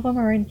have some of them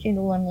are in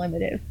Kindle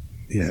Unlimited.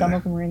 Yeah. Some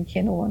of them are in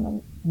Kindle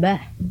Unlimited.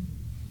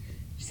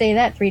 Say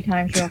that 3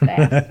 times real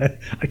fast.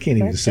 I can't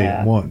even say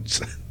it once.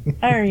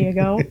 There you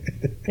go.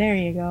 There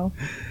you go.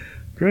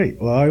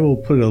 Great. Well, I will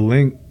put a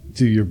link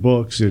to your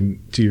books and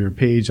to your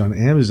page on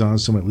Amazon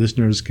so my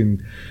listeners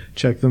can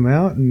check them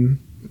out and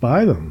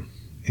buy them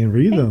and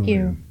read them. Thank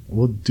you.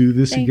 We'll do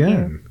this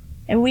again.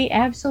 And we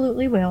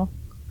absolutely will.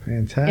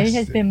 Fantastic. It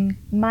has been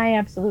my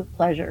absolute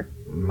pleasure.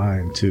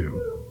 Mine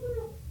too.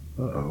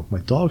 Uh-oh, my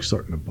dog's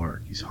starting to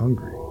bark. He's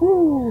hungry.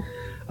 Ooh.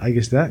 I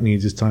guess that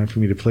means it's time for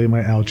me to play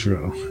my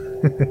outro.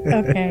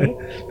 Okay.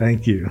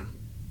 Thank you.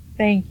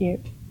 Thank you.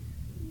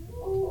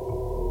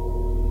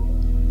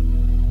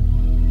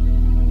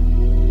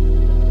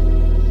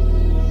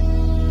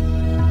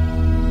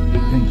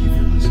 Thank you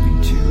for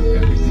listening to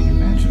Everything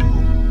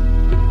Imaginable.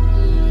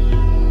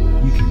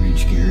 You can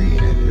reach Gary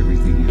at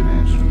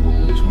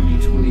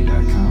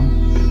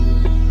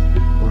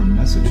everythingimaginable2020.com or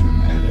message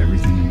him at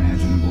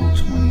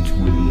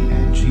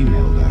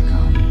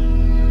everythingimaginable2020@gmail.com.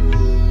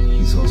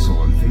 He's also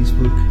on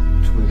Facebook,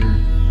 Twitter,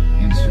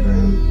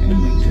 Instagram, and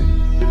LinkedIn.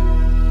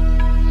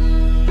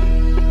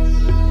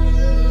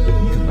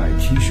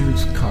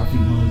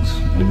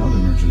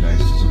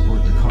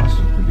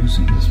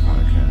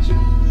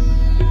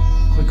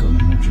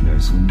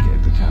 address link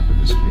at the top of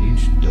this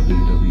page,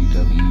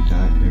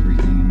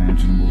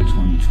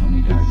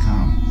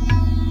 www.everythingimaginable2020.com.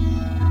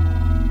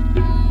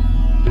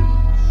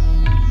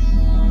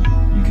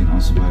 You can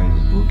also buy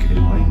the book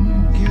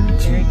Enlightenment Very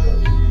Guarantee.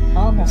 good. That's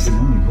Almost. the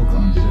only book